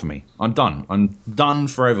straw for me. I'm done. I'm done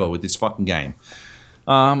forever with this fucking game.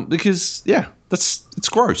 Because, yeah, it's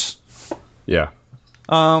gross. Yeah.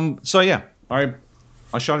 So, yeah, I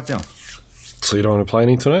shut it down. So you don't want to play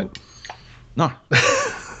any tonight? No.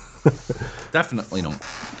 Definitely not.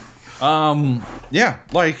 Yeah,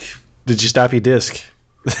 like... Did you stop your disc?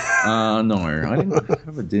 No, I didn't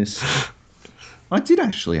have a disc. I did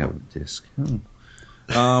actually have a disc.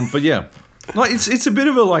 But yeah, like it's a bit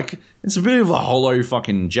of a hollow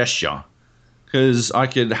fucking gesture, because I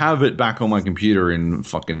could have it back on my computer in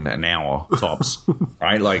fucking an hour tops,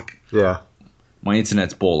 right? Like, yeah, my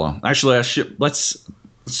internet's baller. Actually, let's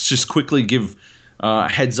just quickly give a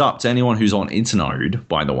heads up to anyone who's on Internode.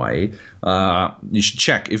 By the way, you should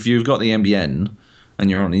check if you've got the NBN and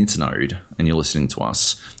you're on Internode and you're listening to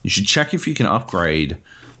us. You should check if you can upgrade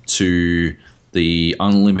to the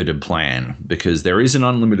unlimited plan, because there is an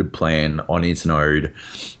unlimited plan on Internode,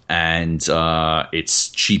 and it's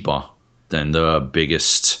cheaper than the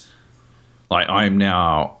biggest. Like, I'm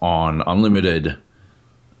now on unlimited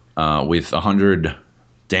with 100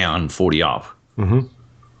 down, 40 up,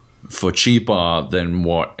 for cheaper than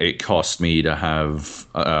what it cost me to have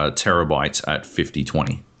terabytes at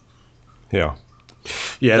 5020. Yeah,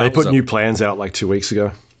 they put new plans out like 2 weeks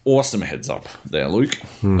ago. Awesome heads up there, Luke.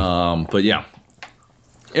 But yeah.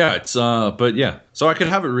 Yeah, it's but yeah. So I could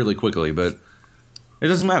have it really quickly, but it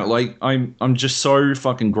doesn't matter. Like, I'm just so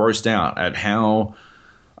fucking grossed out at how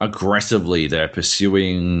aggressively they're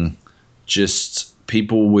pursuing just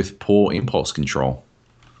people with poor impulse control.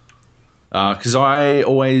 Because I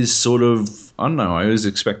always sort of, I don't know, I always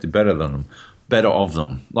expected better of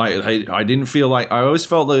them. Like, I didn't feel like, I always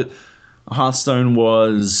felt that Hearthstone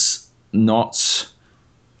was not,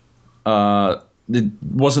 it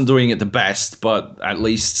wasn't doing it the best, but at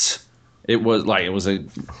least it was a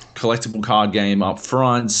collectible card game up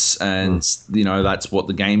front, and you know, that's what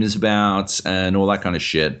the game is about and all that kind of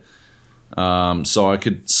shit. So I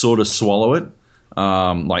could sort of swallow it.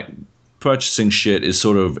 Like, purchasing shit is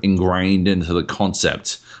sort of ingrained into the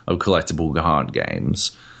concept of collectible card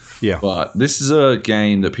games. Yeah. But this is a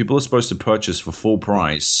game that people are supposed to purchase for full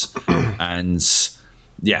price, and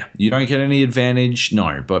yeah, you don't get any advantage,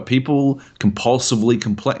 no, but people compulsively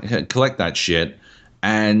collect that shit,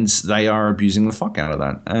 and they are abusing the fuck out of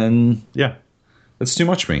that. And yeah, that's too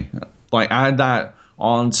much for me. Like, add that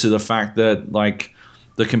on to the fact that, like,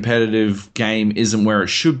 the competitive game isn't where it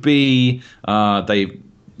should be. They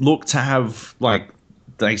look to have, like,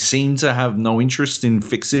 they seem to have no interest in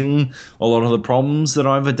fixing a lot of the problems that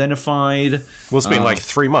I've identified. Well, it's been like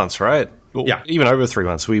 3 months, right? Well, yeah. Even over 3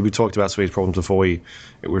 months. We talked about some of these problems before it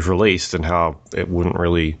was released and how it wouldn't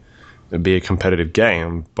really be a competitive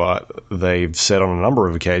game, but they've said on a number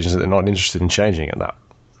of occasions that they're not interested in changing it now.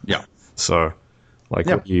 Yeah. So, like,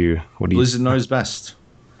 what do you... Blizzard knows best,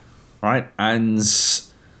 right? And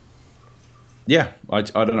yeah, I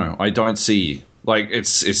don't know. I don't see... Like,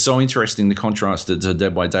 it's so interesting, the contrast to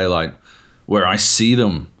Dead by Daylight, where I see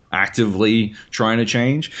them actively trying to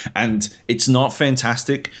change, and it's not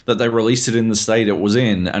fantastic that they released it in the state it was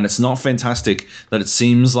in, and it's not fantastic that it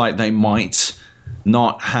seems like they might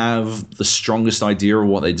not have the strongest idea of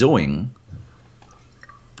what they're doing,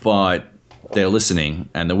 but they're listening,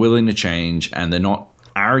 and they're willing to change, and they're not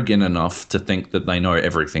arrogant enough to think that they know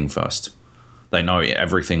everything first. They know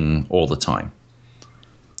everything all the time.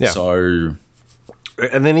 Yeah. So...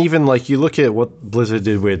 And then even, like, you look at what Blizzard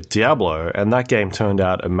did with Diablo, and that game turned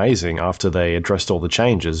out amazing after they addressed all the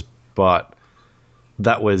changes, but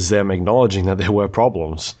that was them acknowledging that there were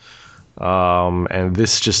problems. And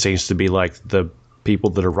this just seems to be like the people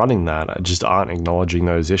that are running that just aren't acknowledging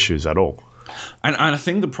those issues at all. And I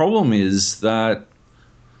think the problem is that...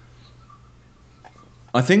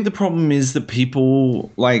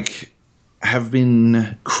 people, like, have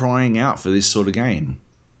been crying out for this sort of game.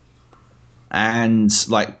 And,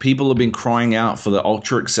 like, people have been crying out for the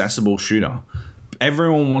ultra-accessible shooter.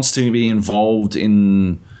 Everyone wants to be involved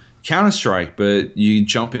in Counter-Strike, but you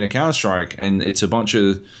jump into Counter-Strike and it's a bunch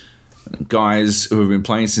of guys who have been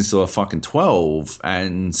playing since they were fucking 12,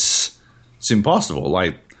 and it's impossible.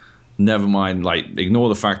 Like, never mind, like, ignore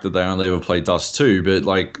the fact that they only ever played Dust 2, but,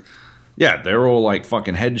 like, yeah, they're all, like,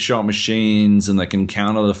 fucking headshot machines, and they can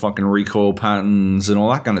counter the fucking recoil patterns and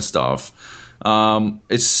all that kind of stuff.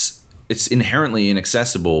 It's inherently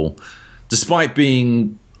inaccessible, despite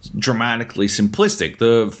being dramatically simplistic.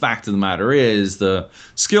 The fact of the matter is the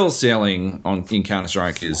skill ceiling in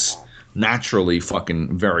Counter-Strike is naturally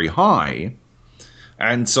fucking very high.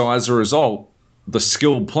 And so as a result, the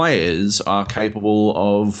skilled players are capable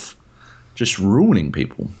of just ruining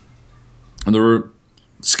people. And the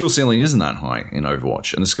skill ceiling isn't that high in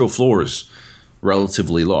Overwatch, and the skill floor is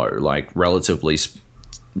relatively low, like relative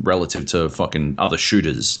to fucking other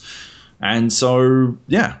shooters. And so,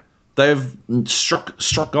 yeah, they've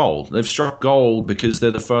struck gold. They've struck gold because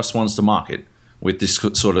they're the first ones to market with this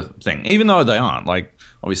sort of thing. Even though they aren't. Like,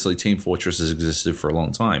 obviously, Team Fortress has existed for a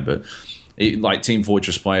long time, but like Team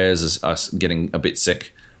Fortress players are getting a bit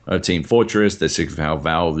sick of Team Fortress. They're sick of how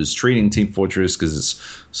Valve is treating Team Fortress because it's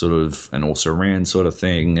sort of an also-ran sort of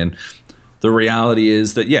thing. And the reality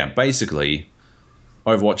is that, yeah, basically,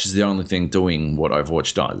 Overwatch is the only thing doing what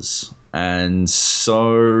Overwatch does. And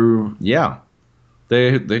so, yeah,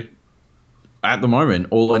 they at the moment,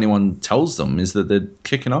 all anyone tells them is that they're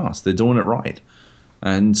kicking ass. They're doing it right.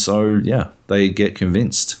 And so, yeah, they get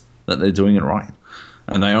convinced that they're doing it right.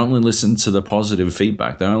 And they only listen to the positive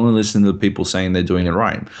feedback. They only listen to the people saying they're doing it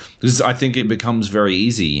right. Because I think it becomes very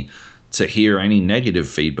easy to hear any negative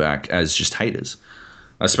feedback as just haters,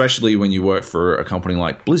 especially when you work for a company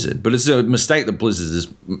like Blizzard. But it's a mistake that Blizzard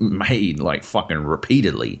has made, like, fucking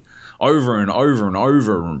repeatedly, over and over and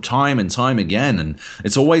over, and time again. And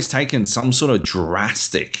it's always taken some sort of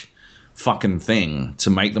drastic fucking thing to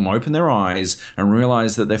make them open their eyes and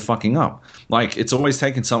realize that they're fucking up. Like, it's always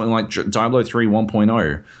taken something like Diablo 3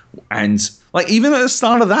 1.0. And, like, even at the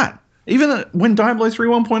start of that, even when Diablo 3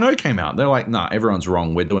 1.0 came out, they're like, nah, everyone's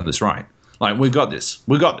wrong. We're doing this right. Like, we've got this.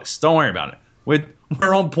 Don't worry about it.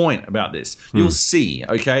 We're on point about this. You'll see,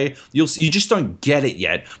 okay? You just don't get it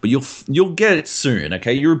yet, but you'll get it soon,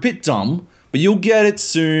 okay? You're a bit dumb, but you'll get it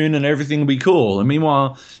soon, and everything will be cool. And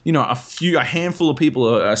meanwhile, you know, a handful of people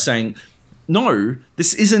are saying, no,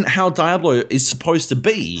 this isn't how Diablo is supposed to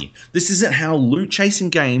be. This isn't how loot chasing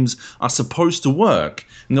games are supposed to work.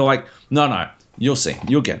 And they're like, no, you'll see,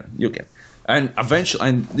 you'll get it. And eventually,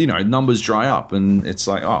 and you know, numbers dry up, and it's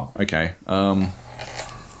like, oh, okay.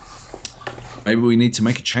 Maybe we need to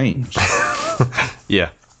make a change. Yeah.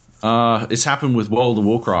 It's happened with World of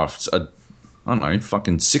Warcraft, I don't know,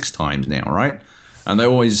 fucking 6 times now, right? And they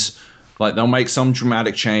always, like, they'll make some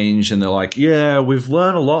dramatic change and they're like, yeah, we've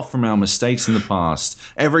learned a lot from our mistakes in the past.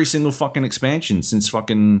 Every single fucking expansion since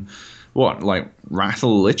fucking, like Wrath of the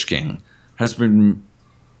Lich King has been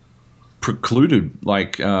precluded,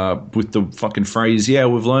 like, with the fucking phrase, yeah,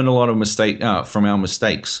 we've learned a lot of from our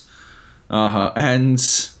mistakes. And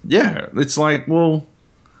yeah, it's like, well,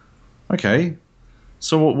 okay,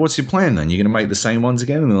 so what's your plan then? You're going to make the same ones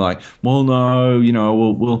again? And they're like, well, no, you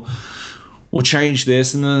know, we'll change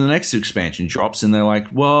this, and then the next expansion drops, and they're like,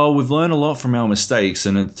 well, we've learned a lot from our mistakes,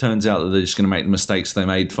 and it turns out that they're just going to make the mistakes they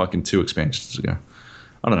made fucking 2 expansions ago.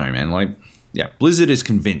 I don't know, man. Like, yeah, Blizzard is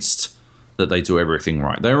convinced that they do everything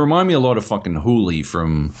right. They remind me a lot of fucking Hooli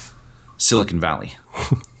from Silicon Valley.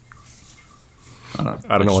 I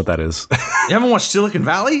don't know what that is. You haven't watched Silicon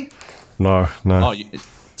Valley? No. Oh,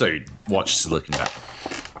 dude, watch Silicon Valley.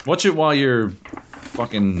 Watch it while you're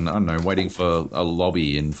fucking, I don't know, waiting for a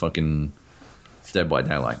lobby in fucking Dead by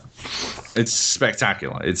Daylight. It's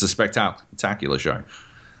spectacular. It's a spectacular show.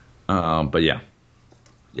 But yeah.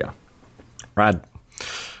 Rad.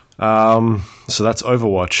 So that's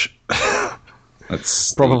Overwatch.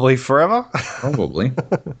 That's probably forever. Probably.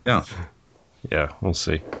 Yeah. Yeah, we'll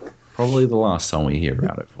see. Probably the last time we hear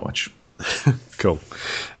about Overwatch. Cool.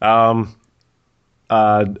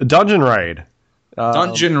 Dungeon Raid.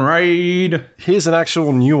 Dungeon Raid. Here's an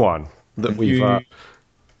actual new one that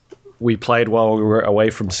we played while we were away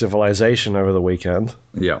from Civilization over the weekend.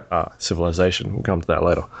 Yeah. Civilization. We'll come to that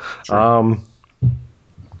later.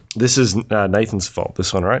 This is Nathan's fault,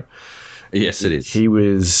 this one, right? Yes, it is. He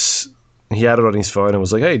had it on his phone and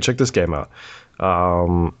was like, hey, check this game out.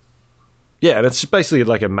 Yeah, and it's basically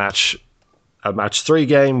like a match 3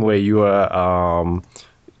 game where you are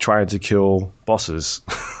trying to kill bosses.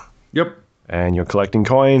 Yep. And you're collecting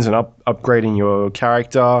coins and upgrading your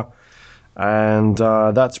character, and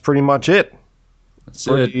that's pretty much it. It's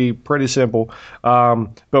pretty simple.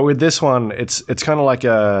 But with this one, it's kind of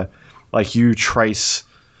like you trace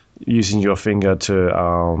using your finger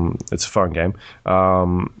to it's a fun game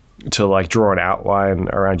to like draw an outline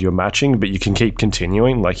around your matching, but you can keep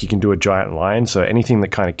continuing. Like you can do a giant line, so anything that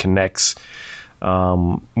kind of connects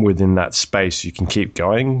within that space, you can keep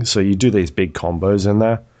going. So you do these big combos in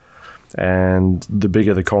there, and the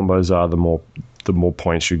bigger the combos are, the more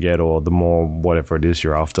points you get, or the more whatever it is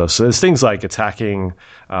you're after. So there's things like attacking,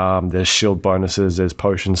 there's shield bonuses, there's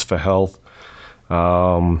potions for health.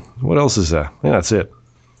 What else is there? Yeah, that's it.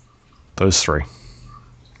 Those 3.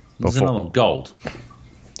 There's another gold.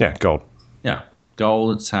 Yeah, gold. Yeah.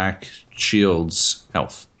 Gold, attack, shields,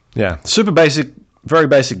 health. Yeah. Super basic, very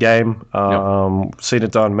basic game. Seen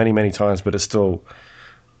it done many, many times, but it's still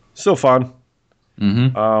fun.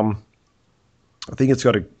 Mm-hmm. I think it's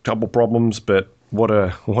got a couple problems, but what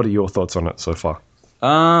are your thoughts on it so far?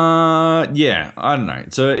 Yeah, I don't know.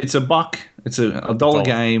 It's a buck. It's a $1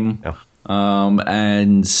 game. Yeah.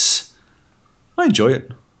 And I enjoy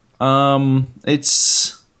it.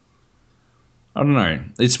 I don't know.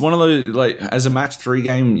 It's one of those, like, as a match 3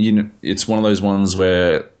 game, it's one of those ones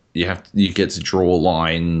where you get to draw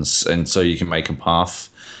lines, and so you can make a path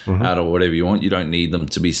out of whatever you want. You don't need them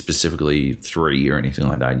to be specifically 3 or anything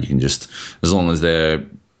like that. You can just, as long as they're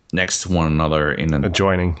next to one another in an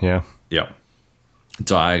adjoining,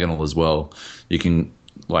 diagonal as well, you can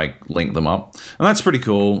like link them up, and that's pretty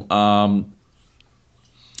cool. I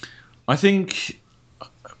think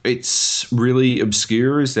it's really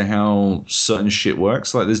obscure as to how certain shit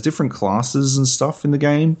works. Like, there's different classes and stuff in the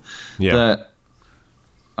game that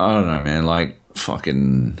I don't know, man. Like,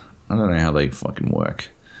 fucking, I don't know how they fucking work.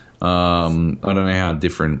 I don't know how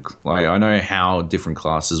different. Like, I know how different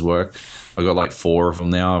classes work. I've got like 4 of them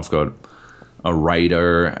now. I've got a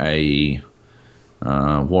raider, a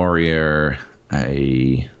warrior,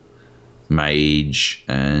 a mage,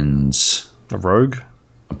 and a rogue.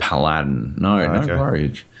 A paladin. No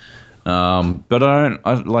rogue. But I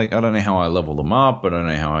don't know how I level them up. I don't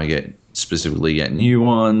know how I specifically get new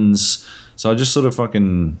ones. So I just sort of I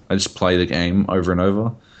just play the game over and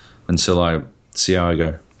over until I see how I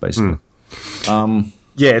go, basically.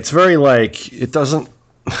 Yeah, it's very like, it doesn't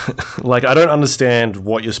like, I don't understand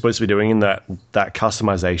what you're supposed to be doing in that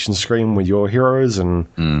customization screen with your heroes and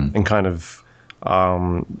kind of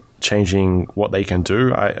changing what they can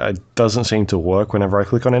do. It doesn't seem to work whenever I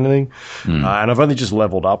click on anything. And I've only just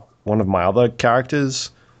leveled up one of my other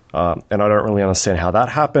characters, and I don't really understand how that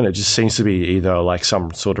happened. It just seems to be either like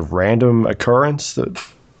some sort of random occurrence that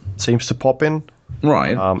seems to pop in.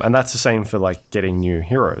 Right. And that's the same for like getting new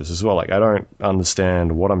heroes as well. Like, I don't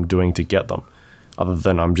understand what I'm doing to get them, other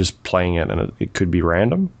than I'm just playing it and it could be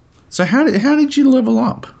random. So how did you level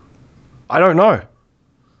up? I don't know.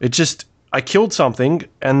 It just, I killed something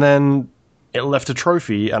and then it left a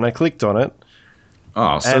trophy and I clicked on it.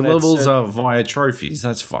 Oh, so levels are via trophies.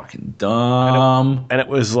 That's fucking dumb. And it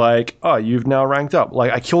was like, oh, you've now ranked up.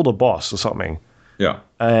 Like, I killed a boss or something. Yeah.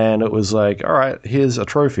 And it was like, all right, here's a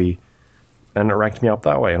trophy. And it ranked me up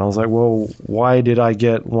that way. And I was like, well, why did I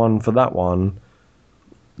get one for that one?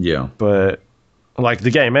 Yeah. But, like,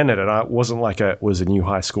 the game ended, and it wasn't like it was a new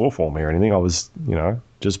high score for me or anything. I was,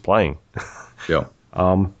 just playing. Yeah.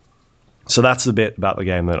 So that's the bit about the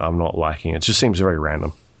game that I'm not liking. It just seems very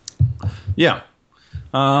random. Yeah.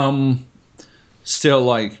 Still,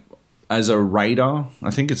 like, as a raider, I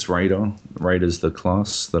think it's raider. Raider's the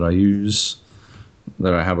class that I use,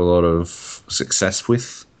 that I have a lot of success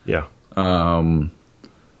with. Yeah. I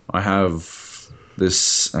have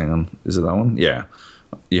this. Hang on, is it that one? Yeah.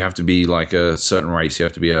 You have to be like a certain race. You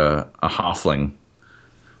have to be a halfling,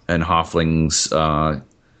 and halflings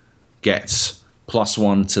get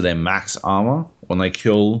 +1 to their max armor when they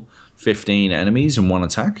kill 15 enemies in one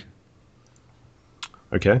attack.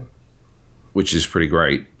 Okay. Which is pretty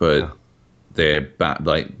great, but they're bad.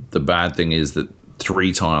 Like, the bad thing is that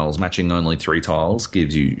 3 tiles, matching only 3 tiles,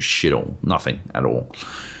 gives you shit all, nothing at all.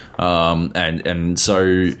 And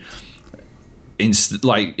so,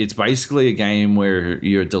 it's basically a game where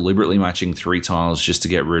you're deliberately matching 3 tiles just to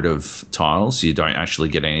get rid of tiles, so you don't actually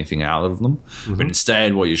get anything out of them. Mm-hmm. But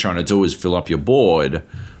instead, what you're trying to do is fill up your board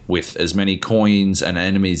with as many coins and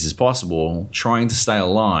enemies as possible, trying to stay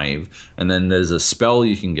alive. And then there's a spell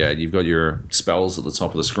you can get. You've got your spells at the top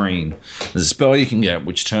of the screen. There's a spell you can get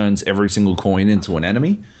which turns every single coin into an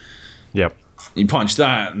enemy. Yep. You punch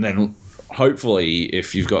that, and then hopefully,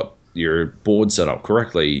 if you've got your board set up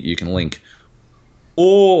correctly, you can link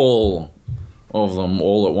all of them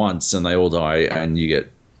all at once, and they all die, and you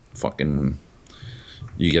get an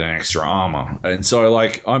extra armor. And so,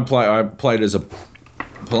 like, I played as a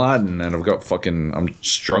paladin, and I'm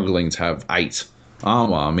struggling to have 8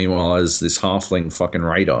 armor. Meanwhile, as this halfling fucking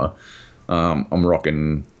raider, I'm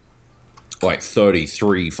rocking like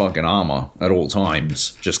 33 fucking armor at all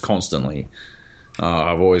times, just constantly.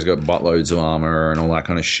 I've always got buttloads of armor and all that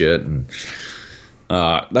kind of shit, and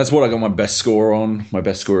that's what I got my best score on. My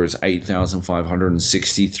best score is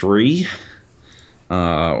 8,563,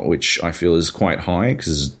 which I feel is quite high because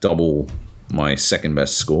it's double my second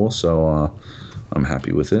best score, so I'm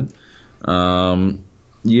happy with it.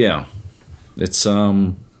 Yeah, it's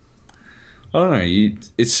I don't know.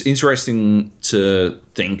 It's interesting to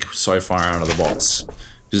think so far out of the box,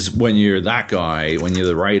 because when you're that guy, when you're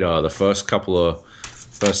the raider, the first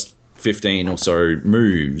 15 or so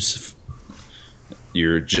moves,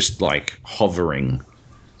 you're just like hovering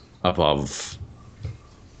above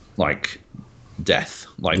like death,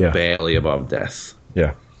 like barely above death.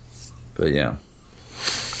 Yeah, but yeah.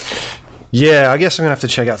 Yeah, I guess I'm going to have to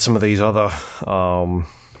check out some of these other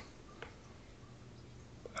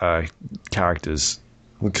characters.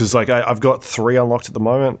 Because, like, I've got 3 unlocked at the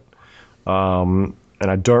moment. And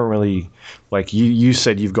I don't really... Like, you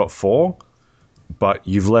said you've got 4, but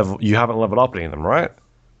you haven't leveled up any of them, right?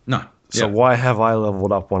 No. So why have I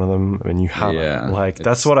leveled up one of them and you haven't? Yeah, like,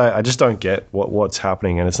 that's what I just don't get what's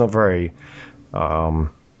happening. And it's not very...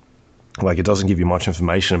 like, it doesn't give you much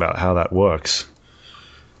information about how that works.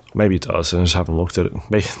 Maybe it does, and I just haven't looked at it.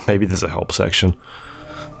 Maybe there's a help section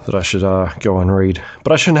that I should go and read.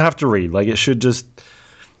 But I shouldn't have to read. Like, it should just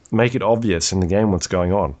make it obvious in the game what's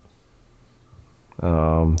going on.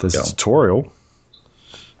 There's a tutorial,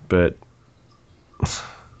 but I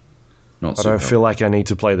don't feel like I need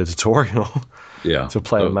to play the tutorial to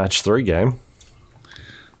play a match 3 game.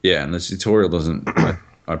 Yeah, and the tutorial doesn't...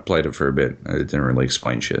 I played it for a bit. It didn't really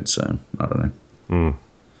explain shit, so I don't know.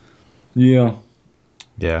 Yeah.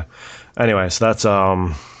 Yeah. Anyway, so that's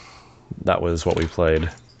that was what we played.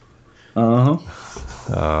 Yeah.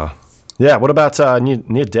 What about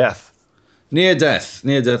Near Death? Near Death's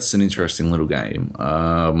an interesting little game.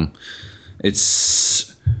 It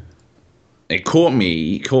caught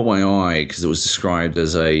my eye because it was described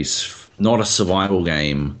as not a survival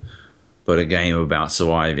game, but a game about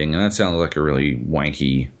surviving, and that sounded like a really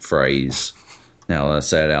wanky phrase now that I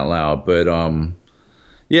say it out loud. But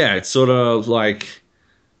yeah, it's sort of like,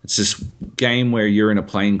 it's this game where you're in a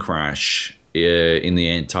plane crash in the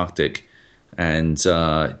Antarctic, and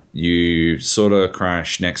you sort of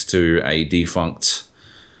crash next to a defunct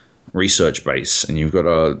research base, and you've got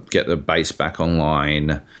to get the base back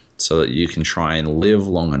online so that you can try and live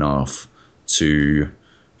long enough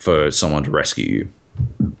for someone to rescue you.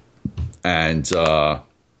 And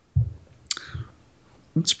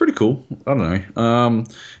it's pretty cool. I don't know.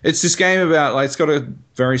 It's this game about, like, it's got a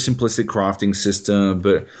very simplistic crafting system,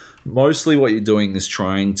 but mostly what you're doing is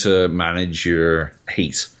trying to manage your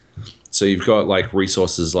heat. So you've got, like,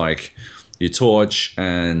 resources like your torch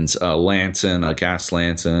and a lantern, a gas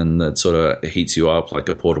lantern that sort of heats you up, like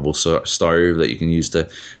a portable stove that you can use to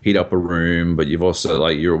heat up a room. But you've also,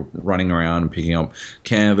 like, you're running around and picking up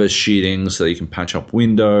canvas sheeting so that you can patch up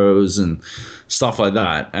windows and stuff like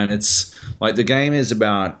that. And it's like, the game is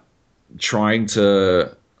about trying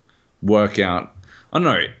to work out, I don't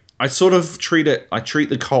know, I treat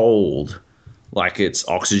the cold like it's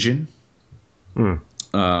oxygen.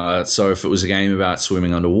 So if it was a game about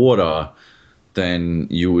swimming underwater, then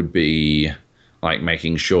you would be like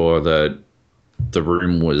making sure that the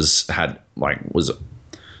room was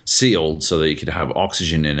sealed so that you could have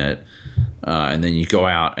oxygen in it, and then you go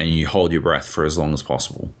out and you hold your breath for as long as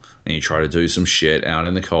possible, and you try to do some shit out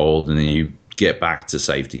in the cold, and then you get back to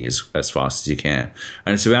safety as fast as you can.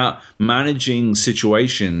 And it's about managing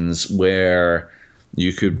situations where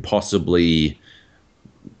you could possibly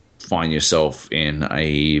find yourself in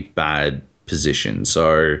a bad position.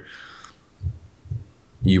 So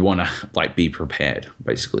you want to like be prepared.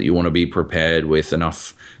 Basically, you want to be prepared with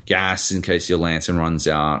enough gas in case your lantern runs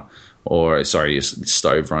out, or sorry, your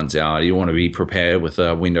stove runs out. You want to be prepared with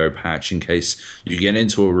a window patch in case you get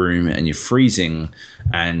into a room and you're freezing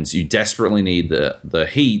and you desperately need the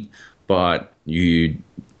heat, but you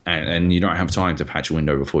don't have time to patch a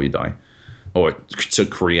window before you die, or to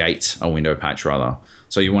create a window patch rather.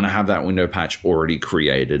 So you want to have that window patch already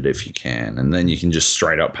created if you can, and then you can just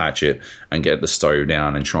straight up patch it and get the stove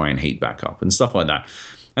down and try and heat back up and stuff like that.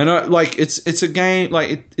 And it's a game,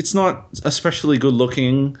 like it's not especially good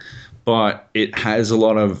looking, but it has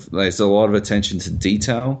there's a lot of attention to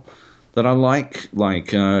detail that I like.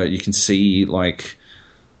 Like you can see like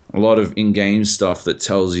a lot of in-game stuff that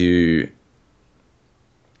tells you.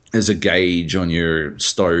 There's a gauge on your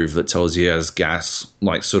stove that tells you as gas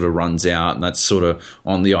like sort of runs out, and that's sort of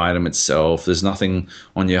on the item itself. There's nothing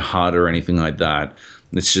on your HUD or anything like that.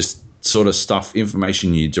 It's just sort of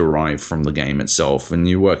information you derive from the game itself, and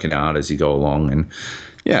you work it out as you go along. And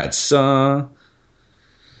yeah, it's I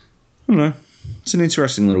don't know, it's an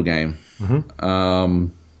interesting little game.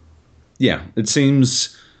 Yeah, it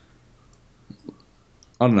seems,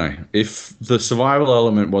 I don't know, if the survival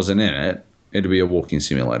element wasn't in it, it'd be a walking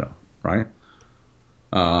simulator, right?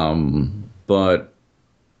 But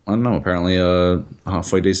I don't know, apparently a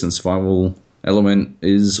halfway decent survival element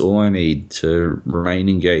is all I need to remain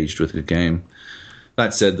engaged with the game.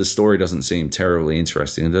 That said, the story doesn't seem terribly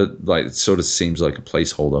interesting. It sort of seems like a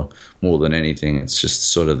placeholder more than anything. It's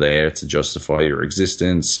just sort of there to justify your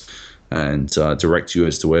existence and direct you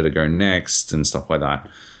as to where to go next and stuff like that,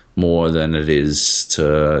 more than it is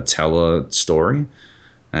to tell a story.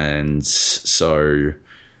 And so,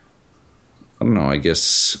 I don't know, I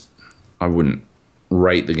guess I wouldn't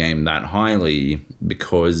rate the game that highly,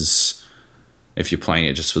 because if you're playing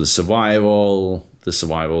it just for the survival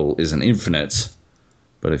isn't infinite.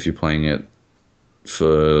 But if you're playing it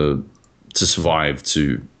to survive,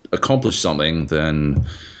 to accomplish something, then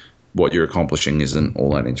what you're accomplishing isn't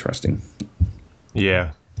all that interesting.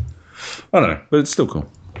 Yeah. I don't know, but it's still cool.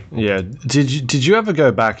 Yeah. Did you ever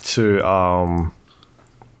go back to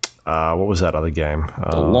what was that other game?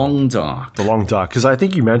 The Long Dark. The Long Dark, because I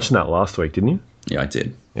think you mentioned that last week, didn't you? Yeah, I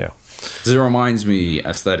did. Yeah. Because it reminds me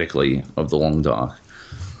aesthetically of The Long Dark,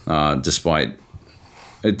 despite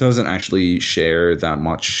it doesn't actually share that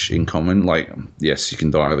much in common. Like, yes, you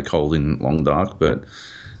can die of the cold in Long Dark, but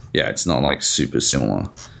yeah, it's not like super similar.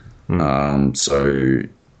 So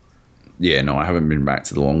yeah, no, I haven't been back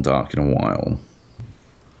to The Long Dark in a while.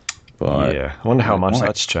 But yeah, I wonder how much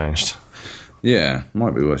that's changed. Yeah,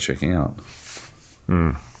 might be worth checking out.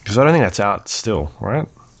 Because I don't think that's out still, right?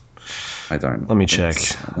 I don't. Let me check.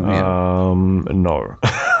 No.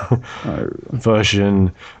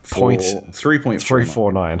 Version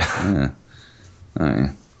 3.49.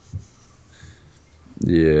 Yeah.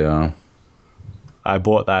 Yeah. I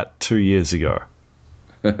bought that 2 years ago.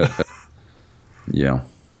 Yeah.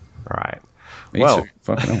 Right. Me too.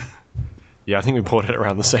 Fucking hell. Yeah, I think we bought it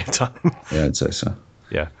around the same time. Yeah, I'd say so.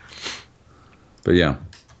 Yeah. But yeah.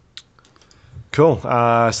 Cool.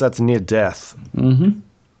 So that's near death.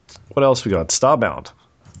 What else we got? Starbound.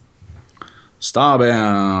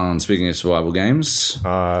 Speaking of survival games.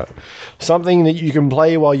 Something that you can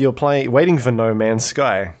play while you're waiting for No Man's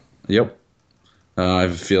Sky. Yep. I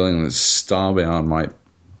have a feeling that Starbound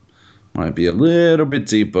might be a little bit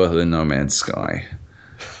deeper than No Man's Sky.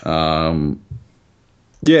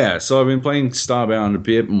 Yeah, so I've been playing Starbound a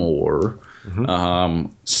bit more.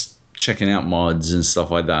 Checking out mods and stuff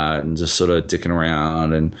like that, and just sort of dicking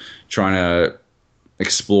around and trying to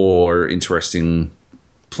explore interesting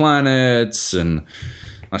planets. And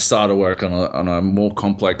I started work on a more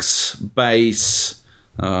complex base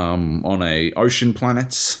on a ocean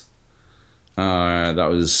planet. That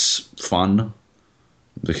was fun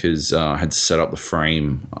because I had to set up the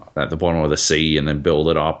frame at the bottom of the sea and then build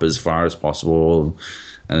it up as far as possible.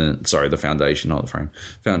 And sorry, the foundation, not the frame.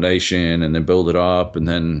 Foundation, and then build it up, and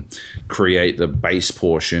then create the base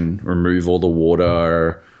portion, remove all the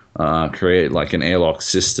water, create like an airlock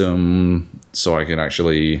system so I could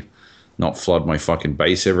actually not flood my fucking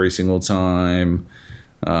base every single time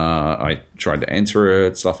I tried to enter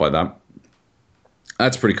it, stuff like that.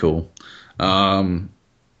 That's pretty cool. And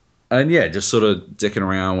yeah, just sort of dicking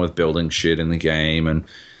around with building shit in the game, and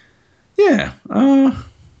yeah, I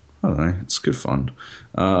don't know, it's good fun.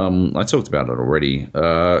 I talked about it already.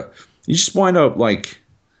 You just wind up like,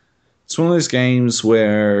 it's one of those games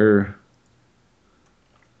where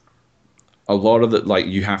a lot of it, like,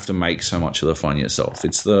 you have to make so much of the fun yourself.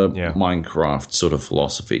 It's the Minecraft sort of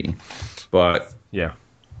philosophy, but yeah,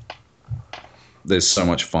 there's so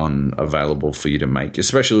much fun available for you to make,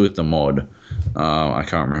 especially with the mod. I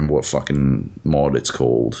can't remember what fucking mod it's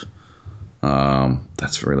called.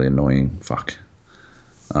 That's really annoying. Fuck.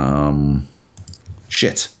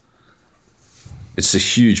 Shit. It's a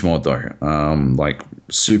huge mod though. Like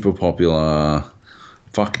super popular.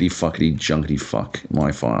 Fuckity junkety fuck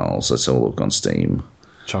my files. Let's have a look on Steam.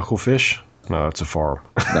 Chucklefish? No, it's a forum.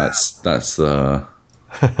 That's the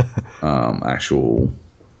actual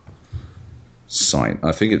site.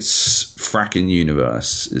 I think it's Frackin'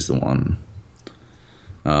 Universe is the one.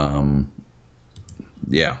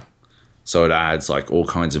 Yeah. So it adds like all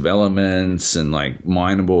kinds of elements and like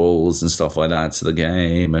minables and stuff like that to the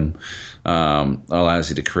game, and allows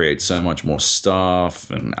you to create so much more stuff,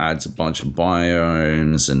 and adds a bunch of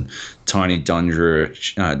biomes and tiny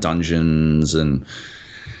dungeons, and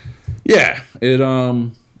yeah,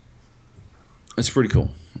 it's pretty cool.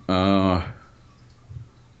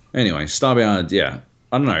 Anyway, Starbound, yeah,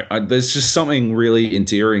 I don't know. There's just something really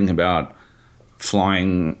endearing about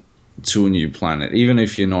flying to a new planet, even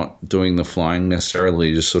if you're not doing the flying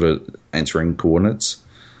necessarily, just sort of entering coordinates,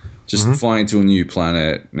 just flying to a new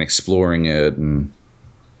planet and exploring it, and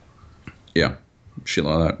yeah, shit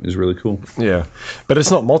like that is really cool. Yeah, but it's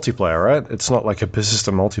not multiplayer, right? It's not like a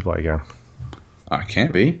persistent multiplayer game. It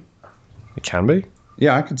can be. It can be?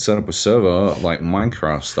 Yeah, I could set up a server like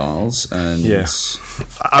Minecraft styles, and yeah,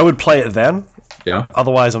 I would play it then. Yeah.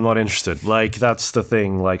 Otherwise, I'm not interested. Like, that's the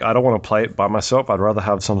thing. Like, I don't want to play it by myself. I'd rather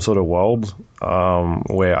have some sort of world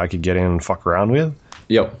where I could get in and fuck around with.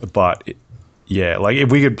 Yep. But, yeah, like, if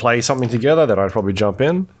we could play something together, then I'd probably jump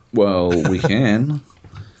in. Well, we can.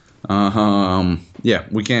 Yeah,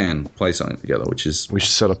 we can play something together, which is... We should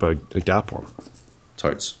set up a GAP one.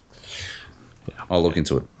 Totes. Yeah. I'll look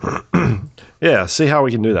into it. Yeah, see how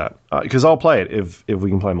we can do that. Because I'll play it if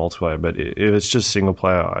we can play multiplayer. But if it's just single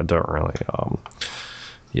player, I don't really...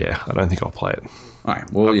 yeah, I don't think I'll play it. All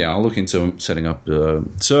right. Well, yeah, I'll look into setting up the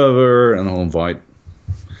server, and I'll invite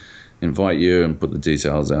you and put the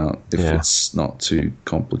details out if it's not too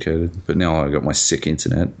complicated. But now I've got my sick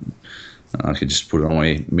internet. I could just put it on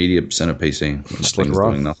my media center PC. Just like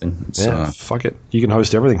doing nothing. It's, fuck it. You can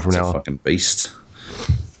host everything from now on. Fucking beast.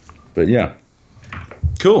 But yeah.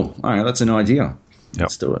 Cool. All right, that's an idea. Yep.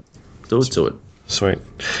 Let's do it. Do it. Sweet.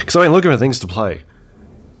 Because I've been looking for things to play.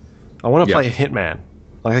 I want to play Hitman.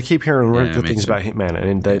 Like, I keep hearing really good things about Hitman,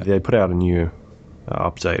 and they put out a new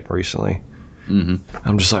update recently. Mm-hmm.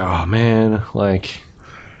 I'm just like, oh man, like,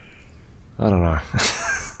 I don't know.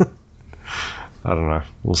 I don't know.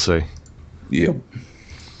 We'll see. Yep.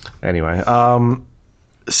 Anyway,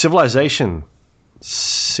 Civilization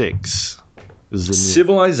 6 is the new...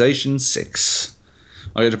 Civilization 6.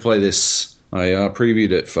 I got to play this. I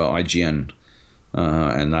previewed it for IGN,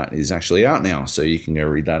 and that is actually out now, so you can go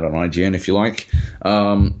read that on IGN if you like.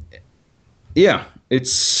 Yeah,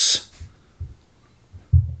 it's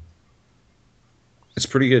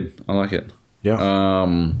pretty good. I like it. Yeah. I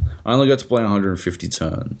only got to play 150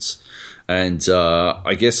 turns, and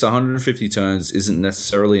I guess 150 turns isn't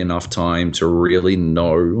necessarily enough time to really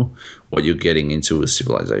know what you're getting into with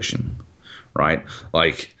Civilization, right?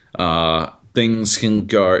 Like, things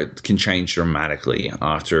can change dramatically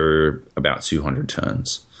after about 200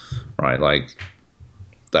 turns, right? Like,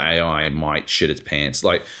 the AI might shit its pants.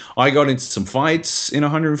 Like, I got into some fights in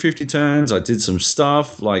 150 turns. I did some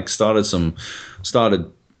stuff, like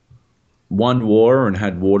started one war and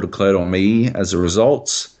had war declared on me as a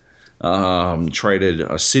result. Traded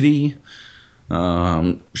a city,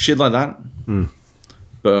 shit like that.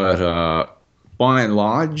 But by and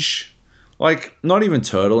large, like, not even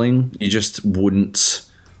turtling, you just wouldn't,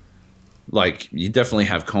 like, you definitely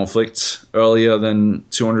have conflict earlier than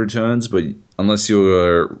 200 turns, but unless you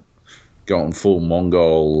were going full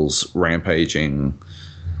Mongols, rampaging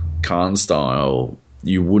Khan style,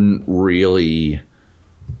 you wouldn't really,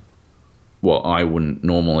 well, I wouldn't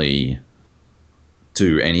normally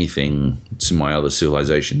do anything to my other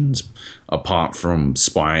civilizations apart from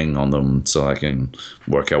spying on them so I can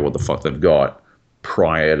work out what the fuck they've got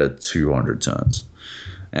prior to 200 turns.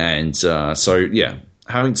 And so, yeah,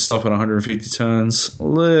 having to stop at 150 turns, a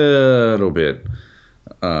little bit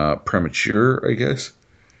premature, I guess.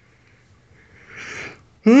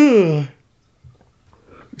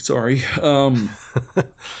 Sorry.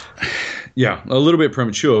 Yeah, a little bit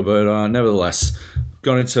premature, but nevertheless,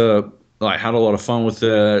 got into, like, had a lot of fun with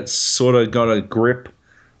it, sort of got a grip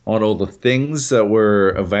on all the things that are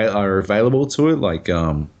available to it, like,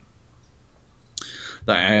 the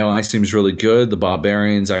AI seems really good. The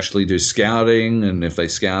barbarians actually do scouting, and if they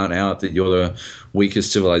scout out that you're the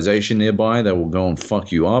weakest civilization nearby, they will go and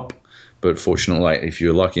fuck you up. But fortunately, like, if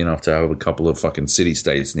you're lucky enough to have a couple of fucking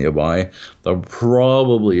city-states nearby, they'll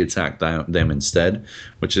probably attack them instead,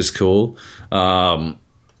 which is cool. I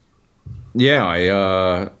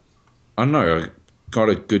don't know, I got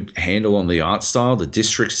a good handle on the art style. The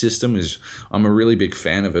district system I'm a really big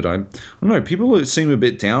fan of it. I don't know, people seem a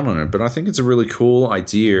bit down on it, but I think it's a really cool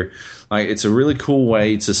idea. Like, it's a really cool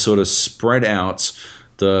way to sort of spread out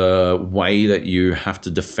the way that you have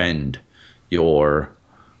to defend your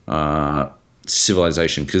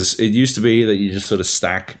civilization, because it used to be that you just sort of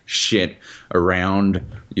stack shit around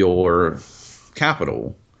your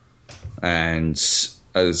capital, and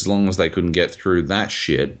as long as they couldn't get through that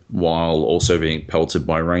shit while also being pelted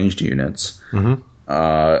by ranged units,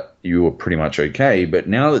 you were pretty much okay. But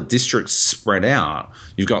now that districts spread out,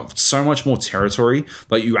 you've got so much more territory,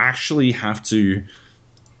 but you actually have to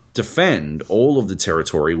defend all of the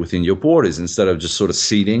territory within your borders instead of just sort of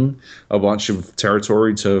ceding a bunch of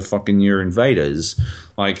territory to fucking your invaders.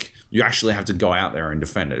 Like, you actually have to go out there and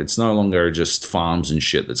defend it. It's no longer just farms and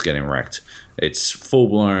shit that's getting wrecked. It's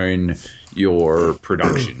full-blown your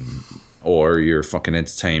production or your fucking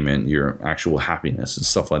entertainment, your actual happiness and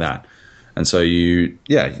stuff like that. And so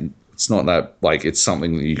it's not that, like, it's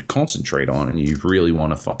something that you concentrate on and you really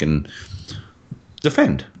want to fucking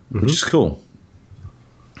defend, which is cool.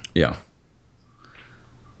 Yeah.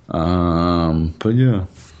 But yeah.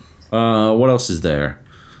 What else is there?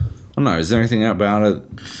 I don't know. Is there anything about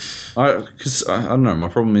it? Because I don't know. My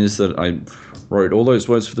problem is that I wrote all those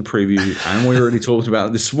words for the preview, and we already talked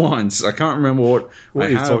about this once. I can't remember what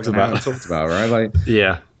we talked about. Right? Like,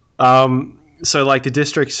 yeah. So, like, the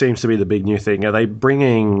district seems to be the big new thing. Are they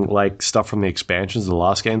bringing, like, stuff from the expansions of the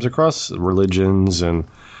last games across, religions and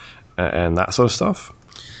that sort of stuff?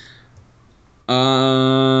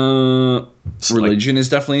 Religion is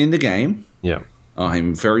definitely in the game. Yeah.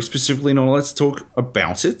 I'm very specifically not allowed to talk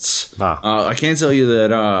about it. I can tell you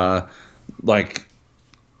that, like,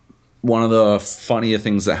 one of the funnier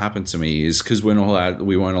things that happened to me is because we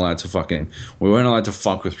weren't allowed to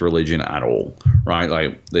fuck with religion at all, right?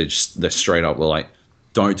 Like, they're straight up, they're like,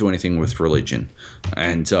 don't do anything with religion,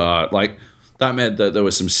 and like, that meant that there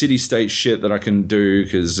was some city-state shit that I couldn't do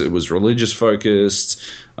because it was religious focused.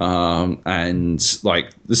 And,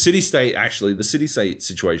 like, the city-state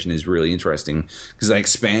situation is really interesting because they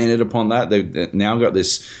expanded upon that. They've now got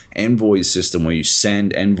this envoy system where you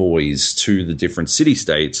send envoys to the different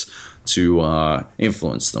city-states to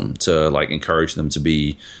influence them, to, like, encourage them to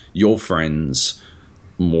be your friends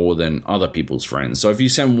more than other people's friends. So if you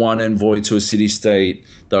send one envoy to a city-state,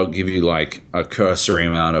 they'll give you, like, a cursory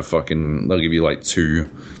amount of they'll give you, like, two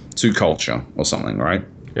culture or something, right?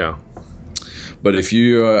 Yeah. But if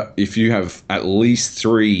you have at least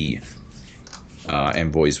 3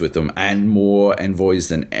 envoys with them and more envoys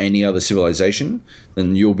than any other civilization,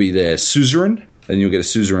 then you'll be their suzerain, and you'll get a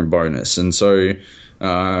suzerain bonus. And so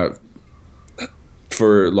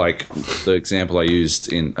for, like, the example I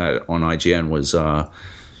used on IGN was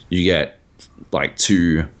you get, like,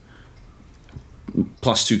 +2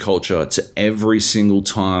 culture to every single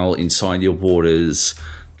tile inside your borders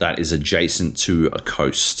that is adjacent to a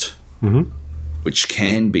coast, which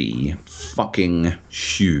can be fucking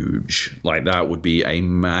huge. Like, that would be a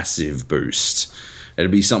massive boost.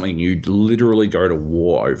 It'd be something you'd literally go to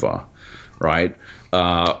war over, right?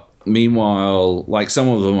 Meanwhile, like, some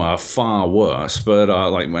of them are far worse, but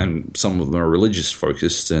and some of them are religious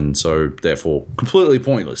focused, and so therefore completely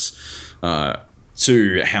pointless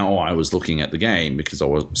to how I was looking at the game, because I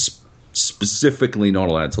was specifically not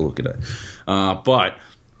allowed to look at it. But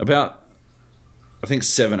about, I think,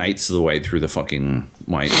 7/8 of the way through the fucking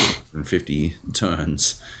my 150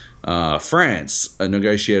 turns, France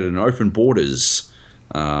negotiated an open borders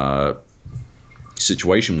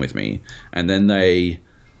situation with me, and then they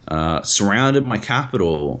surrounded my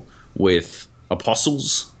capital with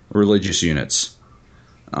apostles, religious units,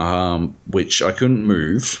 which I couldn't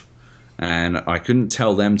move, and I couldn't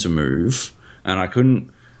tell them to move, and I couldn't.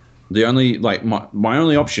 The only, like, my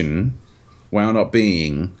only option wound up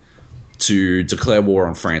being to declare war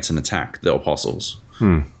on France and attack the apostles.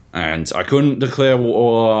 and I couldn't declare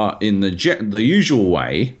war in the usual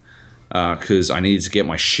way because I needed to get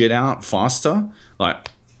my shit out faster.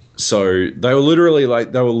 So they were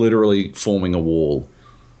literally forming a wall.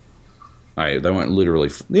 They weren't literally,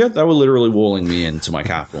 they were literally walling me into my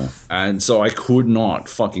capital, and so I could not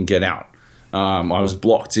fucking get out. I was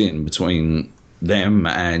blocked in between them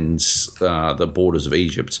and the borders of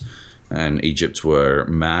Egypt, and Egypt were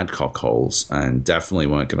mad cockholes and definitely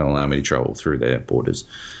weren't going to allow me to travel through their borders.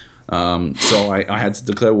 So I had to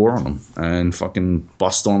declare war on them and fucking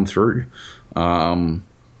bust on through.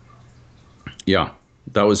 Yeah,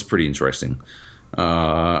 that was pretty interesting.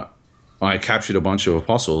 I captured a bunch of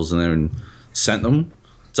apostles and then sent them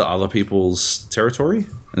to other people's territory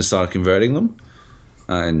and started converting them.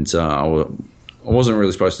 And I wasn't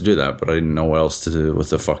really supposed to do that, but I didn't know what else to do with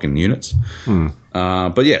the fucking units.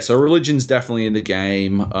 But yeah, so religion's definitely in the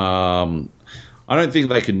game. I don't think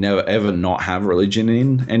they could never ever not have religion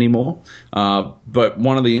in anymore. But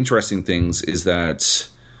one of the interesting things is that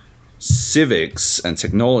civics and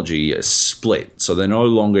technology are split, so they're no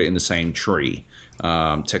longer in the same tree.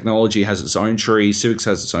 Technology has its own tree, civics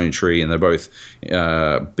has its own tree, and they're both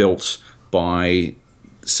built by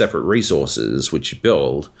separate resources, which you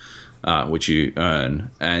build, which you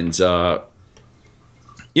earn. And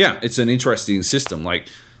yeah, it's an interesting system. Like,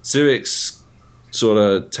 civics sort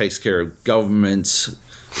of takes care of government,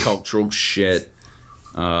 cultural shit,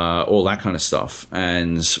 all that kind of stuff.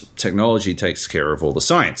 And technology takes care of all the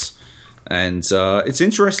science. And it's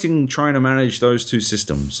interesting trying to manage those two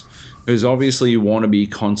systems, because obviously you want to be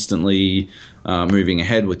constantly moving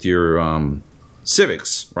ahead with your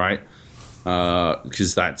civics, right?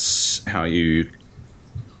 Because that's how you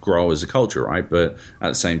grow as a culture, right? But at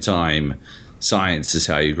the same time, science is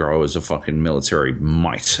how you grow as a fucking military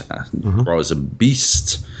might, grow as a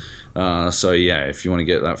beast. So yeah, if you want to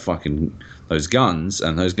get that fucking those guns,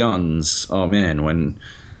 oh man, when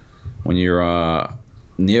your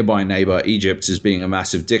nearby neighbor Egypt is being a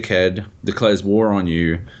massive dickhead, declares war on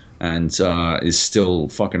you, and is still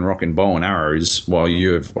fucking rocking bow and arrows while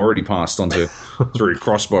you have already passed onto through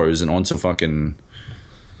crossbows and onto fucking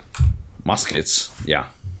muskets, yeah,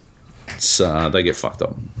 it's they get fucked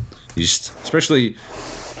up. Especially,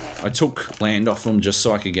 I took land off them just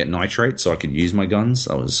so I could get nitrate, so I could use my guns.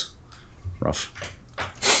 That was rough.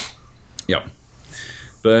 Yep.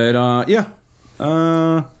 But yeah.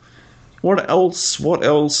 What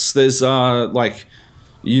else? There's like,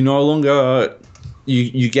 you no longer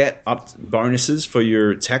you get up bonuses for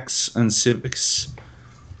your techs and civics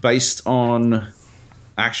based on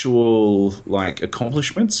actual like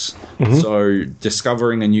accomplishments. So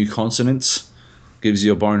discovering a new continent gives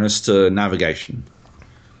you a bonus to navigation,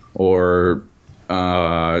 or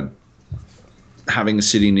having a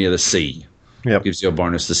city near the sea gives you a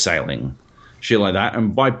bonus to sailing, shit like that.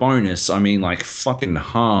 And by bonus, I mean like fucking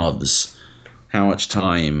halves how much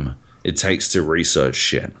time it takes to research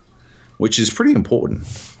shit, which is pretty important.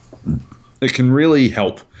 It can really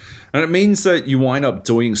help, and it means that you wind up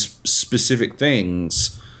doing specific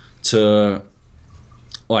things to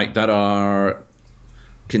like that are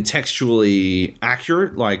contextually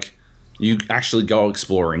accurate. Like, you actually go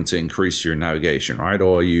exploring to increase your navigation, right?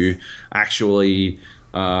 Or you actually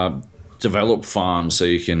develop farms so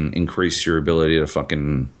you can increase your ability to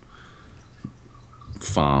fucking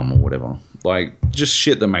farm or whatever. Like, just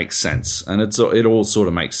shit that makes sense, and it all sort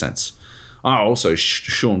of makes sense. Also,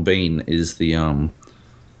 Sean Bean is the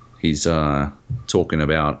he's talking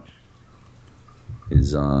about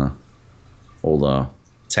his all the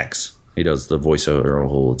text. He does the voiceover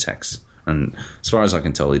of all the text, and as far as I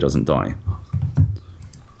can tell, he doesn't die.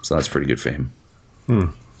 So that's pretty good for him.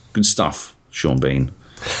 Good stuff, Sean Bean.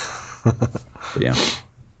 But yeah.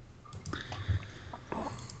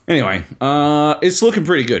 Anyway, it's looking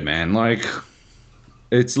pretty good, man. Like,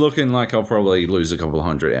 it's looking like I'll probably lose a couple of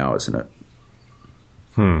 100 hours in it.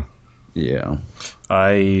 Yeah.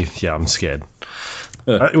 I'm scared.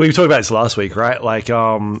 We talked about this last week, right? Like,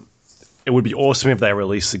 it would be awesome if they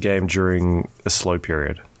released the game during a slow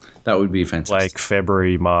period. That would be fantastic. Like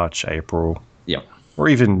February, March, April. Yeah. Or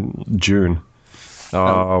even June.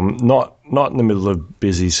 Not in the middle of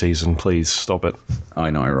busy season, please stop it.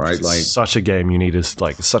 I know, right? It's like, such a game you need is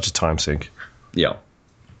like such a time sink. Yeah.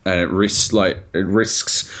 And it risks.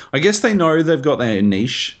 I guess they know they've got their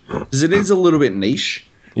niche, because it is a little bit niche,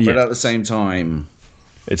 but at the same time,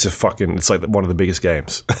 it's like one of the biggest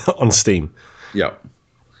games on Steam. Yeah.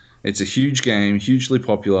 It's a huge game, hugely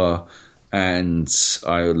popular, and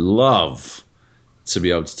I would love to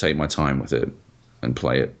be able to take my time with it and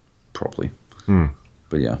play it properly.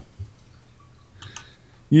 But yeah.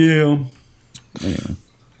 Yeah. Anyway.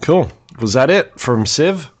 Cool. Was that it from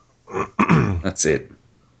Civ? That's it,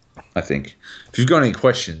 I think. If you've got any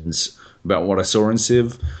questions about what I saw in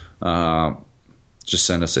Civ, just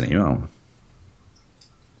send us an email.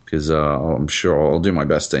 Because I'm sure I'll do my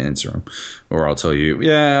best to answer them. Or I'll tell you,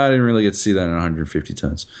 I didn't really get to see that in 150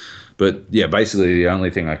 turns. But, yeah, basically the only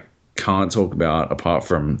thing I can't talk about apart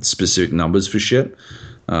from specific numbers for shit.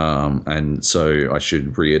 And so I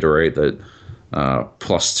should reiterate that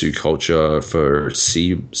 +2 culture for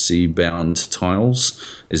sea-bound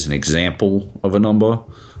tiles is an example of a number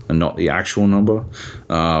and not the actual number.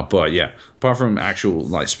 But, yeah, apart from actual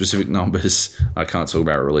like specific numbers, I can't talk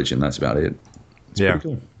about religion. That's about it. It's pretty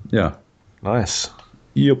cool. Yeah. Nice.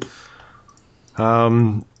 Yep.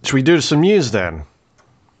 Should we do some news then?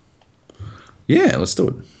 Yeah, let's do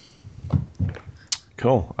it.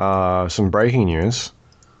 Cool. Some breaking news,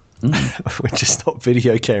 which is not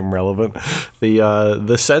video game relevant.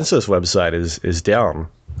 The census website is down.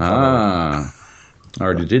 I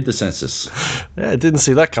already did the census. Yeah, didn't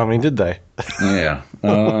see that coming, did they? Yeah.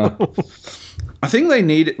 I think they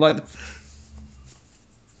need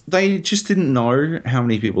they just didn't know how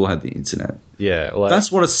many people had the internet. Yeah,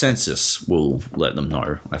 that's what a census will let them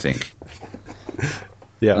know, I think.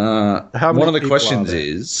 Yeah. One of the questions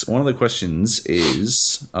is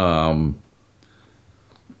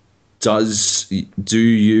do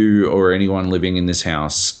you or anyone living in this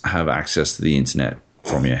house have access to the internet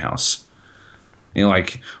from your house? And you're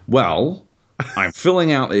like, well, I'm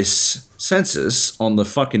filling out this census on the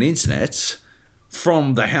fucking internet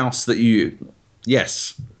from the house that you...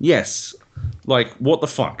 Yes. Like, what the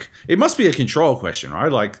fuck? It must be a control question,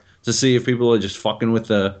 right? Like, to see if people are just fucking with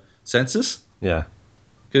the census? Yeah.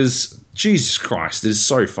 Because, Jesus Christ, it is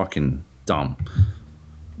so fucking dumb.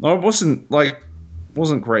 I wasn't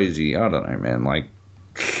crazy. I don't know, man. Like,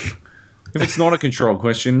 if it's not a control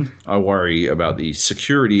question, I worry about the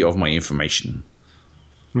security of my information.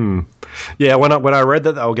 Yeah, when I read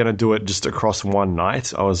that they were going to do it just across one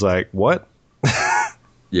night, I was like, what?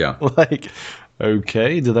 Yeah. Like,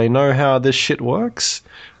 okay, do they know how this shit works?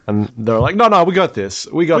 And they're like, no, we got this.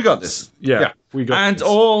 We got this. Yeah, we got and this.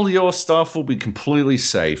 all your stuff will be completely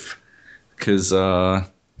safe because we're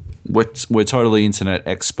totally internet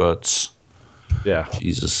experts. Yeah.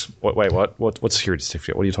 Jesus. Wait, what? What security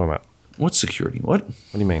certificate? What are you talking about? What security? What?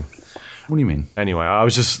 What do you mean? What do you mean? Anyway, I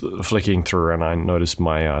was just flicking through and I noticed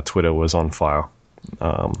my Twitter was on fire.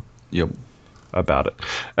 Yep. About it.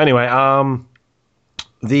 Anyway,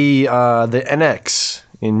 the NX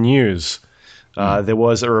in news. There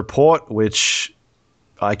was a report which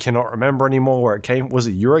I cannot remember anymore where it came. Was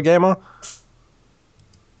it Eurogamer?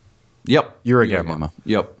 Yep. Eurogamer.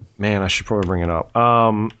 Yep. Man, I should probably bring it up.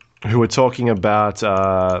 Who were talking about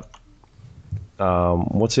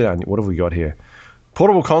what's it? What have we got here?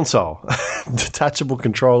 Portable console, detachable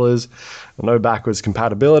controllers, no backwards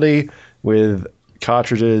compatibility with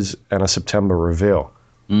cartridges, and a September reveal.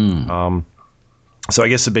 So I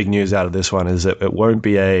guess the big news out of this one is that it won't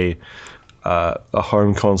be a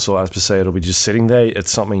home console as per se. It'll be just sitting there. It's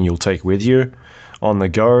something you'll take with you on the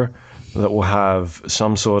go that will have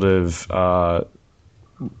some sort of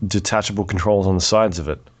detachable controls on the sides of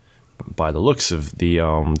it. By the looks of the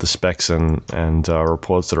specs and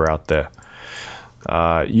reports that are out there.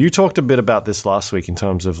 You talked a bit about this last week in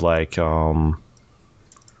terms of like the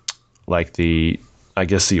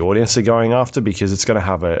audience they're going after because it's going to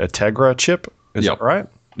have a Tegra chip. Is that right?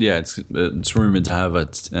 Yeah, it's rumored to have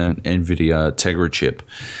an NVIDIA Tegra chip,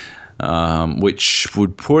 which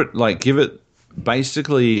would give it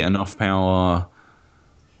basically enough power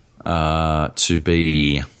to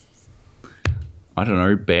be, I don't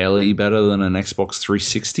know, barely better than an Xbox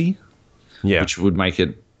 360. Yeah, which would make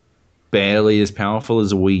it barely as powerful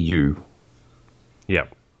as a Wii U. Yeah.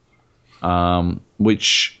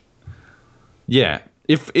 Which, yeah,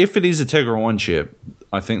 if it is a Tegra 1 chip,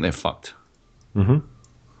 I think they're fucked. Mm-hmm.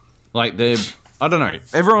 Like, I don't know.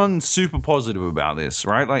 Everyone's super positive about this,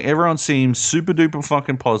 right? Like, everyone seems super duper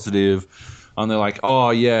fucking positive. And they're like, oh,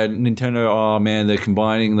 yeah, Nintendo, oh, man, they're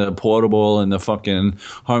combining the portable and the fucking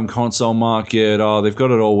home console market. Oh, they've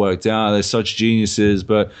got it all worked out. They're such geniuses.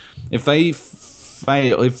 But if they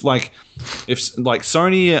fail, if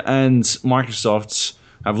Sony and Microsoft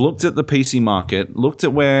have looked at the PC market, looked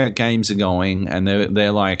at where games are going, and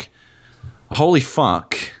they're like, holy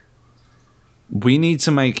fuck, we need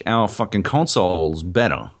to make our fucking consoles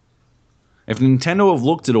better. If Nintendo have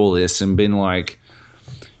looked at all this and been like,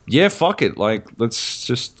 yeah, fuck it, like, let's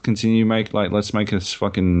just continue let's make this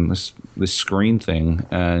fucking this screen thing.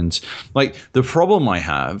 And like, the problem I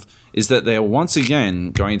have is that they're once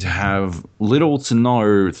again going to have little to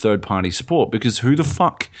no third-party support, because who the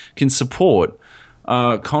fuck can support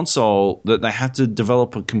console that they had to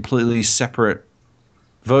develop a completely separate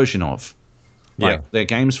version of, their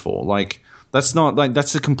games for. Like, that's not like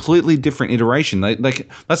that's a completely different iteration.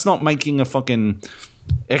 That's not making a fucking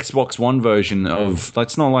Xbox One version of.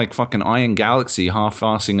 That's not like fucking Iron Galaxy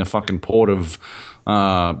half-assing a fucking port of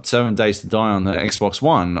 7 Days to Die on the Xbox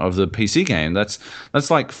One of the PC game. That's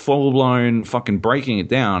like full-blown fucking breaking it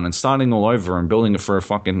down and starting all over and building it for a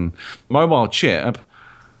fucking mobile chip.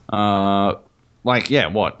 Like, yeah,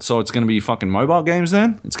 what? So it's going to be fucking mobile games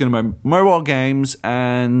then? It's going to be mobile games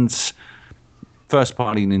and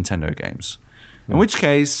first-party Nintendo games. In which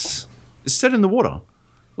case, it's set in the water.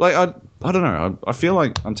 Like, I don't know. I feel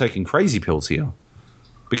like I'm taking crazy pills here.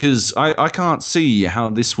 Because I can't see how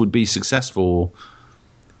this would be successful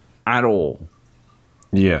at all.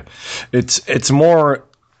 Yeah. It's more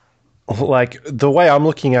like the way I'm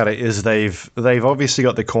looking at it is they've obviously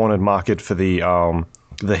got the cornered market for the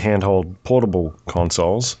handheld portable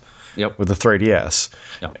consoles. Yep. With the 3DS.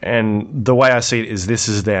 Yep. And the way I see it is this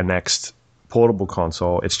is their next portable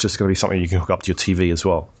console. It's just going to be something you can hook up to your TV as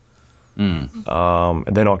well. And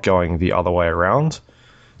they're not going the other way around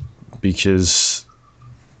because,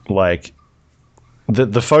 like,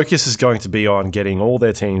 the focus is going to be on getting all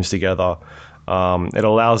their teams together. It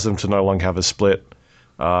allows them to no longer have a split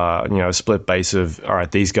base of, all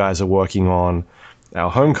right, these guys are working on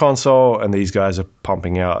our home console and these guys are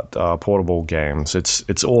pumping out portable games.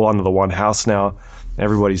 It's all under the one house now.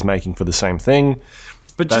 Everybody's making for the same thing.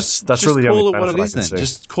 But that's just really the call only it what it is then. see.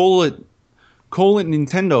 Just call it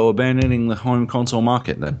Nintendo abandoning the home console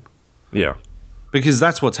market then. Yeah. Because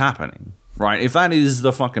that's what's happening, right? If that is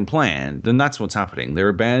the fucking plan, then that's what's happening. They're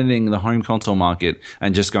abandoning the home console market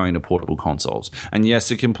and just going to portable consoles. And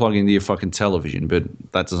yes, it can plug into your fucking television, but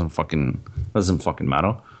that doesn't fucking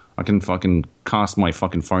matter. I can fucking cast my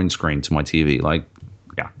fucking phone screen to my TV. Like,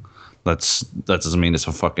 yeah, that doesn't mean it's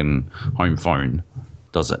a fucking home phone,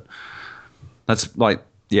 does it? That's like,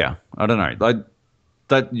 yeah, I don't know. Like,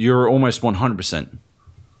 that you're almost 100%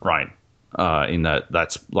 right in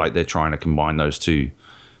that's like they're trying to combine those two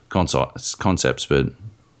concepts, but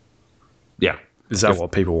yeah. Is that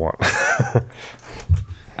what people want?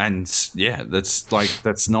 And yeah, that's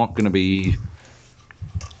not going to be.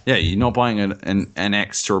 Yeah, you're not buying an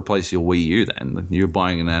NX to replace your Wii U. Then you're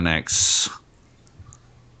buying an NX.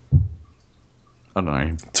 I don't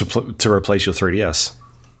know to replace your 3DS.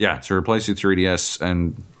 Yeah, to replace your 3DS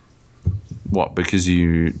and what? Because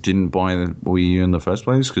you didn't buy the Wii U in the first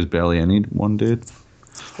place? Because barely anyone did.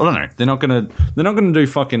 I don't know. They're not gonna do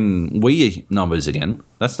fucking Wii numbers again.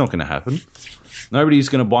 That's not gonna happen. Nobody's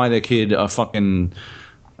gonna buy their kid a fucking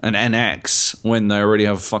an NX when they already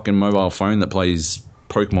have a fucking mobile phone that plays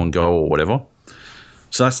Pokemon Go or whatever.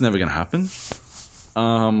 So that's never gonna happen.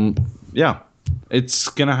 Yeah, it's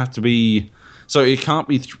gonna have to be. So it can't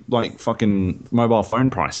be like fucking mobile phone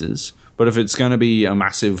prices. But if it's going to be a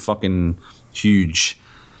massive fucking huge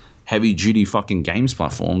heavy duty fucking games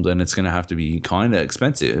platform, then it's going to have to be kind of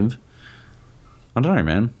expensive. I don't know,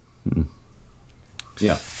 man.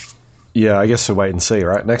 Yeah, I guess we'll wait and see,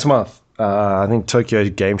 right? Next month. I think Tokyo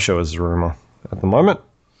Game Show is a rumor at the moment.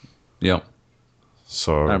 Yep.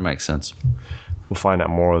 So that makes sense. We'll find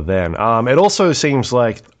out more then. It also seems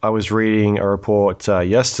like I was reading a report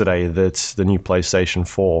yesterday that the new PlayStation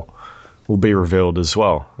 4 will be revealed as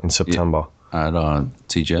well in September. At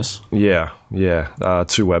TGS? Yeah.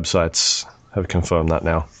 Two websites have confirmed that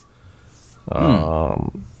now.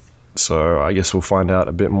 So I guess we'll find out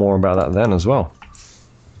a bit more about that then as well.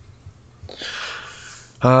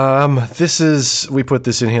 We put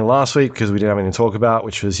this in here last week because we didn't have anything to talk about,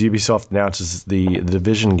 which was Ubisoft announces the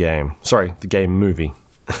Division game. Sorry, the game movie.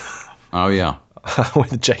 Oh, yeah.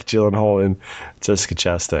 With Jake Gyllenhaal and Jessica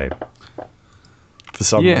Chastain. For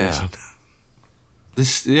some reason.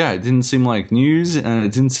 It didn't seem like news, and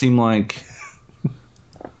it didn't seem like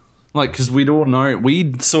because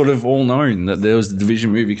we'd sort of all known that there was a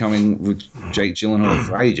Division movie coming with Jake Gyllenhaal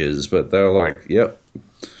for ages, but they were like, yep,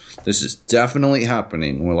 this is definitely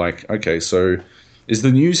happening. We're like, okay, so is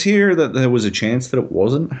the news here that there was a chance that it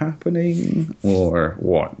wasn't happening, or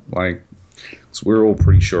what? Like, so we're all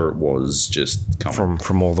pretty sure it was just coming.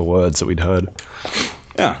 From all the words that we'd heard.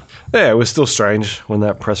 Yeah. Yeah, it was still strange when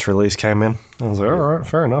that press release came in. I was like, all right,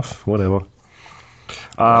 fair enough, whatever.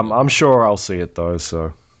 I'm sure I'll see it, though,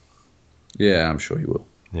 so... Yeah, I'm sure you will.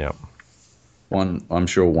 Yeah. I'm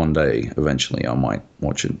sure one day, eventually, I might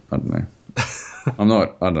watch it. I don't know.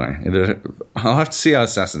 I don't know. I'll have to see how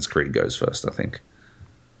Assassin's Creed goes first, I think.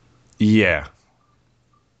 Yeah.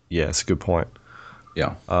 Yeah, it's a good point.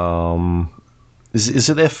 Yeah. Is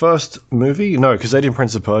it their first movie? No, because they did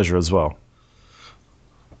Prince of Persia as well.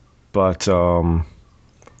 But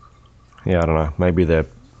Yeah, I don't know. Maybe they're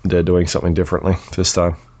doing something differently this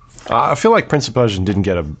time. I feel like Prince of Persia didn't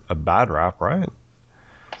get a bad rap, right?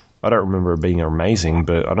 I don't remember it being amazing,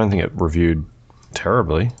 but I don't think it reviewed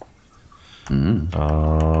terribly.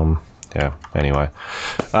 Yeah, anyway.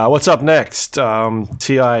 What's up next?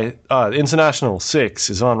 TI International 6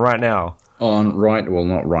 is on right now. Well,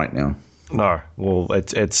 not right now. No, well,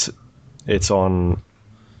 it's on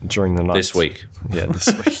during the night. This week. Yeah, this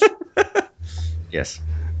week. Yes.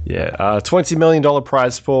 Yeah, $20 million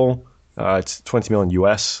prize pool. It's $20 million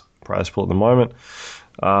US prize pool at the moment.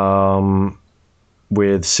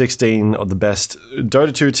 With 16 of the best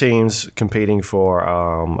Dota 2 teams competing for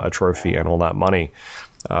a trophy and all that money.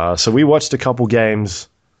 So we watched a couple games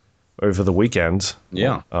over the weekend.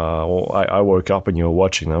 Yeah. Well, I woke up and you were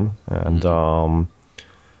watching them, and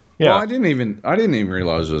yeah. Well, I didn't even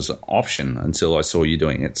realize it was an option until I saw you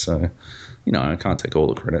doing it. So, I can't take all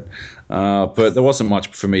the credit. But there wasn't much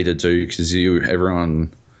for me to do because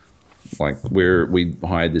everyone. Like we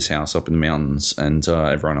hired this house up in the mountains, and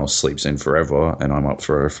everyone else sleeps in forever, and I'm up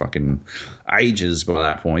for fucking ages by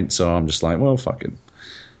that point. So I'm just like, well, fuck it,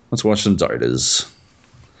 let's watch some Dotas.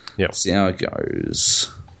 Yeah, see how it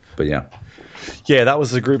goes. But yeah, that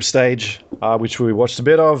was the group stage, which we watched a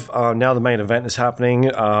bit of. Now the main event is happening,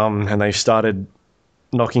 and they've started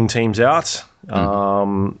knocking teams out.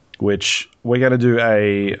 Which we're going to do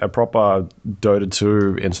a proper Dota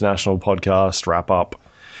 2 international podcast wrap up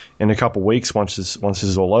in a couple of weeks once this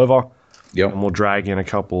is all over. Yep. And we'll drag in a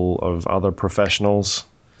couple of other professionals.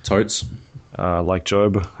 Totes. Like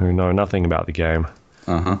Joab, who know nothing about the game.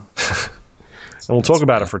 Uh-huh. And we'll talk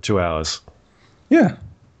about it for 2 hours. Yeah.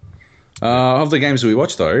 Of the games we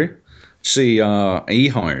watched, though, see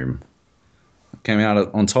eHome came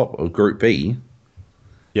out on top of Group B.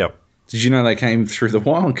 Yep. Did you know they came through the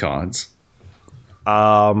wild cards?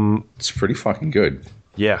 It's pretty fucking good.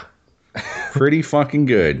 Yeah. Pretty fucking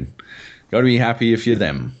good. Got to be happy if you're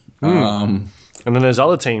them. And then there's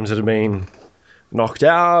other teams that have been knocked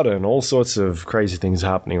out and all sorts of crazy things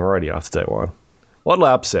happening already after day one. A lot of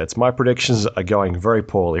upsets. My predictions are going very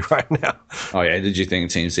poorly right now. Oh, yeah. Did you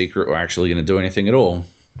think Team Secret were actually going to do anything at all?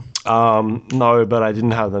 No, but I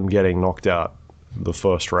didn't have them getting knocked out the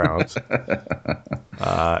first round.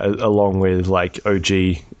 Along with, like, OG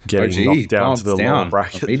getting knocked down to the lower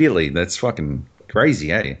bracket. Immediately. That's fucking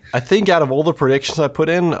crazy, eh? I think out of all the predictions I put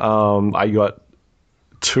in, I got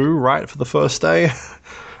 2 right for the first day.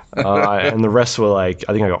 And the rest were like,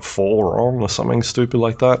 I think I got 4 wrong or something stupid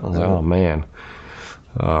like that. I was like, oh man.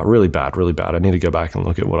 Really bad. I need to go back and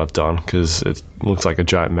look at what I've done because it looks like a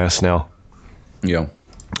giant mess now. Yeah.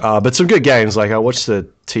 But some good games. Like I watched the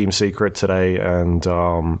Team Secret today, and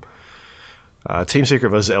Team Secret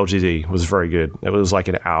versus LGD was very good. It was like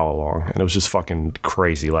an hour long, and it was just fucking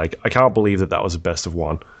crazy. Like I can't believe that was a best of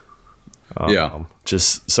one. Yeah.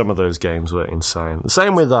 Just some of those games were insane. The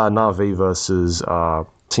same with Na'Vi versus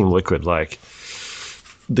Team Liquid. Like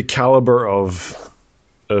the caliber of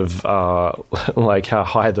like how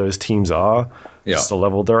high those teams are. Yeah. Just the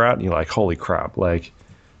level they're at, and you're like, holy crap! Like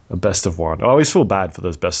a best of one. I always feel bad for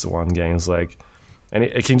those best of one games. Like, and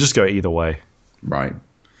it can just go either way. Right.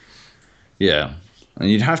 Yeah. And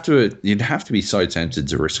you'd have to be so tempted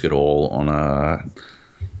to risk it all on a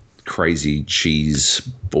crazy cheese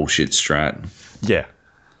bullshit strat. Yeah.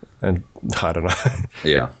 And I don't know.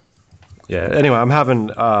 Yeah. Yeah. Anyway, I'm having.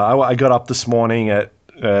 I got up this morning at.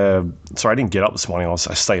 Sorry, I didn't get up this morning. I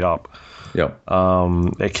stayed up. Yep.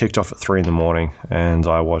 It kicked off at 3 a.m, and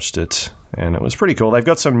I watched it, and it was pretty cool. They've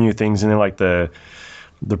got some new things in there, like the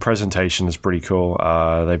presentation is pretty cool.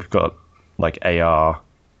 They've got like AR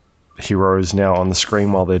heroes now on the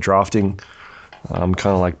screen while they're drafting, kind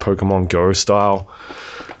of like Pokemon Go style.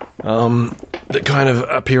 That kind of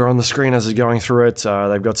appear on the screen as they're going through it.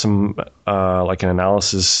 They've got some like an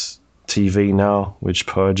analysis TV now, which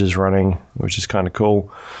Purge is running, which is kind of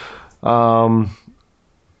cool.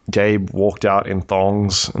 Gabe walked out in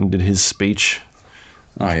thongs and did his speech.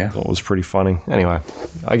 Oh, yeah. That was pretty funny. Anyway,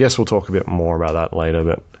 I guess we'll talk a bit more about that later,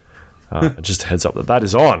 but just a heads up that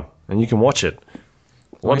is on, and you can watch it.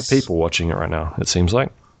 A lot of people watching it right now, it seems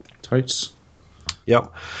like. Totes.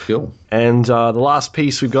 Yep. Cool. And the last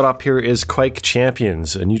piece we've got up here is Quake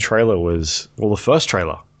Champions. A new trailer was, well, the first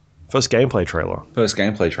gameplay trailer. First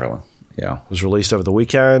gameplay trailer, yeah. Was released over the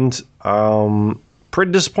weekend.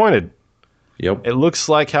 Pretty disappointed. Yep. It looks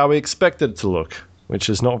like how we expected it to look, which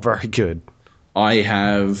is not very good. I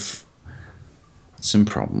have some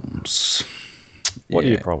problems. What are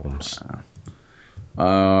your problems?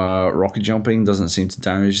 Rocket jumping doesn't seem to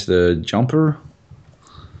damage the jumper,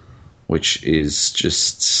 which is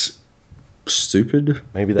just stupid.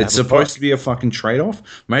 Maybe it's supposed to be a fucking trade-off.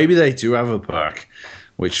 Maybe they do have a perk,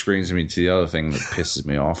 which brings me to the other thing that pisses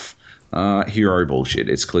me off. Hero bullshit.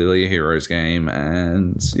 It's clearly a heroes game,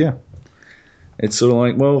 and yeah, it's sort of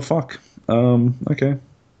like, well, fuck. Okay.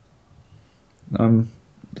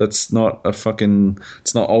 That's not a fucking.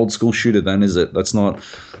 It's not old school shooter, then, is it? That's not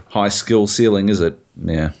high skill ceiling, is it?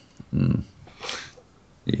 Yeah.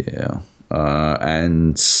 Yeah.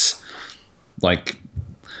 And like,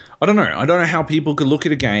 I don't know. I don't know how people could look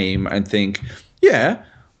at a game and think, yeah,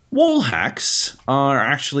 wall hacks are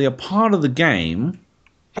actually a part of the game.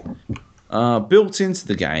 Built into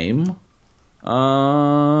the game.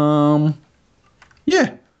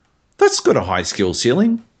 Yeah, that's got a high skill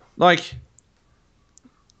ceiling. Like,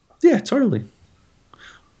 yeah, totally.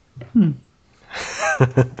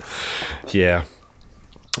 Yeah.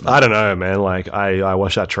 I don't know, man. Like, I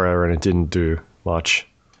watched that trailer and it didn't do much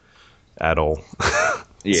at all.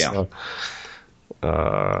 Yeah.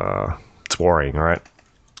 So, it's worrying, right?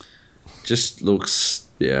 Just looks,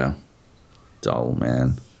 yeah, dull,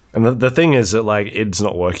 man. And the thing is that, like, it's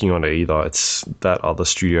not working on it either. It's that other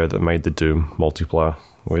studio that made the Doom multiplayer,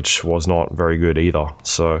 which was not very good either.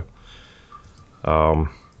 So,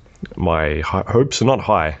 my hopes are not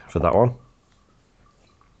high for that one.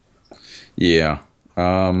 Yeah.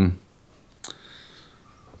 Gotta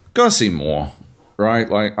see more, right?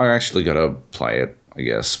 Like, I actually gotta play it, I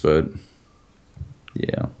guess, but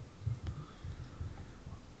yeah.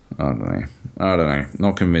 I don't know.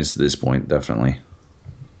 Not convinced at this point, definitely.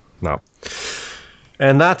 No.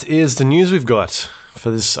 And that is the news we've got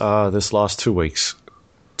for this last 2 weeks.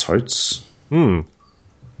 Totes. But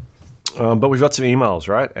we've got some emails,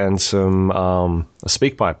 right? And some a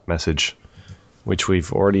SpeakPipe message, which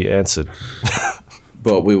we've already answered.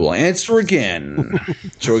 But we will answer again.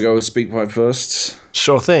 Shall we go with SpeakPipe first?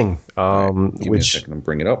 Sure thing. Give me a second and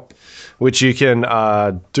bring it up. Which you can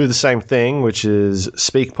do the same thing, which is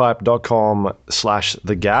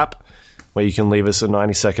speakpipe.com/thegap, where you can leave us a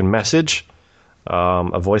 90-second message,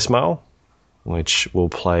 a voicemail, which will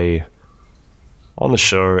play on the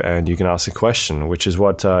show, and you can ask a question, which is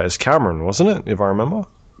what is Cameron, wasn't it, if I remember?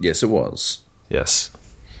 Yes, it was. Yes.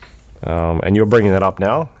 And you're bringing that up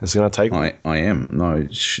now? Is it going to take... I am. No,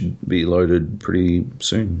 it should be loaded pretty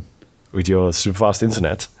soon. With your super fast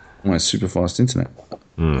internet? My super fast internet.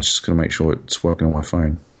 Just got to make sure it's working on my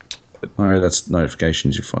phone. Oh, that's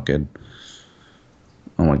notifications, you fuckhead.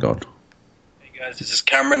 Oh my god. Hey guys, this is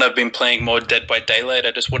Cameron. I've been playing more Dead by Daylight.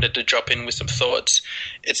 I just wanted to drop in with some thoughts.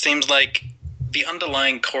 It seems like the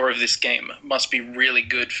underlying core of this game must be really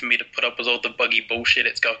good for me to put up with all the buggy bullshit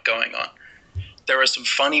it's got going on. There are some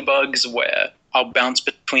funny bugs where I'll bounce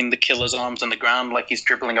between the killer's arms and the ground like he's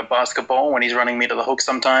dribbling a basketball when he's running me to the hook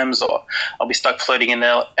sometimes, or I'll be stuck floating in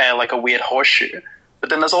the air like a weird horseshoe. But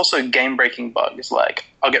then there's also game-breaking bugs, like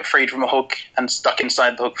I'll get freed from a hook and stuck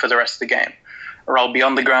inside the hook for the rest of the game. Or I'll be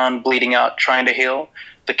on the ground, bleeding out, trying to heal.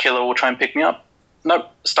 The killer will try and pick me up. Nope,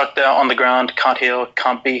 stuck there on the ground, can't heal,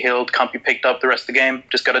 can't be healed, can't be picked up the rest of the game,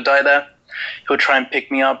 just gotta die there. He'll try and pick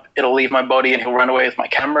me up, it'll leave my body, and he'll run away with my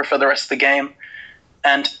camera for the rest of the game.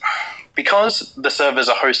 And because the servers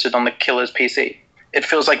are hosted on the killer's PC, it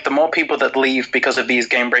feels like the more people that leave because of these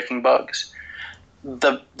game-breaking bugs,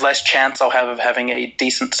 the less chance I'll have of having a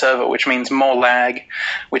decent server, which means more lag,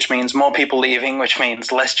 which means more people leaving, which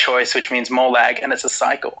means less choice, which means more lag, and it's a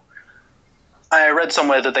cycle. I read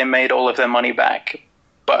somewhere that they made all of their money back,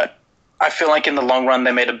 but I feel like in the long run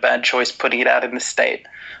they made a bad choice putting it out in this state.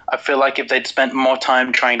 I feel like if they'd spent more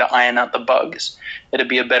time trying to iron out the bugs, it'd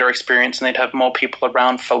be a better experience and they'd have more people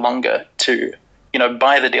around for longer to,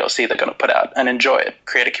 buy the DLC they're going to put out and enjoy it,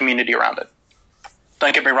 create a community around it.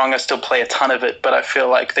 Don't get me wrong, I still play a ton of it, but I feel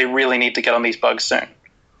like they really need to get on these bugs soon.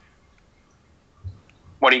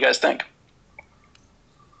 What do you guys think?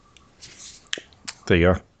 There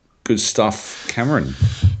you go. Good stuff, Cameron.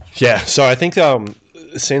 Yeah, so I think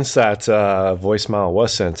since that voicemail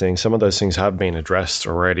was sent in, some of those things have been addressed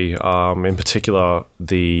already. In particular,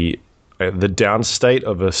 the down state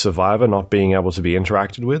of a survivor not being able to be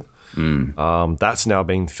interacted with. That's now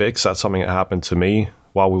being fixed. That's something that happened to me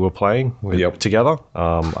while we were playing together.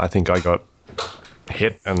 I think I got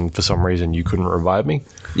hit, and for some reason you couldn't revive me.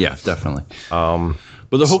 Yeah, definitely.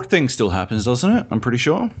 But the hook thing still happens, doesn't it? I'm pretty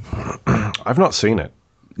sure. I've not seen it.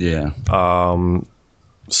 Yeah.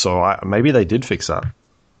 So maybe they did fix that.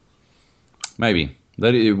 Maybe.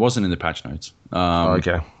 It wasn't in the patch notes.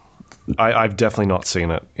 Okay. I've definitely not seen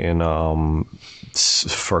it in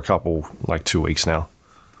for a couple, 2 weeks now.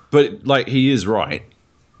 But he is right,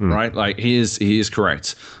 right? Like he is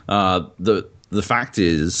correct. The fact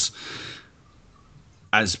is,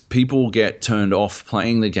 as people get turned off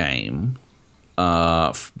playing the game,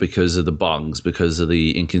 because of the bugs, because of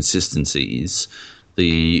the inconsistencies.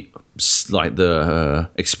 The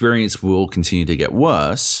experience will continue to get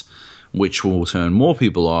worse, which will turn more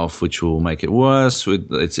people off, which will make it worse.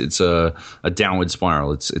 It's a downward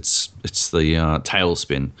spiral. It's the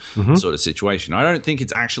tailspin sort of situation. I don't think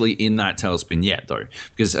it's actually in that tailspin yet, though,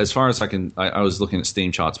 because as far as I was looking at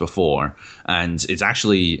Steam charts before, and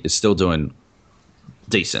it's still doing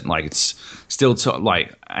decent. Like it's still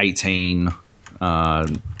like 18,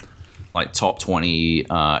 like top 20.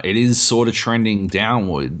 It is sort of trending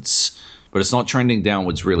downwards, but it's not trending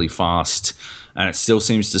downwards really fast. And it still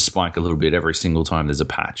seems to spike a little bit every single time there's a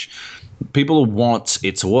patch. People want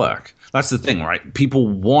it to work. That's the thing, right? People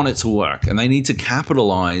want it to work, and they need to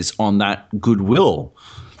capitalize on that goodwill.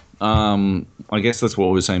 I guess that's what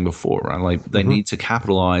we were saying before, right? Like they need to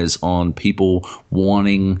capitalize on people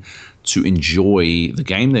wanting to enjoy the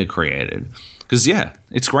game they created. Because, yeah,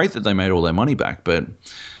 it's great that they made all their money back, but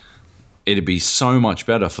it'd be so much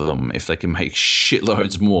better for them if they can make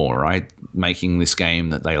shitloads more, right? Making this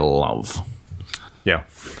game that they love. Yeah.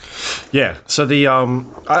 So the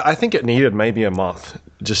I think it needed maybe a month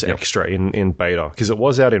just extra in beta, because it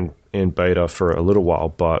was out in beta for a little while,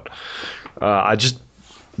 but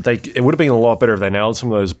it would have been a lot better if they nailed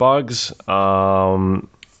some of those bugs,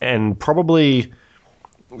 and probably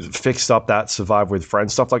fixed up that survive with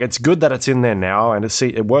friends stuff. Like, it's good that it's in there now, and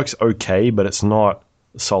it works okay, but it's not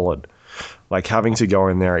solid. Like having to go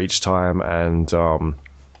in there each time and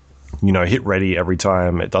hit ready every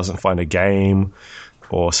time it doesn't find a game,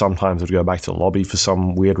 or sometimes it'll go back to the lobby for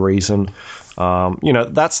some weird reason.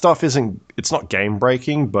 That stuff it's not game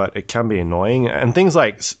breaking, but it can be annoying. And things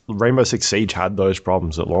like Rainbow Six Siege had those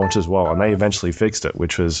problems at launch as well, and they eventually fixed it,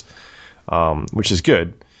 which is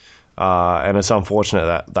good. And it's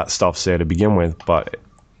unfortunate that stuff's there to begin with, but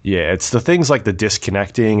yeah, it's the things like the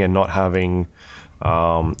disconnecting and not having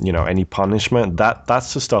any punishment.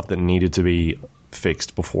 That's the stuff that needed to be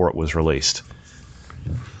fixed before it was released.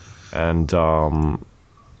 And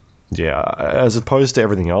as opposed to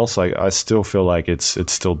everything else, like I still feel like it's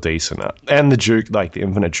still decent. And the juke, like the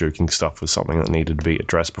infinite juking stuff, was something that needed to be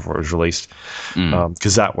addressed before it was released,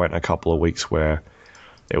 because that went a couple of weeks where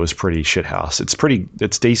it was pretty shithouse.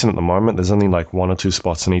 It's decent at the moment. There's only like 1 or 2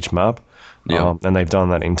 spots in each map, and they've done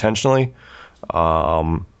that intentionally.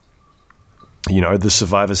 The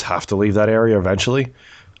survivors have to leave that area eventually,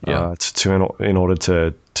 in order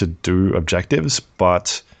to do objectives,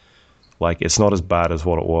 but like it's not as bad as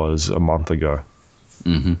what it was a month ago.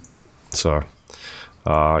 So,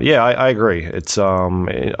 I agree. It's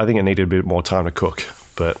I think it needed a bit more time to cook,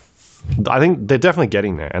 but I think they're definitely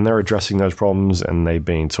getting there, and they're addressing those problems, and they've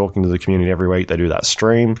been talking to the community every week. They do that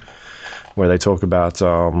stream where they talk about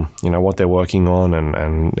what they're working on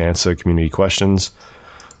and answer community questions.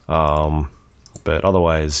 But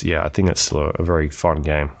otherwise, I think it's still a very fun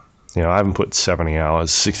game. I haven't put 70 hours,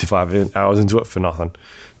 65 hours into it for nothing,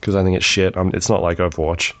 because I think it's shit. It's not like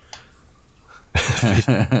Overwatch.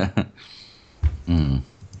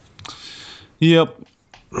 Yep.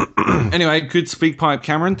 Anyway, good speak pipe,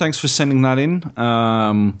 Cameron. Thanks for sending that in.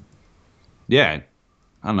 I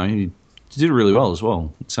don't know. You did really well as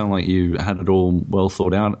well. It sounded like you had it all well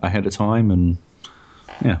thought out ahead of time, and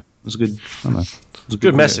it was a good. I don't know. It was a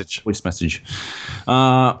good message. Voice message.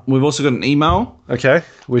 We've also got an email. Okay,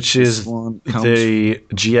 which is the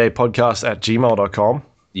gapodcast@gmail.com.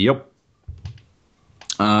 Yep.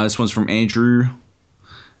 This one's from Andrew.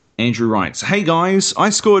 Andrew writes, "Hey guys,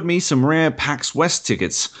 I scored me some rare PAX West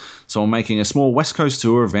tickets, so I'm making a small West Coast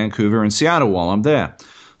tour of Vancouver and Seattle while I'm there.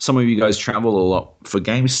 Some of you guys travel a lot for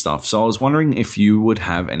game stuff, so I was wondering if you would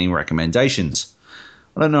have any recommendations.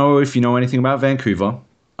 I don't know if you know anything about Vancouver.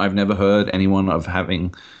 I've never heard anyone of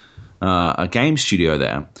having a game studio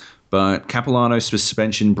there, but Capilano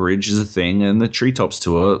Suspension Bridge is a thing, and the Treetops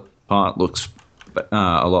tour part looks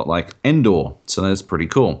a lot like Endor, so that's pretty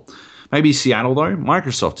cool. Maybe Seattle, though.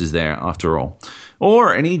 Microsoft is there, after all.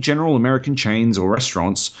 Or any general American chains or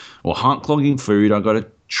restaurants or heart-clogging food I got to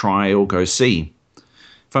try or go see.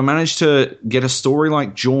 If I manage to get a story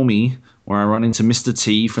like Jormy, where I run into Mr.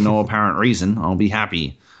 T for no apparent reason, I'll be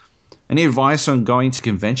happy. Any advice on going to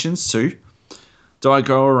conventions, too? Do I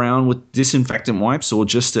go around with disinfectant wipes, or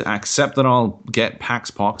just to accept that I'll get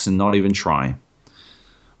PAX Pox and not even try?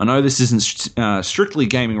 I know this isn't strictly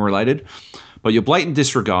gaming-related, but your blatant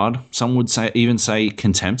disregard, some would even say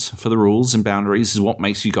contempt for the rules and boundaries, is what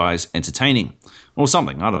makes you guys entertaining. Or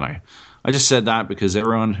something, I don't know. I just said that because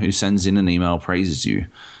everyone who sends in an email praises you.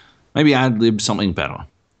 Maybe ad-lib something better.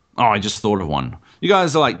 Oh, I just thought of one. You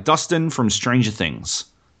guys are like Dustin from Stranger Things.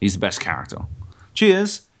 He's the best character.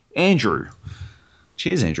 Cheers, Andrew.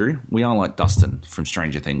 Cheers, Andrew. We are like Dustin from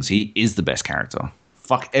Stranger Things. He is the best character.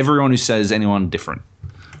 Fuck everyone who says anyone different.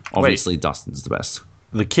 Obviously, Dustin's the best.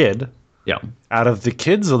 The kid? Yeah. Out of the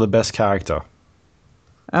kids or the best character?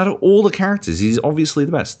 Out of all the characters, he's obviously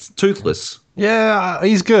the best. Toothless. Yeah,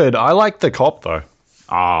 he's good. I like the cop, though.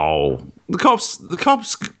 Oh. The cop's...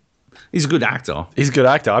 He's a good actor. He's a good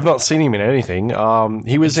actor. I've not seen him in anything.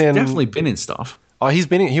 He's definitely been in stuff. Oh,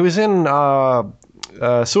 he was in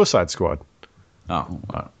Suicide Squad. Oh,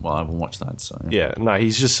 well, I haven't watched that, so... Yeah, no,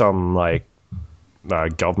 he's just some, like,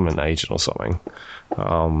 government agent or something.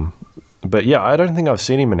 But yeah, I don't think I've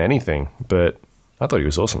seen him in anything, but I thought he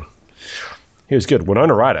was awesome. He was good.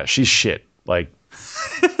 Winona Ryder, she's shit. Like,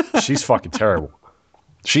 she's fucking terrible.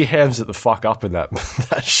 She hams it the fuck up in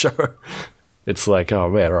that show. It's like, oh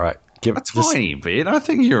man, all right. A tiny bit. I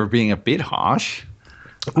think you're being a bit harsh.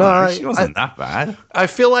 No, she wasn't that bad. I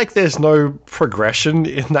feel like there's no progression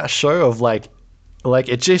in that show of like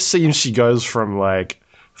it just seems she goes from like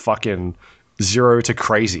fucking 0 to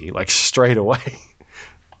crazy like straight away.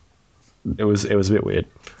 It was a bit weird.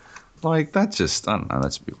 Like that's just I don't know.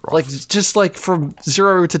 That's a bit rough. Like just like from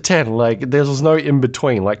 0 to 10, like there was no in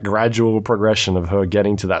between, like gradual progression of her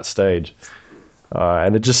getting to that stage,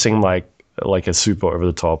 and it just seemed like a super over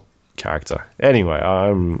the top character. Anyway,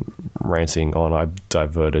 I'm ranting on. I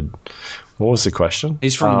diverted. What was the question?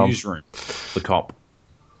 He's from Newsroom, the cop.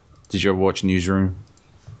 Did you ever watch Newsroom?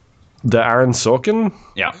 The Aaron Sorkin?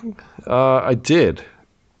 Yeah. I did.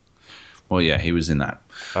 Well, yeah, he was in that.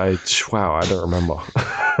 I don't remember.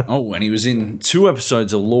 Oh, and he was in 2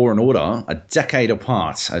 episodes of Law and Order, a decade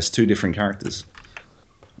apart, as 2 different characters.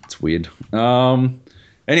 It's weird.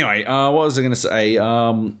 Anyway, what was I going to say?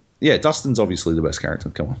 Yeah, Dustin's obviously the best character.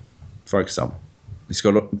 Come on, focus up. He's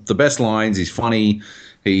got the best lines. He's funny.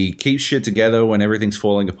 He keeps shit together when everything's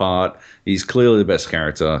falling apart. He's clearly the best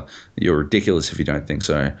character. You're ridiculous if you don't think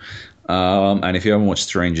so. And if you haven't watched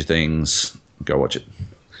Stranger Things, go watch it.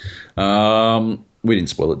 We didn't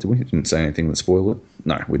spoil it, did we? We didn't say anything that spoiled it.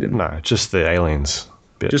 No, we didn't. No, just the aliens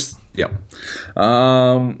bit. Yeah.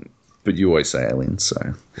 But you always say aliens,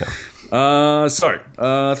 so.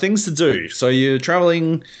 Yeah. Things to do. So you're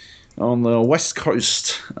traveling on the west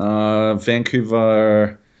coast,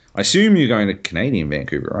 Vancouver. I assume you're going to Canadian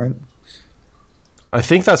Vancouver, right? I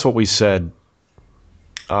think that's what we said.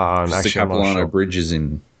 Just the Capilano Bridge is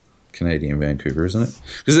in Canadian Vancouver, isn't it?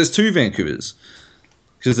 Because there's 2 Vancouvers.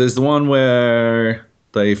 Because there's the one where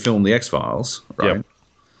they filmed the X-Files, right? Yep.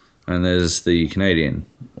 And there's the Canadian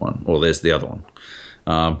one, or there's the other one.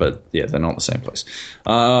 But yeah, they're not the same place.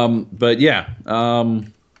 But yeah,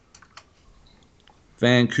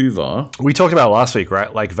 Vancouver. We talked about it last week,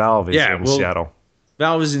 right? Like Valve is in Seattle.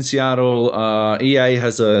 Valve is in Seattle. EA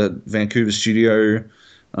has a Vancouver studio.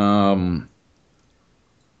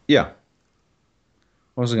 Yeah.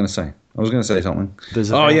 What was I going to say? I was going to say something.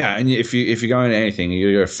 Yeah, and if you're going to anything,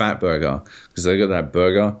 you go to Fat Burger because they got that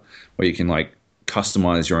burger where you can like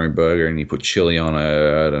customize your own burger and you put chili on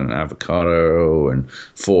it and avocado and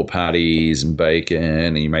 4 patties and bacon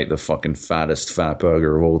and you make the fucking fattest fat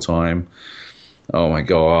burger of all time. Oh my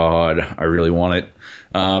god, I really want it.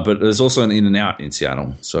 But there's also an In-N-Out in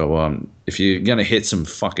Seattle. So if you're going to hit some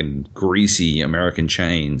fucking greasy American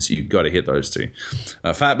chains, you've got to hit those 2.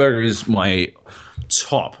 Fat Burger is my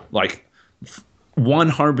top, like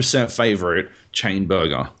 100% favorite chain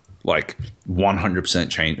burger. Like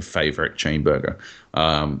 100% favorite chain burger.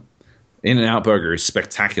 In-N-Out Burger is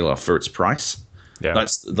spectacular for its price. Yeah.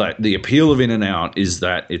 That's like the appeal of In-N-Out is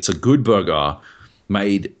that it's a good burger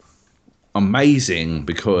made amazing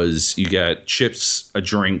because you get chips, a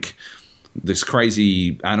drink, this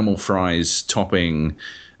crazy animal fries topping,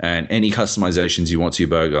 and any customizations you want to your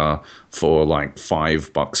burger for like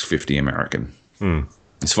 $5.50 American.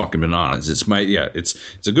 It's fucking bananas. It's made, it's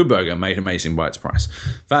a good burger made amazing by its price.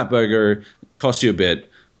 Fat Burger costs you a bit,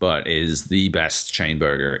 but is the best chain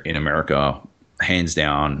burger in America, hands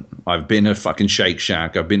down. I've been to fucking Shake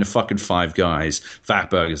Shack. I've been to fucking Five Guys. Fat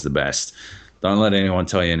Burger's the best. Don't let anyone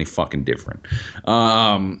tell you any fucking different.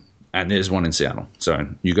 And there's one in Seattle, so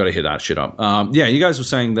you got to hit that shit up. You guys were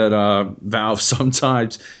saying that Valve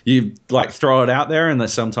sometimes you like throw it out there, and they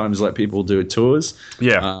sometimes let people do tours.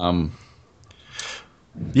 Yeah.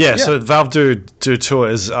 So Valve do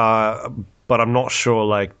tours, but I'm not sure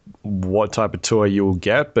like what type of tour you'll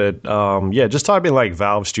get. But just type in like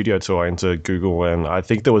Valve Studio Tour into Google, and I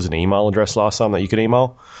think there was an email address last time that you could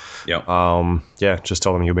email. Yeah. Just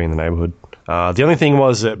tell them you'll be in the neighborhood. The only thing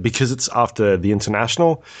was that because it's after the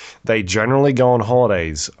international, they generally go on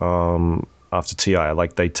holidays after TI.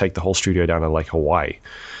 Like they take the whole studio down to like Hawaii.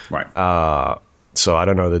 Right. So I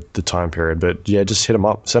don't know the time period, but yeah, just hit them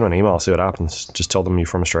up, send them an email, see what happens. Just tell them you're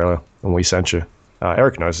from Australia and we sent you.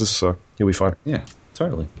 Eric knows this, so he'll be fine. Yeah,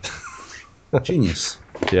 totally. Genius.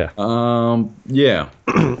 Yeah. Yeah.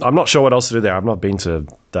 I'm not sure what else to do there. I've not been to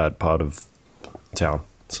that part of town,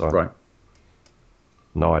 so Right.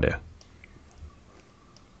 no idea.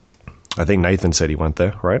 I think Nathan said he went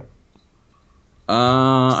there, right?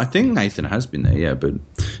 I think Nathan has been there, yeah, but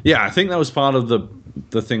yeah, I think that was part of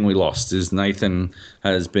the thing we lost. Is Nathan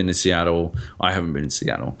has been to Seattle. I haven't been to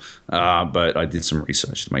Seattle, but I did some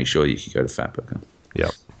research to make sure you could go to Fatburger. Yeah.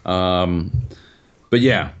 But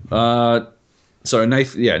yeah, so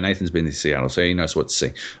Nathan's been to Seattle, so he knows what to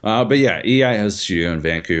see. But yeah, EA has a studio in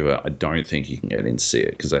Vancouver. I don't think you can get in to see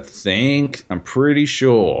it because I'm pretty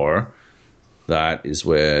sure that is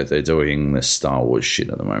where they're doing the Star Wars shit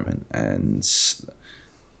at the moment, and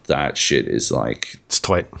that shit is like It's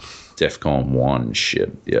tight. DEFCON 1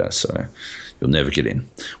 shit. Yeah, so you'll never get in,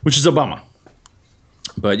 which is a bummer.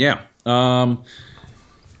 But yeah, there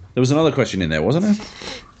was another question in there, wasn't there?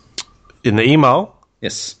 In the email?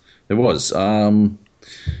 Yes, there was.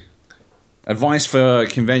 Advice for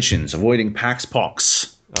conventions, avoiding PAX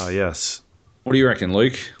Pox. Oh, yes. What do you reckon,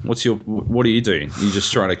 Luke? What do you do? You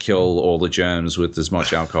just try to kill all the germs with as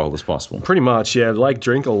much alcohol as possible. Pretty much, yeah. Like,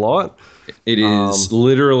 drink a lot. It is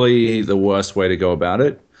literally the worst way to go about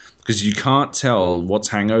it because you can't tell what's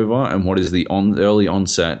hangover and what is the early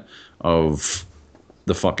onset of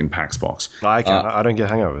the fucking PAX Pox. I don't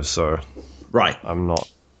get hangovers, so Right. I'm not.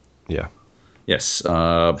 Yeah. Yes,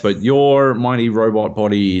 but your mighty robot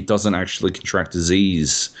body doesn't actually contract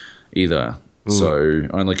disease either. So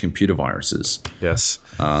only computer viruses. Yes.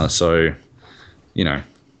 So, you know,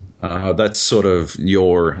 that's sort of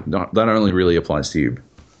that only really applies to you.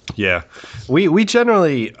 Yeah. We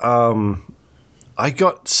generally, I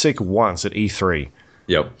got sick once at E3.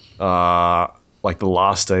 Yep. Like the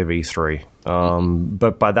last day of E3.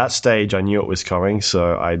 But by that stage, I knew it was coming,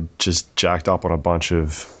 so I just jacked up on a bunch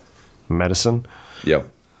of medicine. Yep.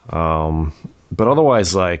 But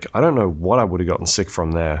otherwise, like, I don't know what I would have gotten sick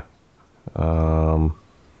from there.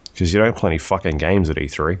 Because you don't play any fucking games at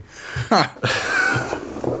E3.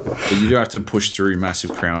 But you do have to push through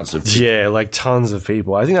massive crowds of people. Yeah, like tons of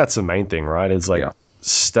people. I think that's the main thing, right? It's like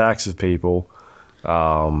stacks of people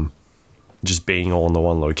just being all in the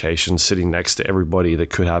one location, sitting next to everybody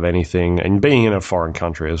that could have anything, and being in a foreign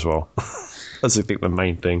country as well. That's, I think, the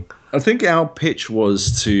main thing. I think our pitch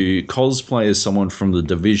was to cosplay as someone from The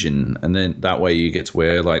Division, and then that way you get to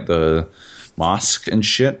wear, like, the mask and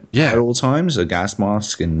shit at all times, a gas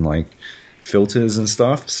mask and, like, filters and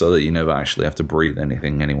stuff, so that you never actually have to breathe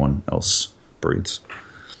anything anyone else breathes.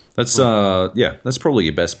 That's that's probably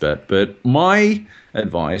your best bet. But my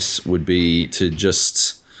advice would be to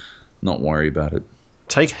just not worry about it.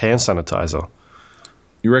 Take hand sanitizer.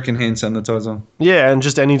 You reckon hand sanitizer? Yeah, and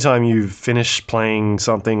just anytime you finish playing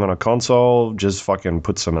something on a console, just fucking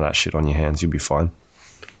put some of that shit on your hands. You'll be fine.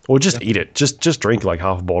 Or just eat it. Just drink like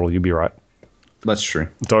half a bottle. You'll be right. That's true.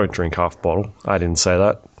 Don't drink half a bottle. I didn't say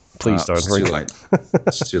that. Please don't drink. Too late.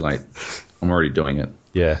 It's too late. I'm already doing it.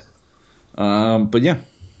 Yeah. But yeah.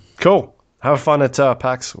 Cool. Have fun at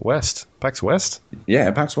PAX West. PAX West? Yeah,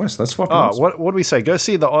 PAX West. That's fucking awesome. What do we say? Go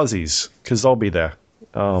see the Aussies, because they'll be there.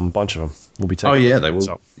 Bunch of them will be taking. Oh yeah, they will.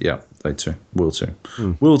 So. Yeah, they too. Will too.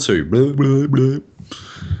 Will too. Blah, blah,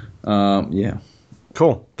 blah. Yeah.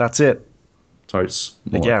 Cool. That's it. Totes.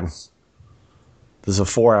 Again. There's a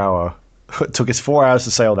 4-hour. It took us 4 hours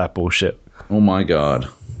to say all that bullshit. Oh my god.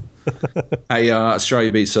 Hey,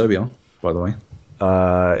 Australia beat Serbia, by the way.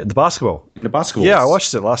 The basketball. The basketball. Yeah, I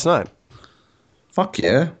watched it last night. Fuck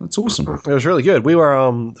yeah, that's awesome. It was really good. We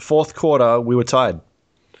were fourth quarter. We were tied.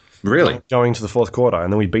 Really? Going to the fourth quarter,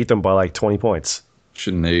 and then we beat them by like 20 points.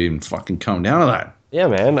 Shouldn't even fucking come down to that. Yeah,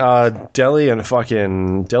 man.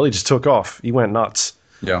 Delhi just took off. He went nuts.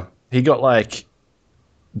 Yeah. He got like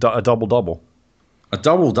a double-double. A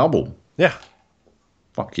double-double? Yeah.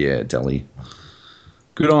 Fuck yeah, Delhi.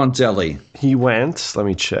 Good on Delhi. He went, let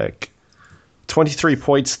me check, 23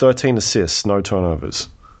 points, 13 assists, no turnovers.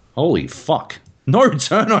 Holy fuck. No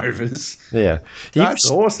turnovers? Yeah. That's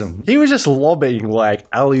awesome. He was just lobbing like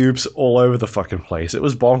alley-oops all over the fucking place. It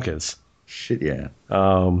was bonkers. Shit, yeah.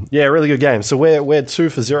 Yeah, really good game. So we're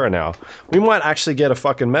 2-0 now. We might actually get a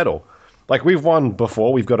fucking medal. Like, we've won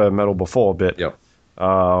before. We've got a medal before, but... Yep.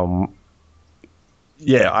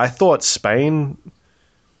 Yeah, I thought Spain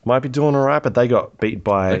might be doing all right, but they got beat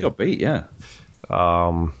by... They got beat, yeah.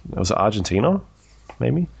 Was it Argentina?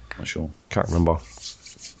 Maybe? Not sure. Can't remember.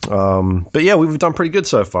 But yeah, we've done pretty good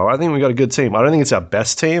so far. I think we've got a good team. I don't think it's our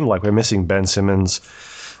best team. Like, we're missing Ben Simmons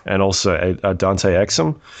and also Dante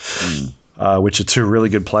Exum. which are two really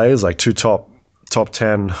good players, like two top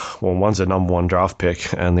 10. Well, one's a number 1 draft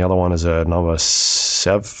pick, and the other one is a number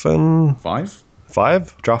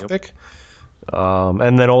 5 draft pick.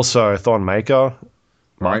 And then also Thon Maker.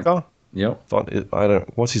 Marker? Yep.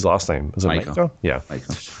 What's his last name? Is it Maker? Yeah.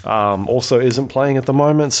 Maker. Also isn't playing at the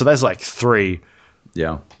moment. So there's like 3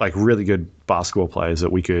 like really good basketball players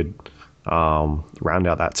that we could round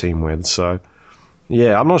out that team with. So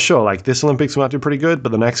yeah, I'm not sure. Like this Olympics might do pretty good,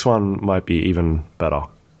 but the next one might be even better.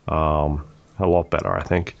 A lot better, I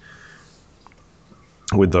think.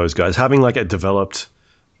 With those guys. Having like a developed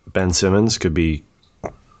Ben Simmons could be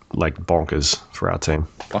like bonkers for our team.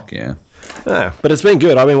 Fuck yeah. Yeah, but it's been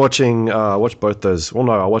good. I've been watched both those. Well,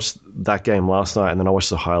 no, I watched that game last night, and then I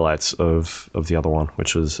watched the highlights of the other one,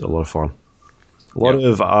 which was a lot of fun. A lot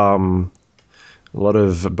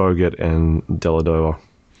of Bogut and Deladova.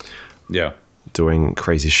 Yeah, doing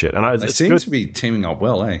crazy shit, and they seem to be teaming up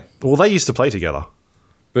well, eh? Well, they used to play together,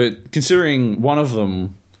 but considering one of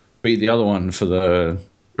them beat the other one for the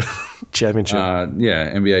championship,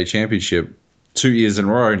 NBA championship 2 years in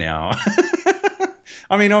a row now.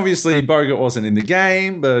 I mean, obviously Bogut wasn't in the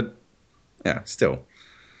game, but yeah, still,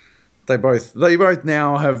 they both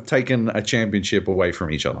now have taken a championship away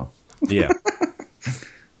from each other. Yeah,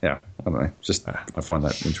 yeah. I don't know. Just I find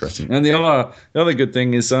that interesting. And the other good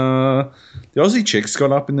thing is the Aussie chicks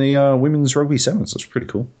got up in the women's rugby sevens. That's pretty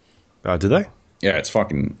cool. Did they? Yeah, it's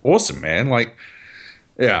fucking awesome, man. Like,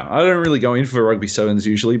 yeah, I don't really go in for rugby sevens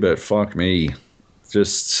usually, but fuck me,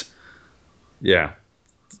 just yeah.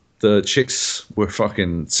 The chicks were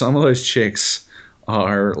fucking... Some of those chicks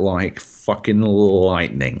are like fucking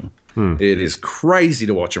lightning. It is crazy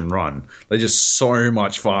to watch them run. They're just so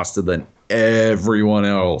much faster than everyone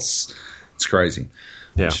else. It's crazy.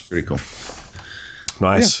 Yeah. It's pretty cool.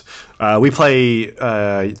 Nice. Yeah. We play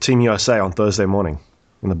Team USA on Thursday morning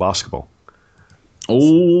in the basketball.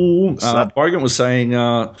 Oh, Bogan was saying,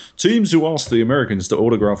 teams who ask the Americans to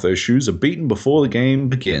autograph their shoes are beaten before the game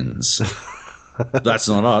begins. That's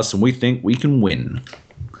not us, and we think we can win.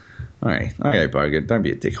 All right, okay, Bogan, don't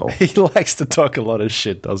be a dickhole. He likes to talk a lot of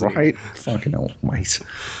shit, doesn't he? Right? Fucking hell, mate.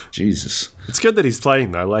 Jesus. It's good that he's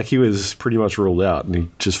playing, though. Like, he was pretty much ruled out, and he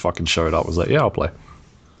just fucking showed up and was like, yeah, I'll play.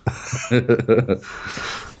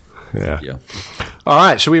 Yeah. All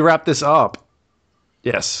right, should we wrap this up?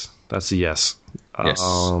 Yes, that's a yes. Yes.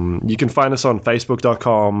 You can find us on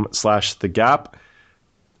facebook.com/thegap.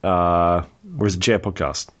 Where's the GA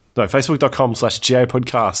podcast? No, facebook.com/GA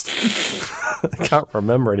podcast. I can't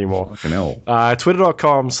remember anymore. Fucking hell.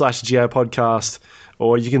 Twitter.com/GA podcast.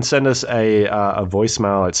 Or you can send us a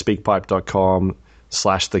voicemail at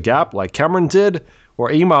speakpipe.com/thegap like Cameron did,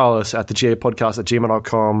 or email us at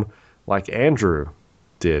thegapodcast@gmail.com like Andrew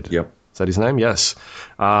did. Yep. Is that his name? Yes.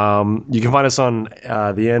 You can find us on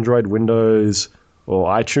the Android, Windows, or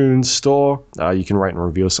iTunes store. You can rate and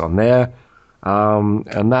review us on there.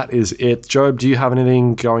 And that is it. Joab, do you have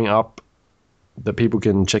anything going up that people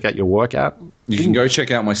can check out your work at? You can go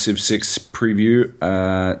check out my Civ 6 preview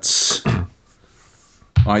at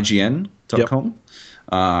IGN.com.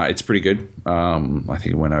 Yep. It's pretty good. I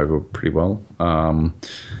think it went over pretty well.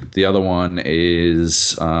 The other one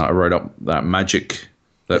is I wrote up that Magic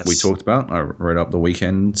that we talked about. I wrote up the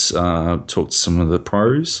weekend, talked to some of the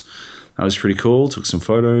pros. That was pretty cool. Took some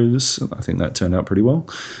photos. I think that turned out pretty well.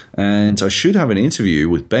 And I should have an interview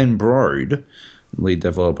with Ben Brode, lead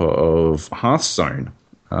developer of Hearthstone,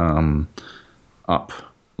 up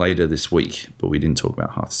later this week. But we didn't talk about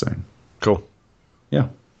Hearthstone. Cool. Yeah.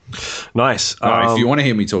 Nice. If you want to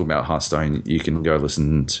hear me talk about Hearthstone, you can go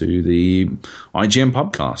listen to the IGN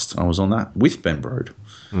Pubcast. I was on that with Ben Brode.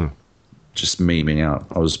 Just memeing out.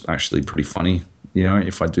 I was actually pretty funny,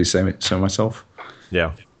 if I do say so myself.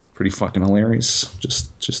 Yeah. Pretty fucking hilarious.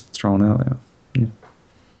 Just throwing out there. Yeah.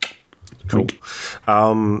 Cool.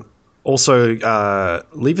 Also,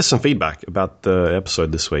 leave us some feedback about the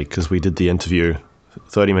episode this week, because we did the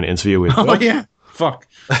 30-minute interview with... Oh, yeah. Fuck.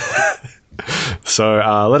 So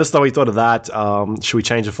let us know what you thought of that. Should we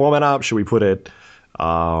change the format up? Should we put it,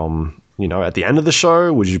 at the end of the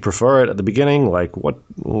show? Would you prefer it at the beginning? Like,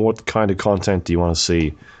 what kind of content do you want to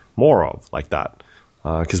see more of like that?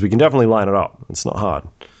 Because we can definitely line it up. It's not hard.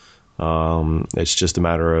 It's just a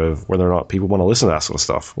matter of whether or not people want to listen to that sort of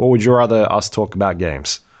stuff. Or would you rather us talk about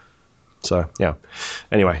games? So, yeah.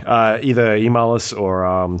 Anyway, either email us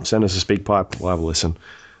or send us a SpeakPipe. We'll have a listen.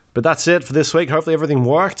 But that's it for this week. Hopefully everything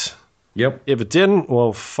worked. Yep. If it didn't,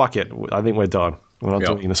 well, fuck it. I think we're done. We're not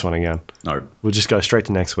doing this one again. No. We'll just go straight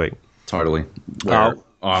to next week. Totally. I'll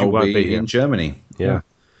be in Germany. Yeah.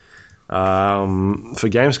 For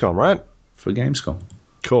Gamescom, right? For Gamescom.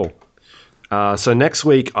 Cool. So next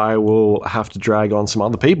week I will have to drag on some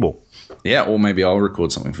other people. Yeah, or maybe I'll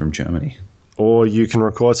record something from Germany. Or you can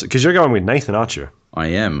record... Because you're going with Nathan, aren't you? I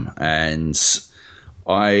am. And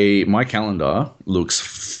my calendar looks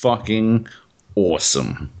fucking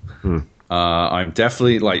awesome. I'm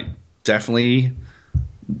definitely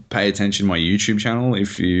pay attention to my YouTube channel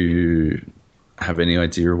if you have any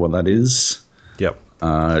idea of what that is. Yep.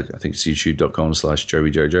 I think it's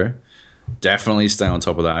youtube.com/JoeyJojo. Definitely stay on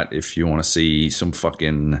top of that if you want to see some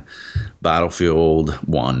fucking Battlefield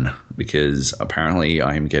 1, because apparently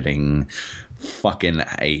I'm getting fucking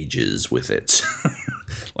ages with it.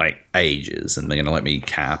 Like ages. And they're going to let me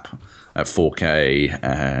cap at 4K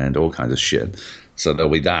and all kinds of shit. So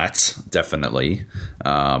there'll be that, definitely.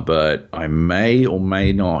 But I may or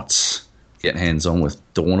may not get hands-on with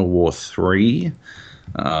Dawn of War 3,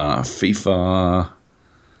 FIFA,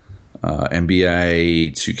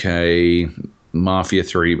 NBA, 2K, Mafia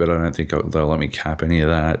 3, but I don't think they'll let me cap any of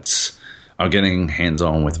that. I'm getting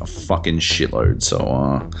hands-on with a fucking shitload.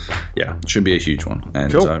 So, yeah, should be a huge one.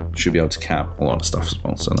 And cool. Should be able to cap a lot of stuff as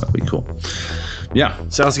well. So that'll be cool. Yeah.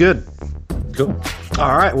 Sounds good. Cool.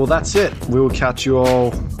 All right, well, that's it. We will catch you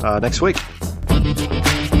all next week.